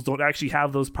their puzzles don't actually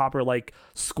have those proper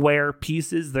square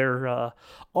pieces. They're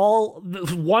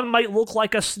one might look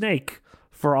like a snake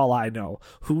for all I know.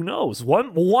 Who knows?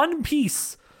 One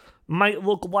piece might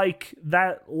look like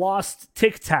that lost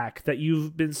Tic Tac that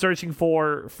you've been searching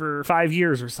for 5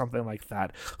 years or something like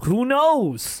that. Who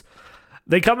knows?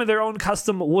 They come in their own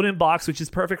custom wooden box, which is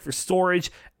perfect for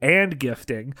storage and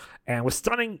gifting. And with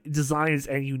stunning designs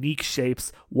and unique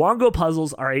shapes, Wongo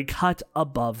puzzles are a cut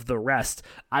above the rest.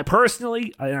 I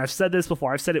personally, and I've said this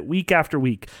before, I've said it week after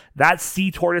week, that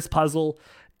sea tortoise puzzle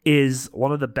is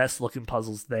one of the best looking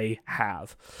puzzles they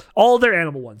have. All their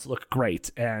animal ones look great,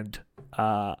 and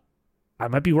I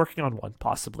might be working on one,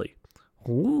 possibly.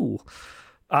 Ooh.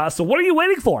 So what are you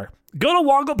waiting for? Go to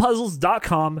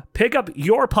wongopuzzles.com, pick up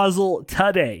your puzzle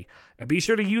today, and be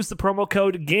sure to use the promo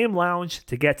code GameLounge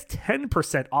to get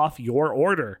 10% off your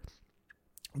order.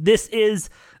 This is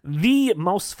the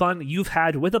most fun you've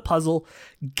had with a puzzle,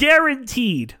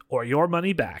 guaranteed, or your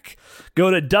money back.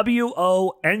 Go to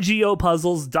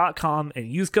wongopuzzles.com and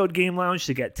use code GameLounge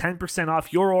to get 10%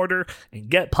 off your order and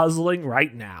get puzzling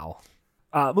right now.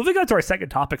 Moving on to our second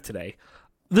topic today,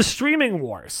 the streaming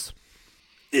wars.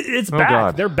 It's back.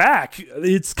 God. They're back.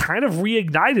 It's kind of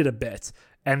reignited a bit.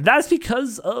 And that's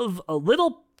because of a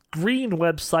little green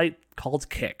website called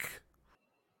Kick.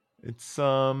 It's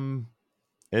something.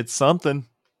 It's something.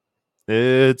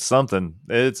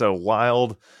 It's a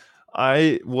wild.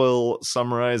 I will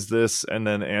summarize this and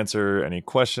then answer any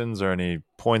questions or any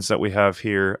points that we have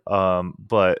here.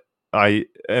 But I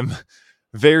am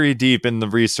very deep in the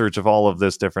research of all of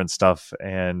this different stuff,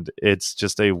 and it's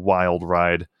just a wild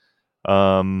ride.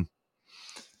 You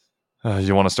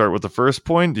want to start with the first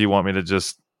point? Do you want me to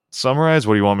just summarize?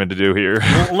 What do you want me to do here?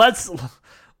 Well,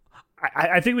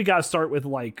 I think we got to start with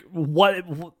what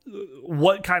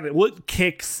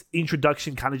Kick's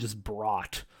introduction kind of just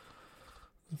brought.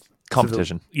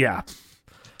 Competition. Yeah.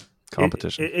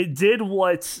 competition. It did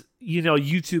what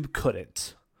YouTube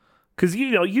couldn't, because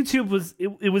YouTube was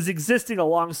it was existing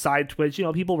alongside Twitch.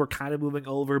 People were kind of moving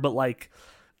over, but like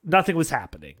nothing was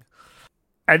happening.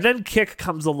 And then Kick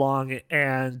comes along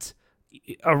and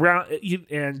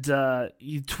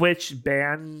Twitch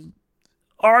ban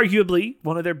arguably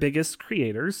one of their biggest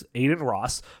creators, Aiden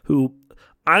Ross, who,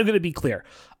 I'm going to be clear,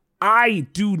 I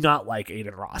do not like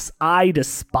Aiden Ross. I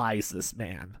despise this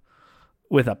man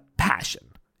with a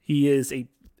passion. He is a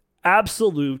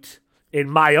absolute, in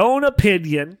my own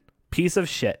opinion, piece of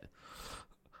shit.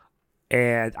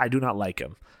 And I do not like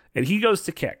him. And he goes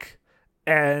to Kick.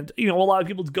 And, a lot of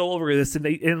people go over this, and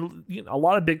a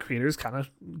lot of big creators kind of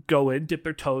go in, dip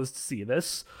their toes to see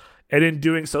this. And in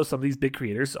doing so, some of these big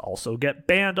creators also get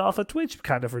banned off of Twitch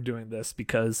kind of for doing this,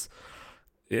 because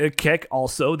Kick,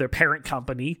 also their parent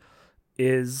company,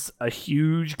 is a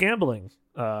huge gambling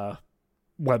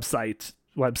websites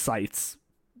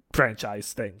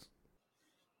franchise thing.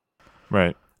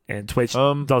 Right. And Twitch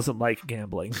doesn't like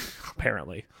gambling,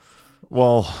 apparently.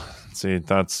 Well, see,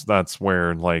 that's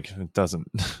where that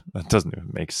doesn't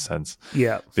even make sense.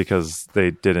 Yeah. Because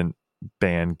they didn't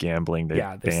ban gambling, they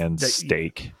banned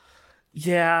stake.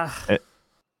 Yeah.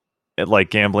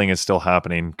 Gambling is still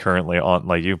happening currently on,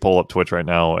 you pull up Twitch right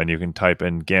now and you can type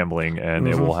in gambling and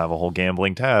it will have a whole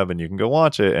gambling tab and you can go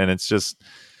watch it, and it's just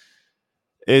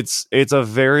it's a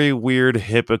very weird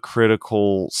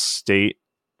hypocritical state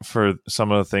for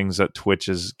some of the things that Twitch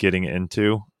is getting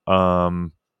into,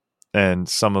 and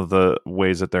some of the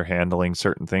ways that they're handling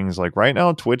certain things. Like right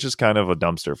now, Twitch is kind of a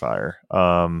dumpster fire.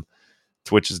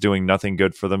 Twitch is doing nothing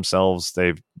good for themselves.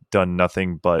 They've done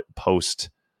nothing but post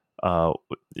bad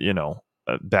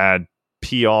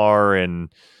PR.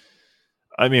 And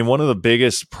I mean, one of the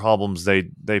biggest problems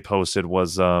they posted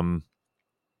was,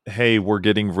 hey, we're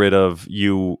getting rid of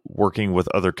you working with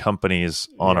other companies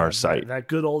on our site. That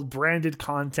good old branded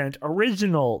content, the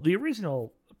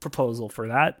original proposal for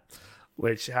that,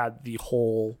 which had the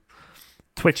whole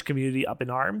Twitch community up in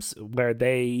arms, where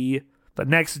the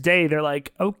next day they're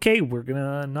like, okay, we're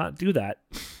gonna not do that.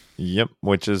 Yep,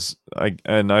 which is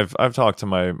I've talked to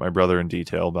my brother in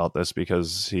detail about this,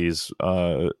 because he's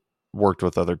worked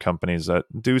with other companies that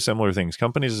do similar things.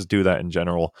 Companies do that in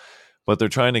general, but they're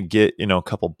trying to get a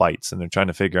couple bites, and they're trying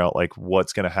to figure out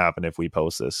what's going to happen if we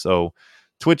post this. So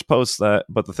Twitch posts that,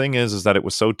 but the thing is that it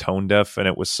was so tone deaf and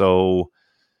it was so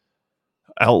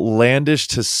outlandish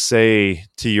to say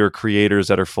to your creators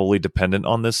that are fully dependent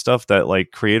on this stuff, that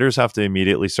creators have to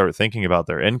immediately start thinking about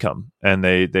their income, and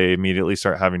they immediately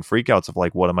start having freakouts of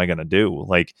what am I going to do?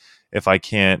 If I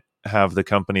can't have the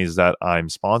companies that I'm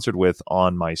sponsored with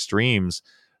on my streams,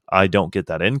 I don't get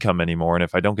that income anymore. And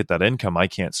if I don't get that income, I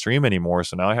can't stream anymore.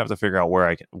 So now I have to figure out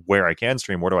where I can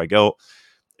stream. Where do I go?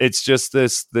 It's just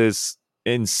this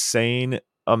insane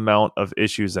amount of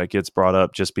issues that gets brought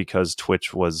up just because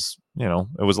Twitch was,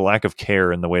 it was a lack of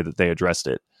care in the way that they addressed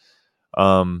it.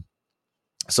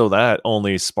 So that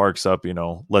only sparks up,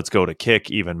 let's go to Kick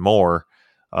even more.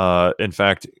 In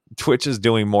fact, Twitch is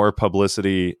doing more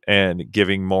publicity and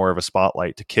giving more of a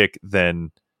spotlight to Kick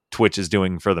than Twitch is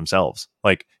doing for themselves.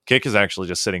 Kick is actually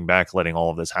just sitting back, letting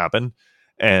all of this happen.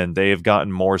 And they have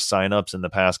gotten more signups in the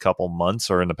past couple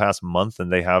months, or in the past month, than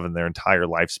they have in their entire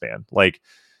lifespan.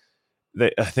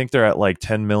 I think they're at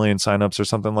 10 million signups or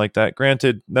something like that.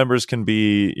 Granted, numbers can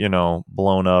be,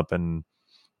 blown up, and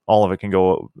all of it can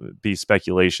be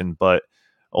speculation, but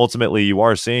ultimately you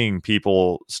are seeing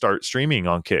people start streaming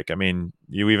on Kick. I mean,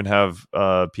 you even have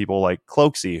people like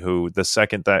Cloaksy, who the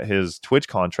second that his Twitch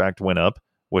contract went up,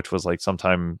 which was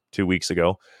sometime 2 weeks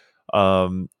ago,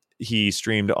 he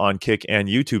streamed on Kick and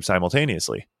YouTube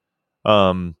simultaneously.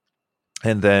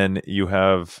 And then you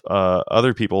have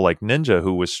other people like Ninja,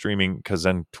 who was streaming, because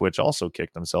then Twitch also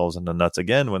kicked themselves in the nuts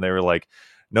again when they were like,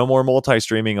 no more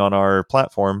multi-streaming on our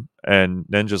platform. And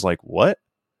Ninja's like, what?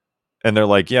 And they're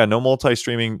like, yeah, no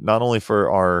multi-streaming, not only for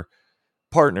our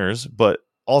partners, but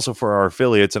also for our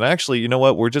affiliates. And actually, you know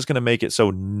what? We're just going to make it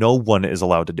so no one is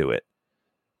allowed to do it.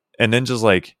 And Ninja's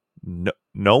like,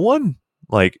 no one?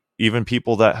 Even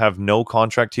people that have no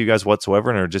contract to you guys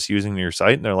whatsoever and are just using your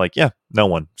site? And they're like, yeah, no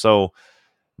one. So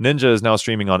Ninja is now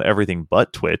streaming on everything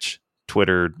but Twitch,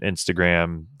 Twitter,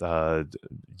 Instagram,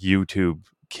 YouTube,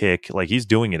 Kick. He's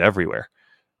doing it everywhere,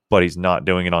 but he's not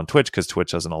doing it on Twitch because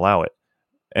Twitch doesn't allow it.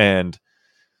 And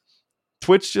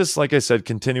Twitch just, like I said,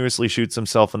 continuously shoots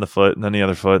himself in the foot, and then the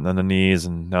other foot, and then the knees,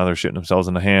 and now they're shooting themselves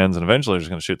in the hands, and eventually they're just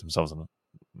going to shoot themselves in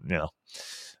the,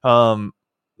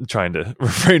 trying to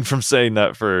refrain from saying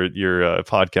that for your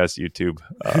podcast YouTube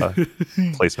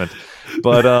placement,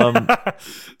 but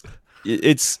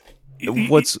it's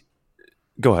what's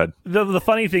Go ahead. The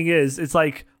funny thing is, it's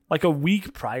like a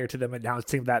week prior to them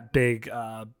announcing that big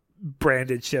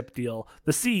branded chip deal,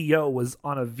 the CEO was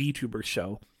on a VTuber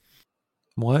show.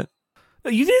 What?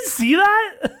 You didn't see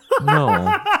that?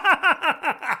 No.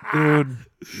 Dude.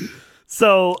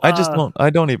 So I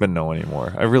don't even know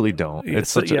anymore. I really don't.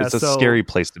 It's it's a scary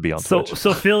place to be on Twitch.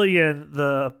 So Fillion,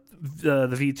 the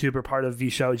VTuber part of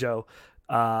VShojo,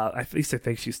 at least I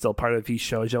think she's still part of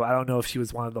VShojo. I don't know if she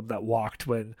was one of them that walked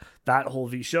when that whole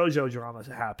VShojo drama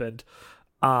happened.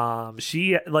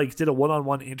 She like did a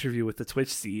one-on-one interview with the Twitch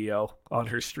CEO on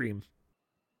her stream.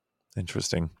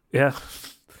 Interesting. Yeah.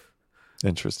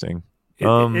 Interesting.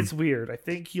 It's weird. I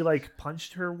think he like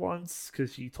punched her once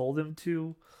because she told him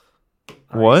to.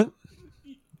 What?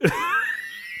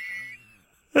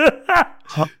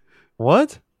 Huh?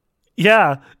 What?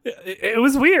 Yeah, it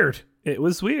was weird. It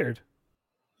was weird.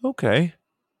 Okay.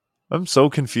 I'm so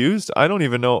confused. I don't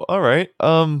even know. All right.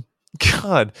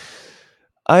 God.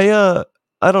 I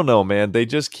don't know, man. They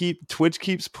just Twitch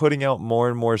keeps putting out more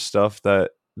and more stuff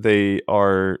that they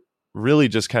are really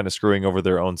just kind of screwing over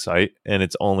their own site, and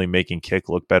it's only making Kick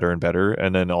look better and better,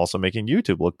 and then also making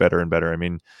YouTube look better and better. I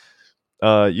mean,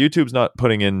 YouTube's not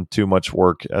putting in too much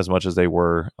work as much as they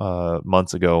were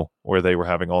months ago, where they were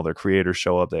having all their creators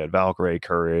show up. They had Valkyrie,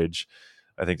 Courage.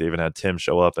 I think they even had Tim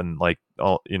show up, and like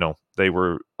all they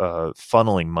were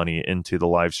funneling money into the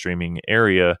live streaming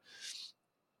area,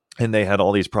 and they had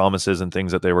all these promises and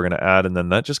things that they were going to add, and then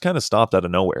that just kind of stopped out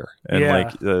of nowhere. And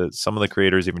like some of the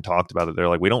creators even talked about it. They're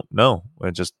like, we don't know.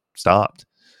 It just stopped.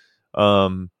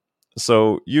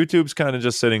 So YouTube's kind of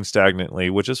just sitting stagnantly,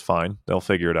 which is fine. They'll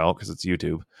figure it out because it's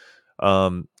YouTube.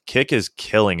 Kick is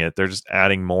killing it. They're just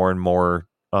adding more and more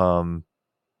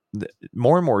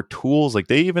tools. Like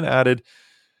they even added,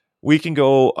 we can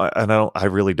go, and I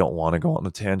really don't want to go on the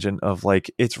tangent of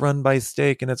like, it's run by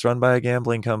Stake and it's run by a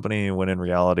gambling company, when in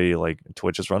reality, like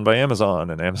Twitch is run by Amazon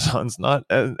and Amazon's not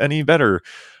any better.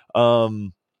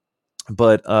 But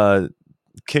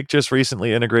Kick just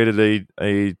recently integrated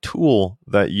a tool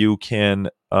that you can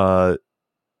on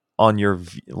your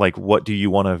like what do you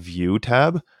want to view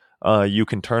tab, you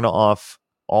can turn off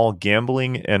all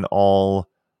gambling and all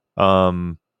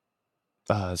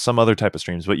some other type of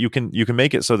streams, but you can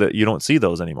make it so that you don't see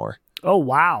those anymore. Oh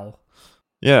wow.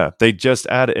 Yeah, they just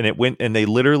added, and it went, and they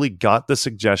literally got the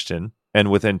suggestion, and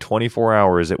within 24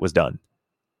 hours it was done.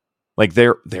 Like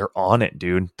they're on it,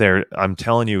 dude. I'm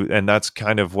telling you, and that's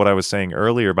kind of what I was saying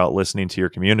earlier about listening to your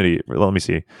community. Let me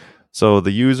see. So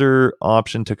the user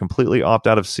option to completely opt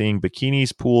out of seeing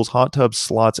bikinis, pools, hot tubs,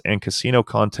 slots, and casino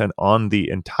content on the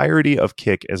entirety of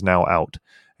Kick is now out.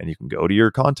 And you can go to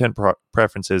your content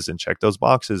preferences and check those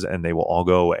boxes, and they will all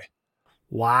go away.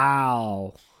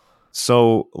 Wow.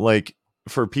 So like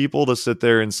for people to sit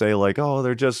there and say like, oh,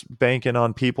 they're just banking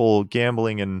on people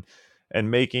gambling and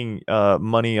making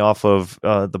money off of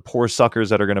the poor suckers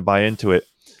that are going to buy into it.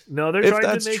 No, they're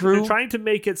trying to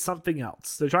make it something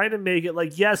else. They're trying to make it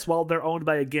like, yes, well, they're owned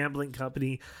by a gambling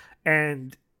company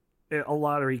and a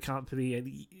lottery company, and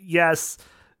yes,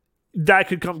 that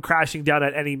could come crashing down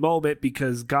at any moment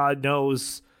because God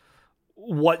knows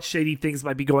what shady things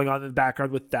might be going on in the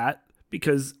background with that.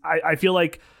 Because I feel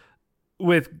like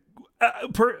with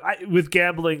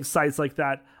gambling sites like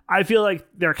that, I feel like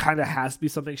there kind of has to be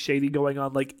something shady going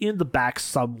on, like in the back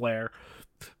somewhere,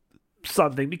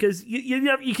 something, because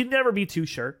you can never be too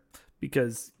sure,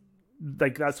 because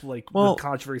like that's like the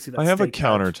controversy. I have a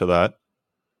counter to that.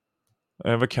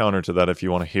 If you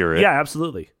want to hear it. Yeah,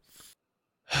 absolutely.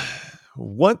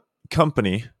 What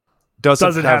company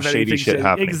doesn't have shady shit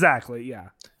happening? Exactly, yeah.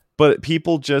 But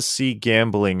people just see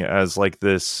gambling as like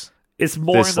this. It's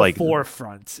more in the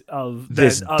forefront of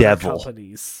this other devil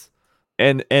companies.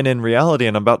 And in reality,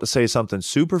 and I'm about to say something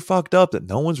super fucked up that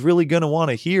no one's really going to want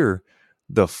to hear,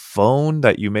 the phone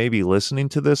that you may be listening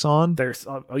to this on. There's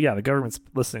the government's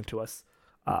listening to us.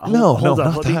 Not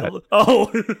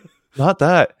that. Not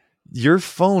that. Your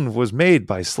phone was made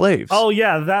by slaves. Oh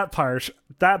yeah, that part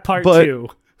too.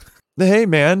 Hey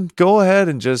man, go ahead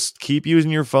and just keep using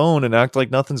your phone and act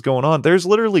like nothing's going on. There's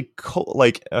literally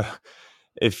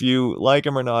if you like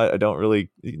him or not, I don't really,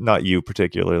 not you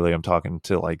particularly, I'm talking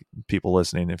to like people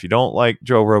listening. If you don't like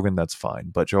Joe Rogan, that's fine.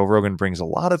 But Joe Rogan brings a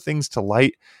lot of things to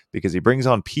light because he brings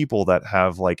on people that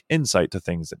have like insight to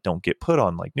things that don't get put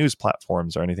on like news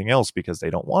platforms or anything else because they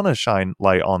don't want to shine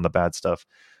light on the bad stuff.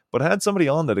 But I had somebody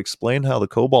on that explained how the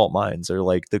cobalt mines are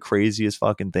like the craziest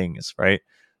fucking things, right?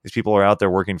 These people are out there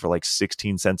working for like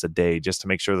 16 cents a day just to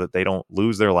make sure that they don't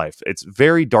lose their life. It's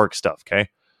very dark stuff, okay?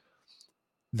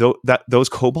 Those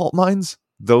cobalt mines,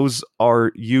 those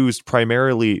are used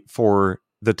primarily for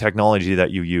the technology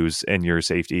that you use in your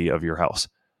safety of your house.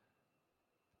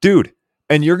 Dude,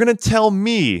 and you're going to tell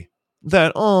me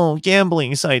that, oh,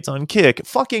 gambling sites on Kick,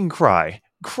 fucking cry.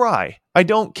 I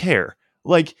don't care.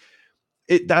 Like,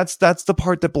 that's the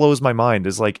part that blows my mind,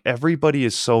 is like everybody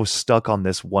is so stuck on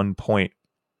this one point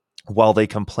while they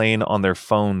complain on their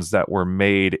phones that were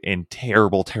made in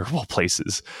terrible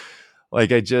places.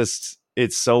 Like,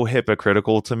 it's so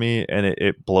hypocritical to me, and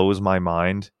it blows my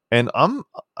mind. And I'm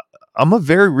a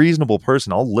very reasonable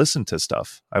person. I'll listen to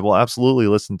stuff. I will absolutely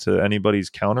listen to anybody's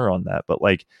counter on that. But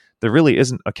like, there really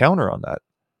isn't a counter on that.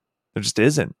 There just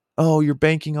isn't. Oh, you're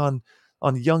banking on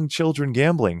young children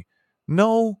gambling.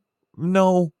 No,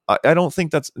 I don't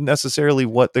think that's necessarily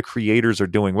what the creators are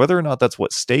doing. Whether or not that's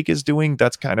what Stake is doing,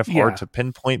 that's kind of hard to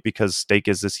pinpoint, because Stake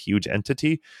is this huge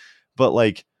entity. But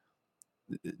like,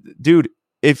 dude,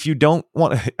 if you don't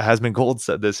want, Hasman Gold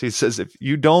said this, he says, if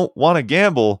you don't want to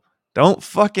gamble, don't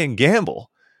fucking gamble.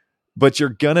 But you're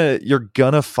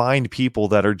gonna find people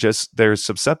that are just, they're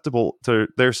susceptible to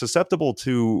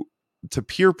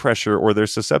peer pressure, or they're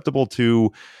susceptible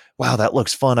to, wow, that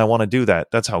looks fun, I want to do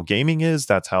that. That's how gaming is.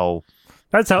 That's how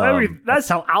that's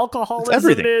how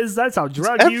alcoholism is. That's how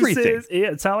drug use is.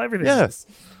 Yeah, it's how everything is.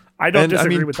 I don't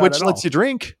disagree with Twitch that at lets all. you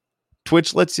drink.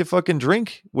 Twitch lets you fucking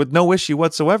drink with no issue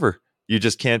whatsoever. You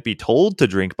just can't be told to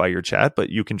drink by your chat, but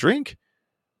you can drink.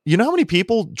 You know how many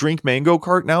people drink Mango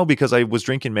Kart now? Because I was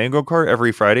drinking Mango Kart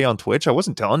every Friday on Twitch. I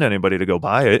wasn't telling anybody to go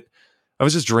buy it. I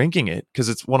was just drinking it because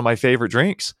it's one of my favorite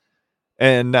drinks.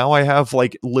 And now I have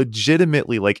like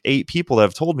legitimately like 8 people that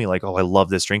have told me like, oh, I love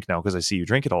this drink now because I see you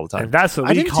drink it all the time. And that's what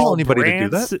I didn't tell anybody to do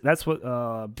that. That's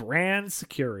what brand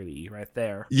security right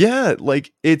there. Yeah,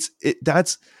 like it's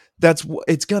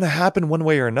gonna happen one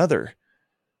way or another.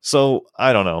 So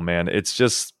I don't know, man.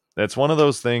 It's one of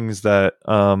those things that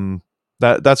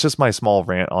that's just my small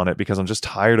rant on it, because I'm just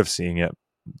tired of seeing it.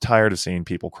 Tired of seeing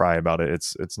people cry about it.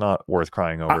 It's not worth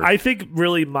crying over. I think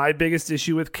really my biggest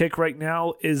issue with Kick right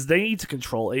now is they need to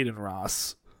control Aiden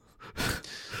Ross.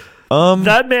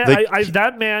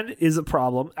 That man is a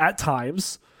problem at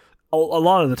times, a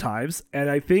lot of the times, and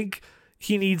I think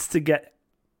he needs to get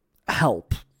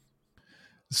help.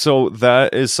 So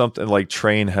that is something like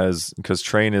Train has, because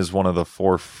Train is one of the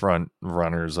forefront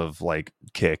runners of like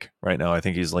Kick right now. I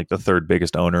think he's like the 3rd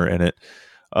biggest owner in it.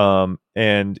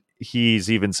 And he's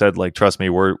even said like, trust me,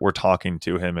 we're talking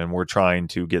to him and we're trying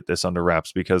to get this under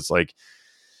wraps, because like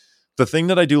the thing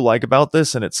that I do like about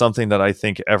this, and it's something that I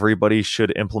think everybody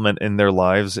should implement in their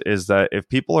lives, is that if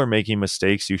people are making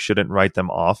mistakes, you shouldn't write them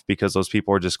off, because those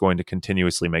people are just going to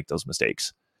continuously make those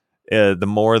mistakes. The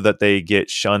more that they get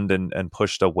shunned and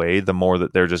pushed away, the more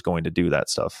that they're just going to do that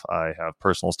stuff. I have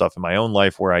personal stuff in my own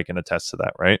life where I can attest to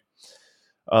that, right?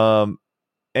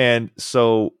 And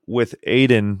so with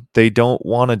Aiden, they don't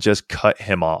want to just cut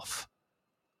him off,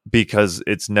 because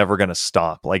it's never going to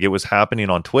stop. Like, it was happening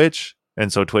on Twitch,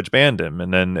 and so Twitch banned him.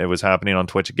 And then it was happening on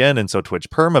Twitch again, and so Twitch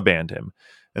perma banned him.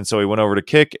 And so he went over to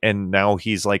Kick, and now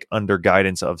he's like under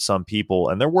guidance of some people,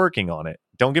 and they're working on it.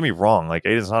 Don't get me wrong. Like,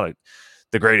 Aiden's not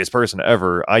the greatest person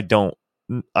ever. I don't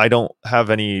have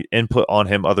any input on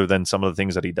him other than some of the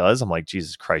things that he does. I'm like,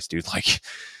 Jesus Christ, dude, like,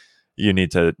 you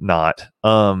need to not.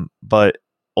 But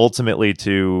ultimately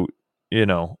to,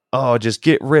 just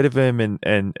get rid of him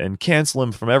and cancel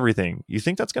him from everything. You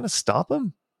think that's going to stop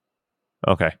him?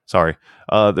 Okay, sorry.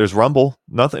 There's Rumble.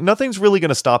 Nothing's really going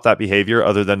to stop that behavior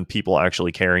other than people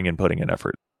actually caring and putting in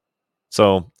effort.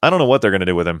 So I don't know what they're going to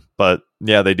do with him, but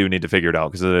yeah, they do need to figure it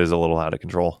out, because it is a little out of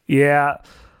control. Yeah,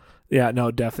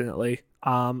 no, definitely.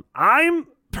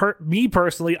 Me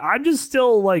personally, I'm just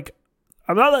still like,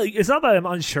 it's not that I'm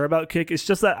unsure about Kick. It's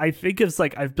just that I think it's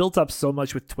like I've built up so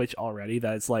much with Twitch already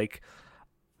that it's like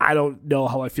I don't know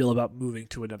how I feel about moving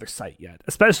to another site yet.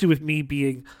 Especially with me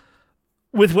being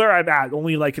with where I'm at,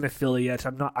 only like an affiliate.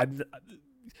 I'm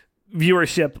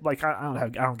viewership, like I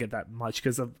don't get that much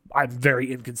because I'm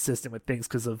very inconsistent with things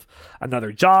because of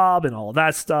another job and all of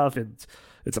that stuff, and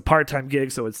it's a part-time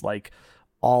gig, so it's like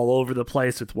all over the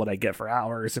place with what I get for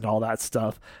hours and all that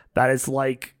stuff. That is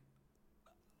like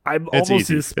it's almost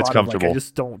easy. in a spot it's of, comfortable. like, I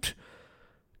just don't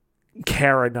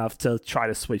care enough to try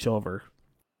to switch over.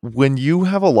 When you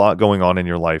have a lot going on in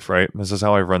your life, right? This is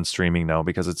how I run streaming now,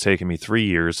 because it's taken me 3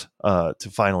 years to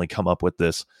finally come up with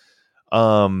this.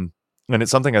 And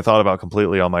it's something I thought about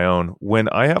completely on my own. When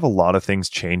I have a lot of things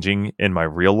changing in my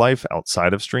real life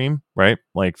outside of stream, right?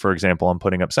 Like, for example, I'm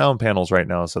putting up sound panels right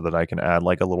now so that I can add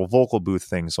like a little vocal booth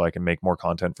thing so I can make more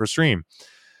content for stream.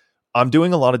 I'm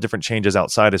doing a lot of different changes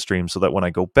outside of stream so that when I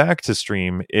go back to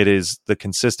stream, it is the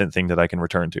consistent thing that I can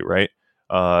return to, right?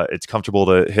 It's comfortable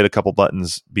to hit a couple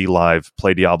buttons, be live,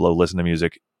 play Diablo, listen to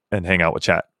music, and hang out with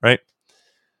chat, right?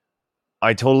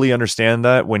 I totally understand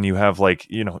that when you have like,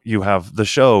 you have the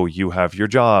show, you have your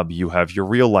job, you have your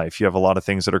real life, you have a lot of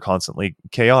things that are constantly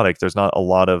chaotic. There's not a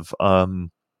lot of,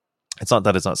 it's not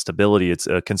that it's not stability, it's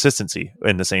a consistency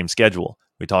in the same schedule.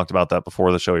 We talked about that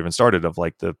before the show even started, of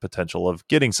like the potential of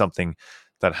getting something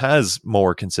that has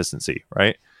more consistency,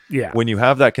 right? Yeah. When you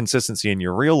have that consistency in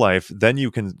your real life, then you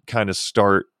can kind of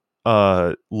start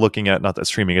looking at, not that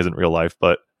streaming isn't real life,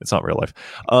 but it's not real life.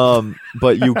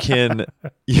 But you can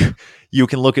you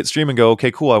can look at stream and go,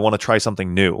 okay, cool, I want to try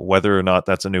something new, whether or not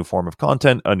that's a new form of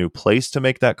content, a new place to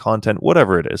make that content,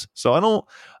 whatever it is. So I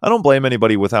don't blame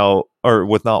anybody with not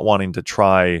wanting to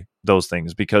try those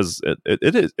things, because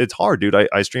it's hard, dude.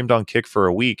 I streamed on Kick for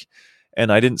a week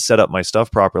and I didn't set up my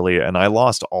stuff properly, and I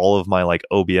lost all of my like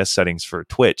OBS settings for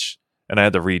Twitch, and I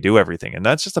had to redo everything. And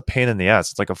that's just a pain in the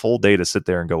ass. It's like a full day to sit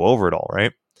there and go over it all,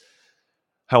 right?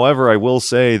 However, I will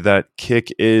say that Kick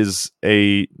is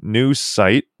a new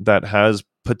site that has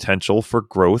potential for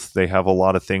growth. They have a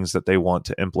lot of things that they want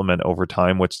to implement over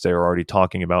time, which they're already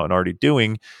talking about and already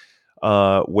doing,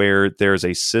 where there's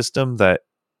a system that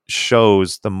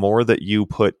shows the more that you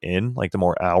put in, like the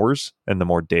more hours and the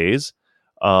more days,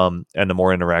 and the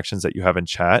more interactions that you have in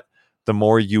chat, the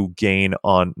more you gain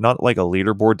on, not like a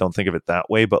leaderboard, don't think of it that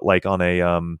way, but like on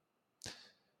a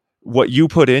what you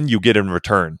put in, you get in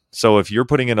return. So if you're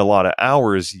putting in a lot of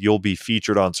hours, you'll be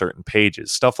featured on certain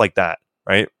pages, stuff like that,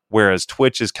 right? Whereas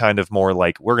Twitch is kind of more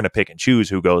like, we're going to pick and choose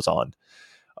who goes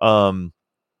on.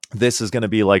 This is going to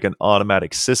be like an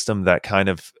automatic system that kind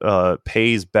of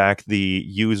pays back the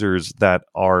users that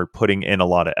are putting in a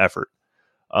lot of effort.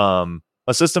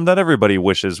 A system that everybody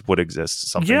wishes would exist.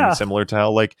 Something similar to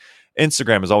how like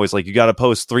Instagram is always like, you got to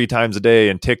post 3 times a day,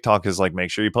 and TikTok is like,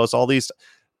 make sure you post all these.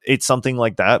 It's something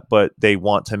like that, but they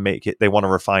want to make it, they want to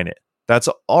refine it. That's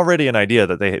already an idea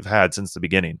that they have had since the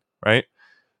beginning, right?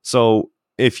 So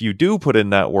if you do put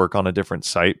in that work on a different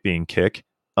site, being Kick,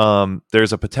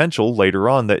 there's a potential later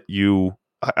on that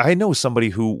I know somebody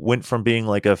who went from being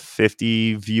like a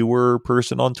 50 viewer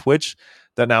person on Twitch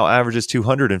that now averages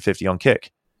 250 on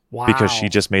Kick. Wow. Because she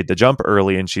just made the jump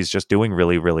early, and she's just doing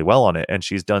really, really well on it. And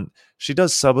she does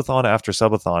subathon after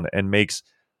subathon and makes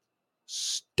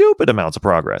stupid amounts of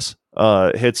progress.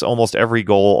 Hits almost every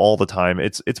goal all the time.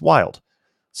 It's wild.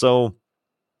 So,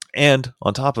 and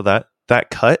on top of that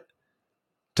cut,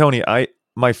 Tony,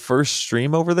 my first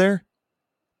stream over there,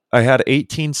 I had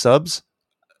 18 subs,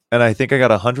 and I think I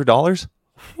got $100.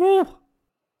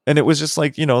 And it was just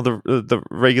like, the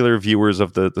regular viewers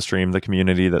of the stream, the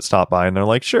community that stopped by, and they're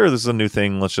like, sure, this is a new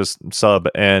thing, let's just sub.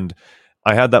 And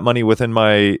I had that money within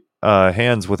my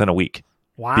hands within a week.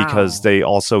 Wow. Because they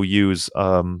also use,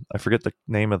 I forget the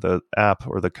name of the app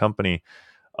or the company,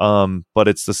 but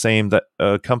it's the same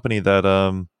company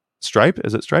that Stripe.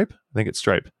 Is it Stripe? I think it's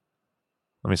Stripe.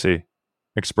 Let me see.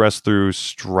 Express through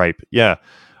Stripe. Yeah.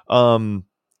 I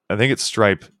think it's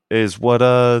Stripe is what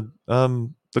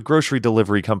the grocery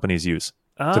delivery companies use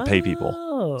to pay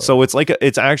people. So it's like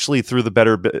it's actually through the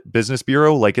Better Business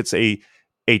Bureau. Like it's a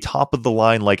top of the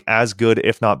line, like as good,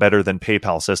 if not better than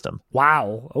PayPal system.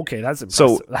 Wow. Okay, that's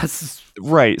impressive. So that's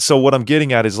right. So what I'm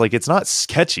getting at is like, it's not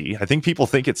sketchy. I think people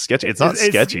think it's sketchy. It's not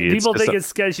sketchy. People think it's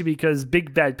sketchy because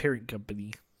big bad parent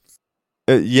company.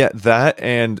 Yeah, that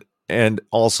and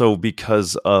also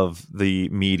because of the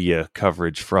media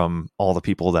coverage from all the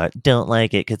people that don't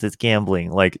like it because it's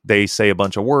gambling. Like they say a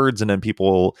bunch of words and then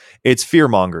it's fear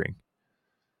mongering.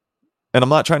 And I'm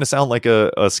not trying to sound like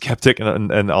a skeptic,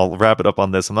 and I'll wrap it up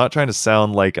on this. I'm not trying to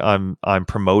sound like I'm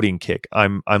promoting Kick.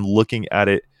 I'm looking at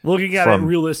it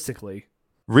realistically,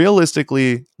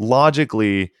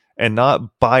 logically, and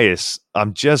not biased.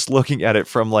 I'm just looking at it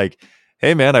from like,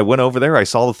 hey man, I went over there, I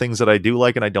saw the things that I do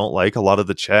like and I don't like. A lot of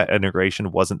the chat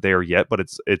integration wasn't there yet, but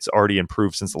it's already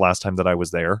improved since the last time that I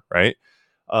was there, right?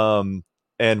 And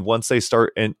once they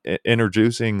start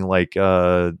introducing like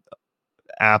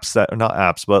apps that are not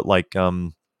apps, but like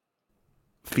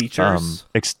features,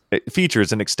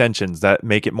 features and extensions that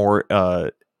make it more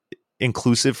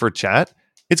inclusive for chat,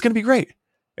 it's going to be great.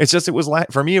 It's just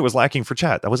for me, it was lacking for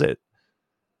chat. That was it.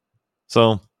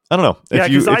 So I don't know.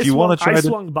 If you want to try, I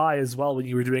swung by as well when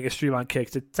you were doing a stream on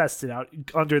Kick to test it out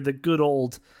under the good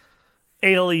old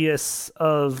alias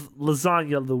of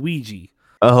Lasagna Luigi.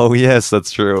 Oh yes,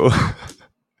 that's true.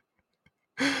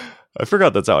 I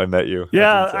forgot that's how I met you.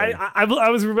 Yeah, I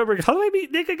was remembering. How did I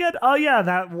meet Nick again? Oh yeah,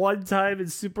 that one time in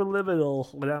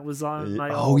Superliminal when I was on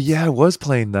my. Oh yeah, I was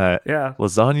playing that. Yeah,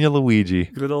 Lasagna Luigi.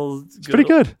 It's pretty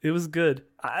good. It was good.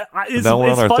 Now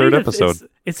we're on our third episode.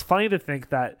 It's funny to think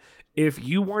that if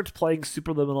you weren't playing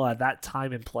Superliminal at that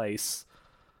time and place,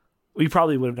 we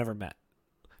probably would have never met.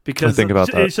 because think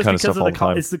about that it's just kind of because stuff of all the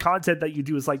time. it's the content that you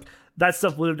do. Is like that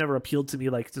stuff would have never appealed to me,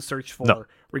 like to search for,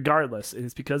 regardless. And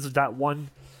it's because of that one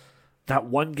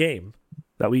game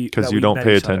that we Because you don't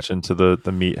pay attention to the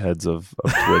meatheads of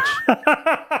Twitch.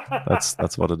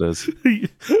 That's what it is.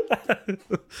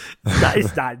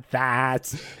 It's not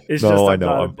that. It's No, just I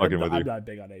know. I'm fucking with you. I'm not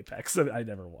big on Apex. I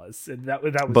never was, and that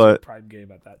was But- a prime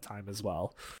game at that time as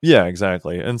well. Yeah,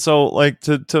 exactly. And so, like,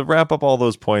 to wrap up all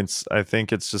those points, I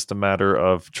think it's just a matter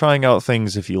of trying out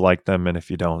things if you like them, and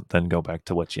if you don't, then go back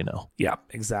to what you know. Yeah,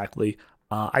 exactly.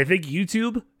 I think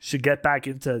YouTube should get back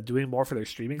into doing more for their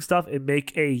streaming stuff and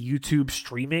make a YouTube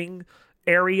streaming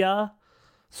area,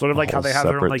 sort of like how they have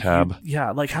their own like tab.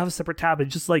 like have a separate tab,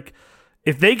 and just like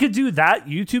if they could do that,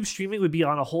 YouTube streaming would be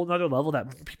on a whole nother level that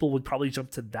more people would probably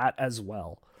jump to that as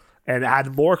well, and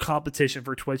add more competition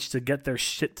for Twitch to get their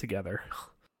shit together.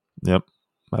 Yep,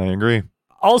 I agree.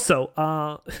 Also,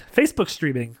 Facebook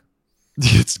streaming.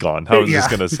 It's gone. I was just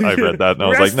gonna. I read that and I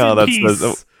was Rest like, no, in that's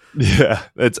peace. yeah.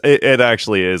 It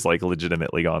actually is like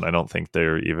legitimately gone. I don't think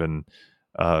they're even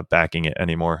backing it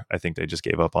anymore. I think they just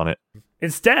gave up on it.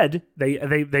 Instead,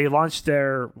 they launched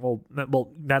their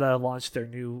Meta launched their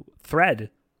new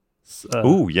Thread.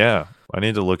 Ooh, yeah. I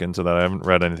need to look into that. I haven't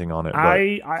read anything on it.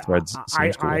 But Threads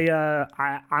seems cool.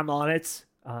 I'm on it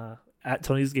at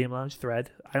Tony's Game Lounge Thread.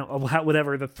 I don't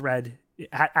whatever the thread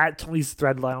at Tony's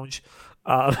Thread Lounge.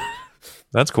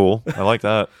 That's cool. I like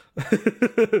that.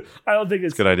 I don't think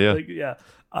it's a good idea. Like, yeah.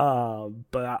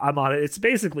 But I'm on it. It's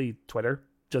basically Twitter,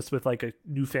 just with like a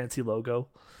new fancy logo,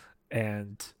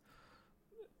 and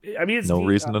I mean, it's no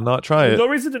reason to not try it. No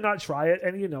reason to not try it,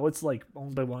 and it's like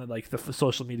owned by one of like the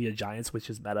social media giants, which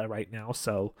is Meta right now.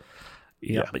 So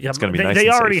yeah, it's gonna be nice. They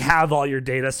and already safe. have all your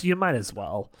data, so you might as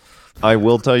well. I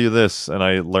will tell you this, and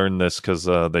I learned this because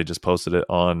they just posted it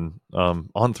on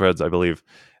Threads, I believe.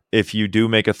 If you do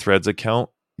make a Threads account,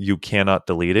 you cannot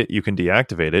delete it. You can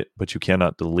deactivate it, but you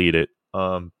cannot delete it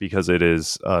because it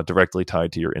is directly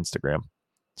tied to your Instagram.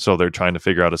 So they're trying to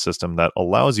figure out a system that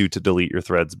allows you to delete your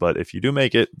threads, but if you do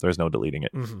make it, there's no deleting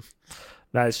it. Mm-hmm.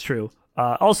 That is true.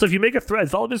 Also, if you make a thread,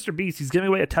 follow Mr. Beast. He's giving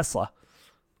away a Tesla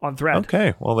on Thread.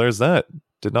 Okay, well, there's that.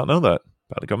 Did not know that.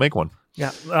 About to go make one.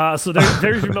 Yeah. So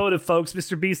there's your motive, folks.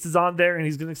 Mr. Beast is on there, and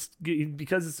he's going to,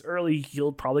 because it's early,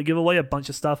 he'll probably give away a bunch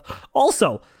of stuff.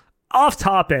 Also, off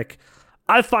topic,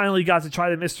 I finally got to try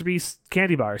the Mr. Beast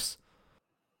candy bars.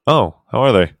 Oh, how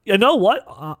are they? You know what?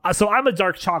 So I'm a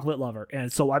dark chocolate lover,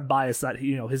 and so I'm biased that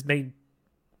his main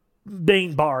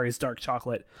bar is dark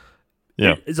chocolate.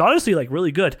 Yeah, it's honestly like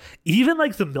really good. Even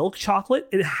like the milk chocolate,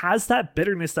 it has that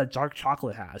bitterness that dark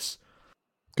chocolate has.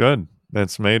 Good.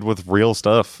 It's made with real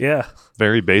stuff. Yeah,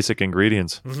 very basic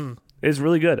ingredients. Mm-hmm. It's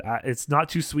really good. It's not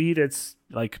too sweet. It's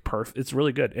like perfect. It's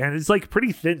really good, and it's like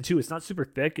pretty thin too. It's not super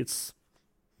thick. It's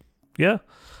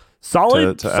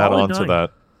solid. To add on 9. to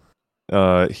that.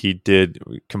 He did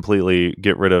completely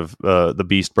get rid of the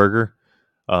Beast Burger.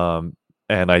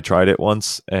 And I tried it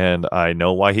once, and I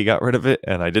know why he got rid of it,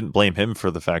 and I didn't blame him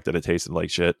for the fact that it tasted like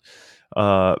shit.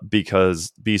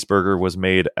 Because Beast Burger was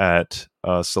made at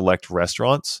select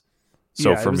restaurants.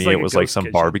 So for me, it was like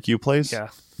some barbecue place.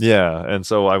 Yeah. And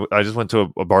so I just went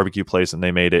to a barbecue place, and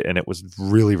they made it, and it was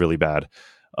really, really bad.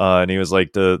 And he was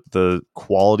like, the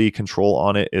quality control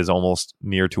on it is almost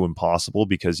near to impossible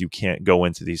because you can't go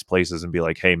into these places and be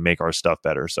like, hey, make our stuff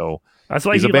better. So that's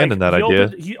why he's abandoned that idea.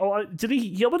 He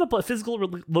opened up a physical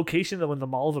location though in the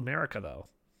Mall of America though?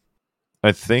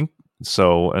 I think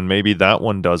so. And maybe that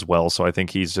one does well. So I think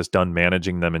he's just done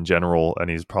managing them in general, and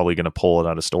he's probably going to pull it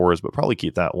out of stores, but probably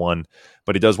keep that one.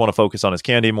 But he does want to focus on his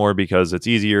candy more because it's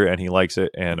easier and he likes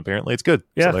it. And apparently it's good.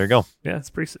 Yeah. So there you go. Yeah, it's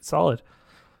pretty solid.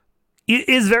 It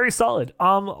is very solid.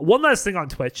 One last thing on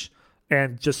Twitch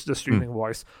and just the streaming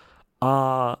wars.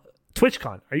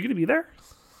 TwitchCon, are you going to be there?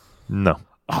 No.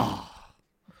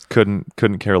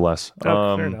 Couldn't care less.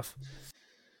 Oh, fair enough.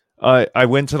 I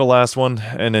went to the last one,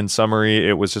 and in summary,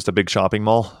 it was just a big shopping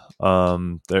mall.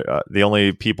 The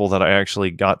only people that I actually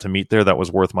got to meet there that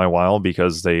was worth my while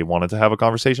because they wanted to have a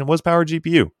conversation was Power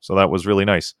GPU, so that was really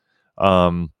nice.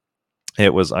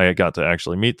 I got to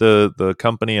actually meet the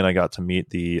company, and I got to meet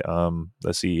the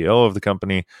CEO of the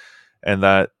company, and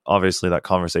that obviously that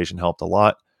conversation helped a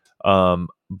lot.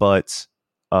 But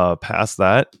past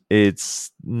that,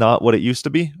 it's not what it used to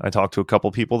be. I talked to a couple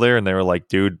people there, and they were like,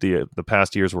 dude, the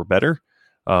past years were better.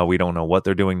 We don't know what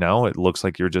they're doing now. It looks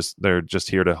like they're just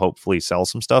here to hopefully sell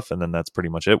some stuff, and then that's pretty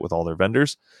much it with all their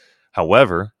vendors.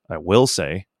 However, I will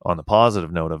say on the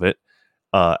positive note of it,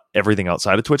 everything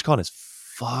outside of TwitchCon is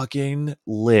fucking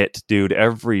lit, dude.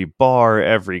 Every bar,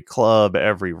 every club,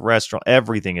 every restaurant,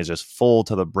 everything is just full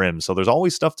to the brim. So there's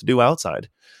always stuff to do outside.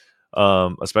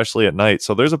 especially at night.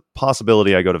 So there's a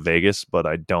possibility I go to Vegas, but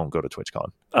I don't go to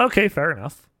TwitchCon. Okay, fair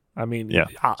enough. I mean, Yeah.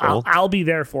 I'll be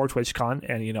there for TwitchCon,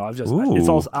 and I've just Ooh. it's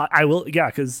also I will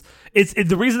because it's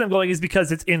the reason I'm going is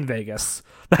because it's in Vegas.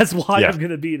 That's why I'm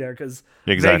going to be there because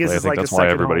exactly. Vegas I is think like that's why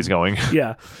everybody's home. going.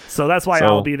 Yeah, so that's why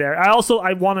I'll be there.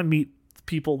 I want to meet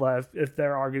people that if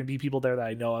there are going to be people there that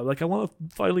I know, I'm like I want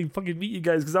to finally fucking meet you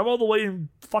guys because I'm all the way in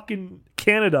fucking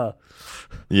Canada.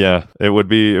 Yeah, it would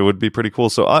be pretty cool.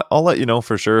 So I'll let you know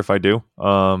for sure if I do.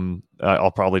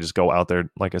 I'll probably just go out there,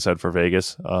 like I said, for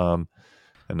Vegas.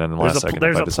 And then the last second,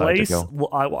 if I decide to go. Well,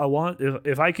 I want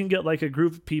if I can get like a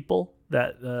group of people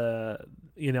that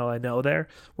I know there.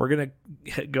 We're gonna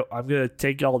go. I'm gonna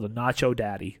take y'all to Nacho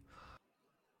Daddy.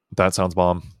 That sounds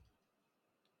bomb.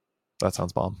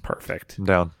 Perfect. I'm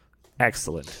down.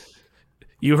 Excellent.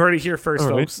 You heard it here first,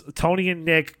 All folks. Right. Tony and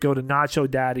Nick go to Nacho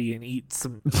Daddy and eat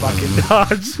some fucking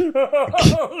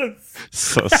nachos.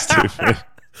 So stupid.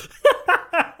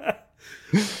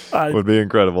 Would be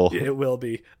incredible. It will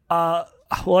be.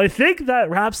 Well, I think that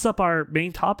wraps up our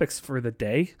main topics for the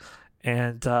day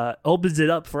and opens it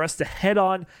up for us to head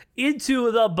on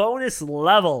into the bonus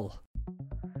level.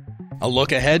 A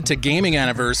look ahead to gaming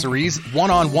anniversaries,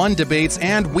 one-on-one debates,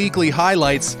 and weekly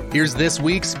highlights. Here's this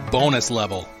week's bonus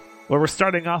level. Well, we're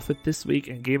starting off with this week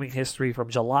in gaming history from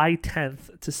July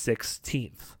 10th to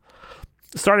 16th.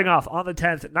 Starting off on the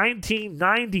 10th,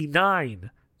 1999.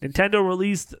 Nintendo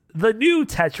released the new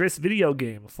Tetris video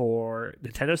game for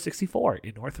Nintendo 64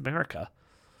 in North America.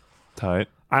 Tight.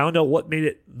 I don't know what made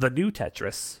it the new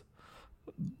Tetris,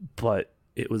 but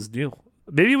it was new.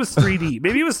 Maybe it was 3D.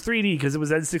 Maybe it was 3D because it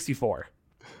was N64.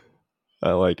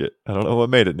 I like it. I don't know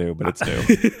what made it new, but it's new.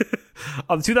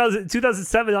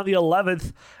 2007 on the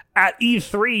 11th at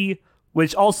E3,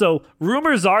 which also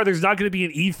rumors are there's not going to be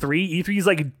an E3. E3 is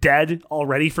like dead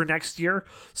already for next year.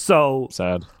 So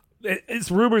sad. It's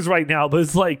rumors right now, but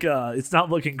it's like it's not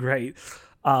looking great.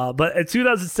 But at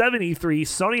 2007 E3,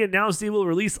 Sony announced they will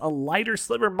release a lighter,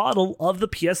 slimmer model of the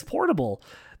PS Portable,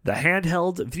 the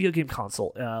handheld video game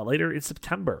console, later in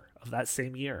September of that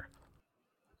same year.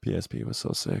 PSP was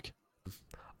so sick.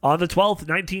 On the 12th,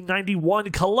 1991,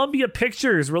 Columbia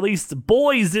Pictures released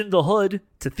Boys in the Hood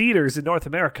to theaters in North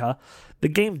America. The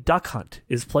game Duck Hunt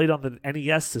is played on the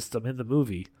NES system in the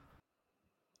movie.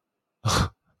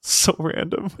 So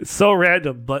random. It's so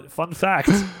random, but fun fact.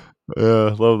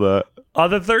 Yeah, love that.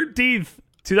 On the 13th,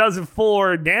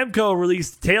 2004, Namco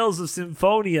released Tales of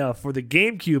Symphonia for the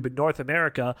GameCube in North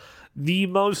America,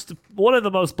 one of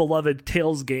the most beloved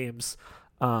Tales games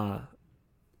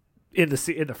in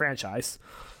the franchise.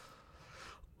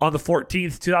 On the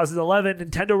 14th, 2011,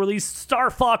 Nintendo released Star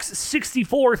Fox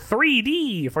 64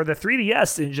 3D for the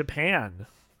 3DS in Japan,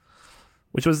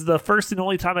 which was the first and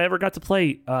only time I ever got to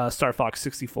play Star Fox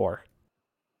 64.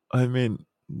 I mean,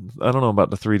 I don't know about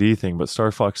the 3D thing, but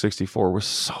Star Fox 64 was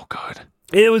so good.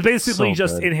 It was basically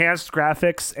just enhanced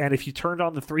graphics, and if you turned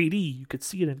on the 3D, you could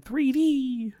see it in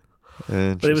 3D.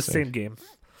 But it was the same game.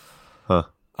 Huh.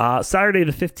 Saturday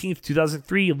the 15th,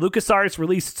 2003, LucasArts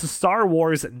released Star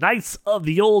Wars Knights of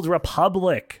the Old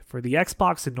Republic for the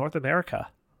Xbox in North America.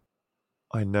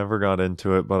 I never got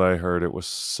into it, but I heard it was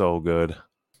so good.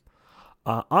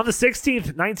 On the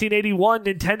 16th, 1981,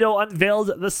 Nintendo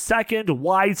unveiled the second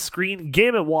widescreen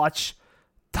Game & Watch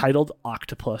titled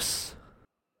Octopus.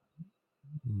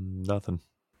 Nothing.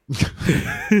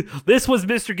 This was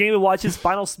Mr. Game & Watch's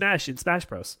final smash in Smash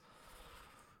Bros.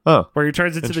 Oh, where he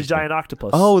turns into the giant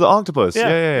octopus. Oh, the octopus.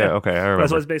 Yeah. Okay, I remember.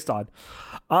 That's what it's based on.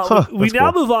 We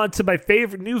now move on to my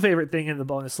new favorite thing in the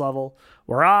bonus level,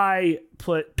 where I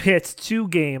pit two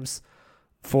games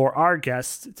for our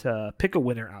guests to pick a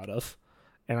winner out of.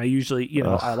 And I usually,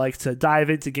 I like to dive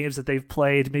into games that they've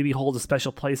played, maybe hold a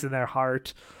special place in their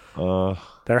heart,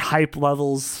 their hype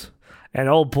levels. And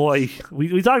oh boy,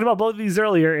 we talked about both of these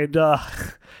earlier, and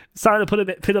it's time to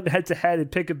pit them head to head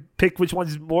and pick which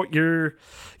one's more your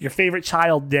favorite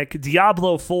child, Nick.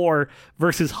 Diablo 4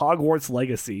 versus Hogwarts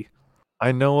Legacy.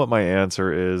 I know what my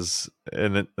answer is,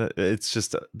 and it's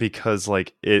just because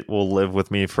like it will live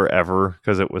with me forever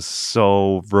because it was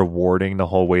so rewarding the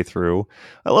whole way through.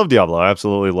 I love Diablo. I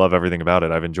absolutely love everything about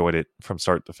it. I've enjoyed it from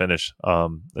start to finish.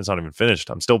 It's not even finished.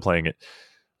 I'm still playing it.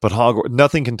 But Hogwarts,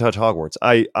 nothing can touch Hogwarts.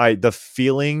 The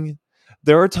feeling,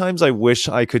 there are times I wish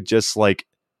I could just like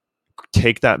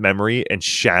take that memory and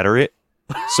shatter it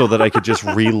so that I could just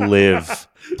relive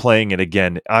playing it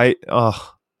again.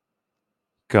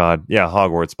 God, yeah,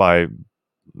 Hogwarts by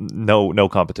no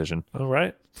competition. All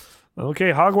right.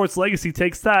 Okay, Hogwarts Legacy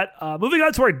takes that. Moving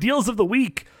on to our deals of the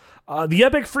week. The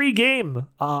Epic free game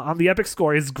on the Epic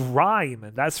Store is Grime,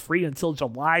 and that's free until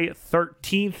July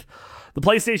 13th. The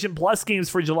PlayStation Plus games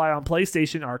for July on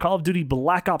PlayStation are Call of Duty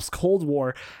Black Ops Cold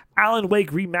War, Alan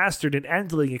Wake Remastered, and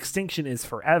Endling Extinction is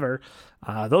Forever.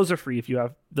 Those are free if you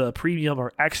have the premium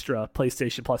or extra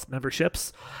PlayStation Plus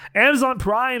memberships. Amazon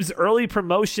Prime's early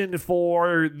promotion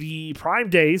for the Prime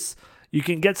Days. You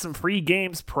can get some free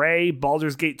games: Prey,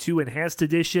 Baldur's Gate 2 Enhanced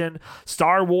Edition,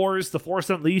 Star Wars, The Force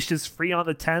Unleashed is free on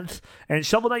the 10th, and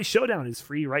Shovel Knight Showdown is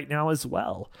free right now as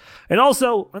well. And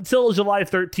also, until July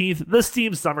 13th, the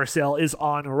Steam Summer Sale is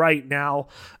on right now.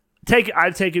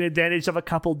 I've taken advantage of a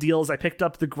couple deals. I picked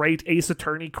up the great Ace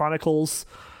Attorney Chronicles.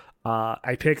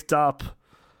 I picked up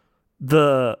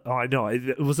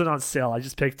it wasn't on sale. I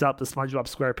just picked up the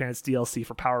SpongeBob SquarePants DLC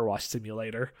for Power Wash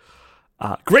Simulator.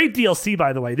 Great DLC,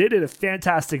 by the way. They did a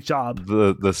fantastic job.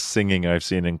 The singing I've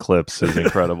seen in clips is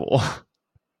incredible.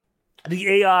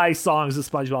 The AI songs of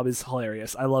SpongeBob is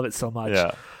hilarious. I love it so much.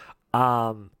 Yeah.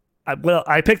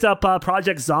 I picked up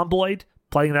Project Zomboid,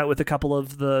 playing that with a couple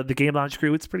of the Game Lounge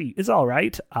crew. It's all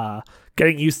right.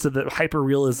 Getting used to the hyper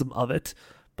realism of it,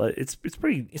 but it's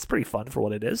pretty fun for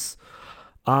what it is.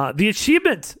 The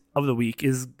achievement of the week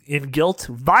is in Guilt.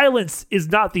 Violence is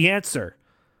not the answer.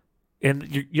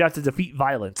 And you have to defeat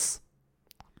violence.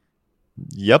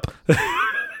 Yep.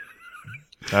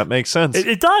 That makes sense.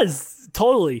 It does.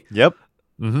 Totally. Yep.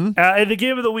 Mm-hmm. And the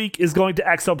game of the week is going to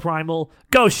Exoprimal.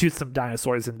 Go shoot some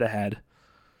dinosaurs in the head.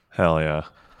 Hell yeah.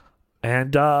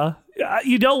 And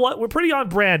you know what? We're pretty on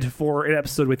brand for an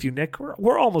episode with you, Nick.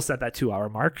 We're almost at that 2-hour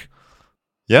mark.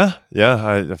 Yeah.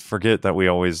 I forget that we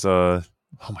always...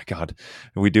 oh my God,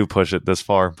 we do push it this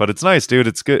far, but it's nice, dude.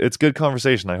 It's good. It's good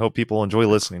conversation. I hope people enjoy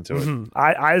listening to it. Mm-hmm.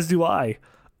 As do I.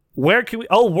 Where can we?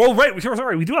 Oh, well, right.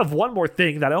 Sorry, we do have one more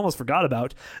thing that I almost forgot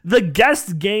about. The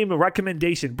guest game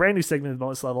recommendation, brand new segment of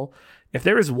bonus level. If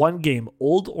there is one game,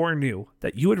 old or new,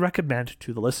 that you would recommend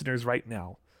to the listeners right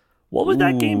now, what would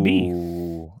that game be?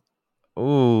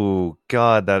 Oh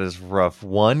God, that is rough.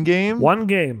 One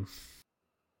game.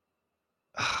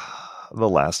 The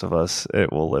Last of Us,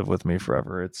 it will live with me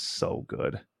forever. It's so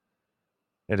good.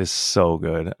 It is so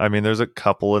good. I mean, there's a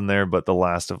couple in there, but The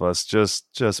Last of Us,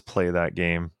 just play that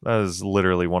game. That is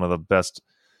literally one of the best,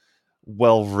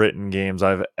 well-written games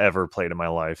I've ever played in my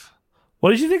life. What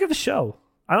did you think of the show?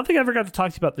 I don't think I ever got to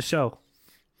talk to you about the show.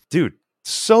 Dude,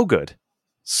 so good.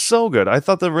 So good. I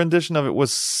thought the rendition of it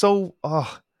was so...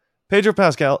 Pedro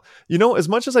Pascal, as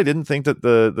much as I didn't think that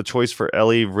the choice for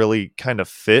Ellie really kind of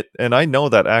fit, and I know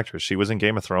that actress, she was in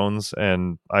Game of Thrones,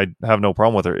 and I have no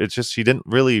problem with her. It's just she didn't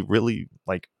really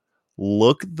like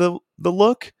look the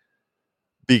look,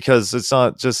 because it's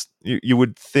not just you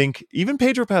would think. Even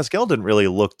Pedro Pascal didn't really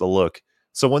look the look.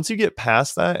 So once you get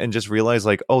past that and just realize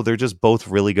like, oh, they're just both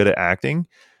really good at acting,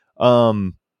 it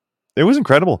was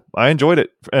incredible. I enjoyed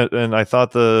it, and I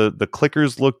thought the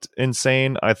clickers looked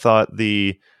insane. I thought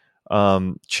the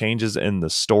changes in the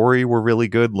story were really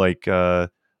good, like the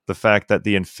fact that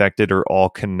the infected are all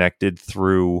connected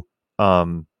through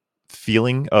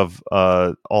feeling of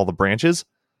all the branches.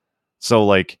 So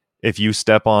like if you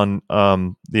step on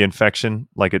the infection,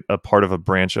 like a part of a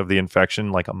branch of the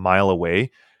infection like a mile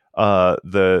away, all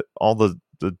the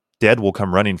dead will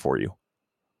come running for you.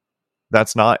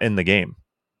 That's not in the game.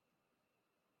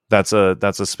 That's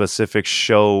a specific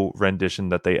show rendition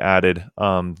that they added,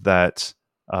 that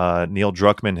Neil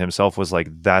Druckmann himself was like,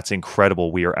 that's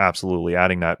incredible. We are absolutely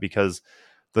adding that, because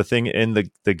the thing in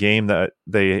the game that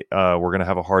they were going to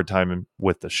have a hard time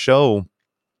with the show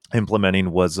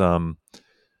implementing was,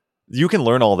 you can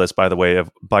learn all this, by the way,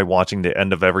 by watching the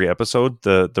end of every episode,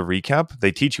 the recap.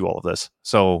 They teach you all of this.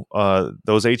 So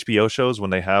those HBO shows,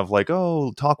 when they have like,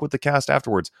 oh, talk with the cast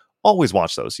afterwards, always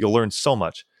watch those. You'll learn so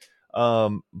much.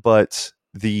 But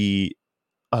the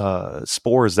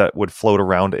spores that would float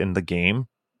around in the game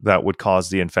that would cause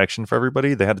the infection for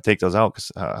everybody, they had to take those out,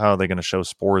 because how are they going to show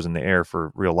spores in the air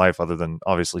for real life other than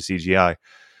obviously CGI?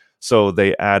 So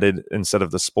they added, instead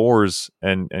of the spores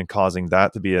and causing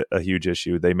that to be a huge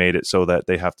issue, they made it so that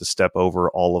they have to step over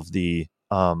all of the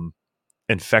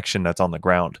infection that's on the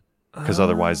ground, because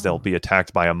otherwise they'll be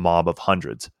attacked by a mob of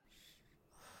hundreds.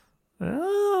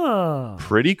 Oh.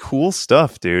 Pretty cool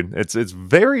stuff, dude. It's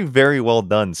very, very well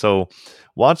done. So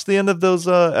watch the end of those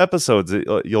episodes.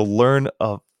 You'll learn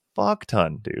a fuck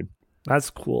ton, dude. That's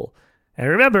cool. And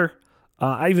remember,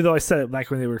 even though I said it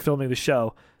back when they were filming the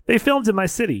show, they filmed in my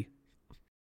city.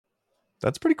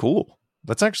 That's pretty cool.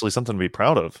 That's actually something to be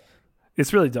proud of.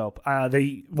 It's really dope. One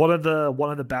of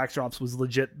the backdrops was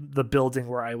legit the building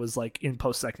where I was like in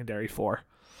post-secondary for.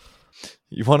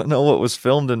 You want to know what was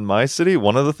filmed in my city?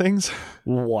 One of the things?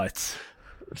 What?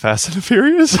 Fast and the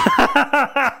Furious?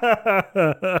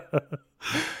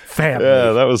 Family.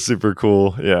 Yeah, that was super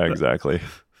cool. Yeah, exactly.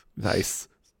 Nice.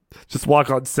 Just walk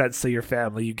on set, say your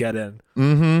family, you get in.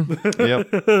 Mm-hmm.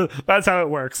 Yep. That's how it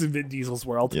works in Vin Diesel's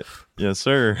world. Yes,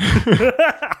 sir.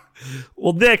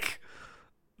 Well, Nick,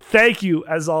 thank you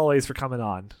as always for coming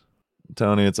on.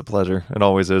 Tony, it's a pleasure. It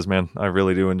always is, man. I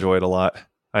really do enjoy it a lot.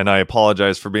 And I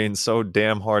apologize for being so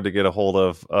damn hard to get a hold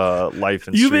of life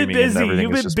and You've been streaming busy. and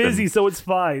everything. You've been busy, so it's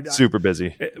fine. Super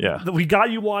busy. Yeah. We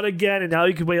got you on again, and now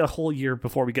you can wait a whole year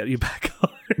before we get you back on.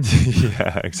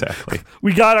 Yeah, exactly.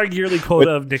 We got our yearly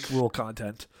quota of Nick Ruhle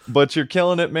content. But you're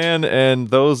killing it, man. And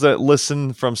those that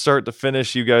listen from start to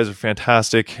finish, you guys are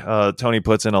fantastic. Tony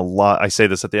puts in a lot. I say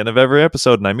this at the end of every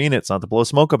episode, and I mean it. It's not to blow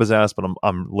smoke up his ass, but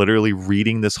I'm literally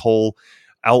reading this whole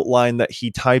outline that he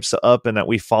types up and that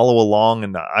we follow along,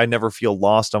 and I never feel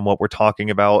lost on what we're talking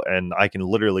about, and I can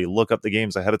literally look up the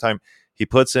games ahead of time. He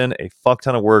puts in a fuck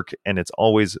ton of work, and it's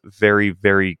always very,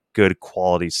 very good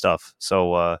quality stuff.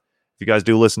 So if you guys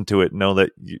do listen to it, know that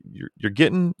you're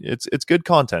getting it's good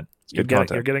content. It's good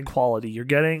content. You're getting quality. You're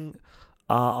getting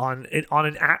on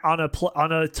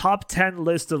a top 10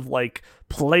 list of like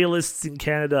playlists in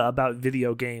Canada about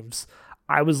video games.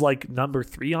 I was like number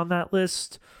 3 on that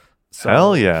list. So,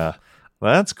 hell yeah.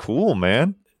 That's cool,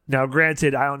 man. Now,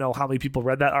 granted, I don't know how many people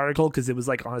read that article because it was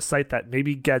like on a site that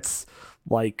maybe gets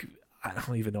like, I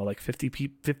don't even know, like 50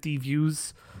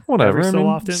 views. Whatever. Every so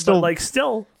often. Still, but like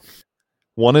still.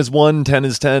 1 is 1, 10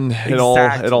 is 10.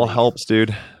 Exactly. It all helps,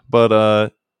 dude.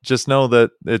 But just know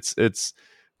that it's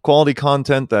quality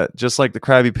content that, just like the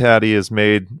Krabby Patty, is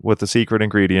made with the secret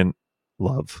ingredient,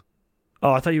 love.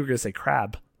 Oh, I thought you were going to say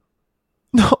crab.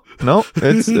 No,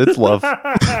 it's love. God,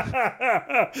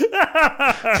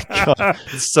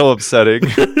 it's so upsetting.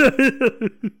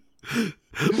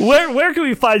 Where can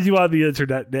we find you on the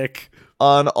internet, Nick?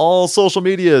 On all social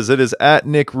medias, it is at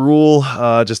Nick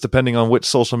Ruhle. Just depending on which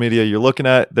social media you're looking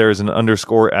at, there is an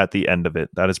underscore at the end of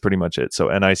it. That is pretty much it. So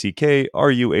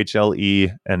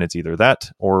NickRuhle, and it's either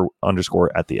that or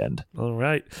underscore at the end. All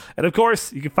right. And of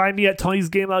course, you can find me at Tony's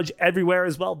Game Lounge everywhere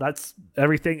as well. That's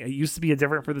everything. It used to be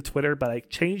different for the Twitter, but I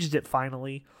changed it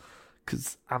finally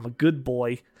because I'm a good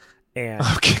boy. And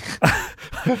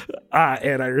and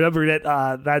I remembered it.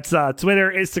 That's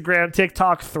Twitter, Instagram,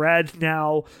 TikTok, Thread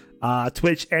now.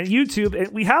 Twitch and YouTube,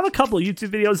 and we have a couple of YouTube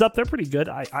videos up. They're pretty good.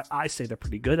 I say they're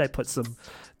pretty good. I put some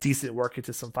decent work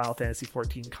into some Final Fantasy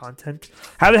 14 content.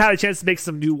 Haven't had a chance to make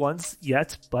some new ones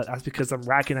yet, but that's because I'm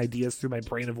racking ideas through my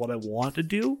brain of what I want to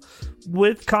do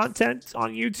with content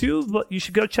on YouTube. But you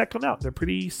should go check them out. They're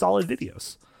pretty solid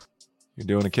videos. You're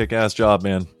doing a kick-ass job,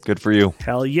 man. Good for you.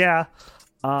 Hell yeah.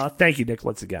 Thank you, Nick,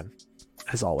 once again,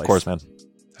 as always. Of course, man.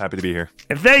 Happy to be here.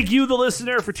 And thank you, the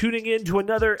listener, for tuning in to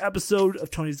another episode of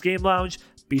Tony's Game Lounge.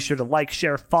 Be sure to like,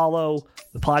 share, follow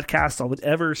the podcast on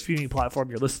whatever streaming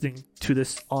platform you're listening to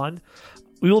this on.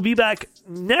 We will be back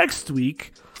next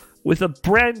week with a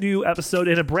brand new episode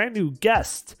and a brand new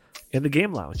guest in the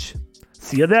Game Lounge.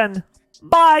 See you then.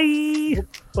 Bye.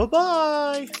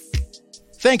 Bye-bye.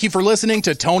 Thank you for listening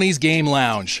to Tony's Game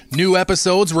Lounge. New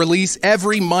episodes release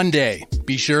every Monday.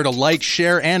 Be sure to like,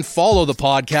 share, and follow the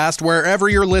podcast wherever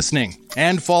you're listening.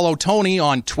 And follow Tony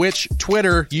on Twitch,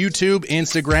 Twitter, YouTube,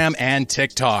 Instagram, and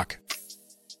TikTok.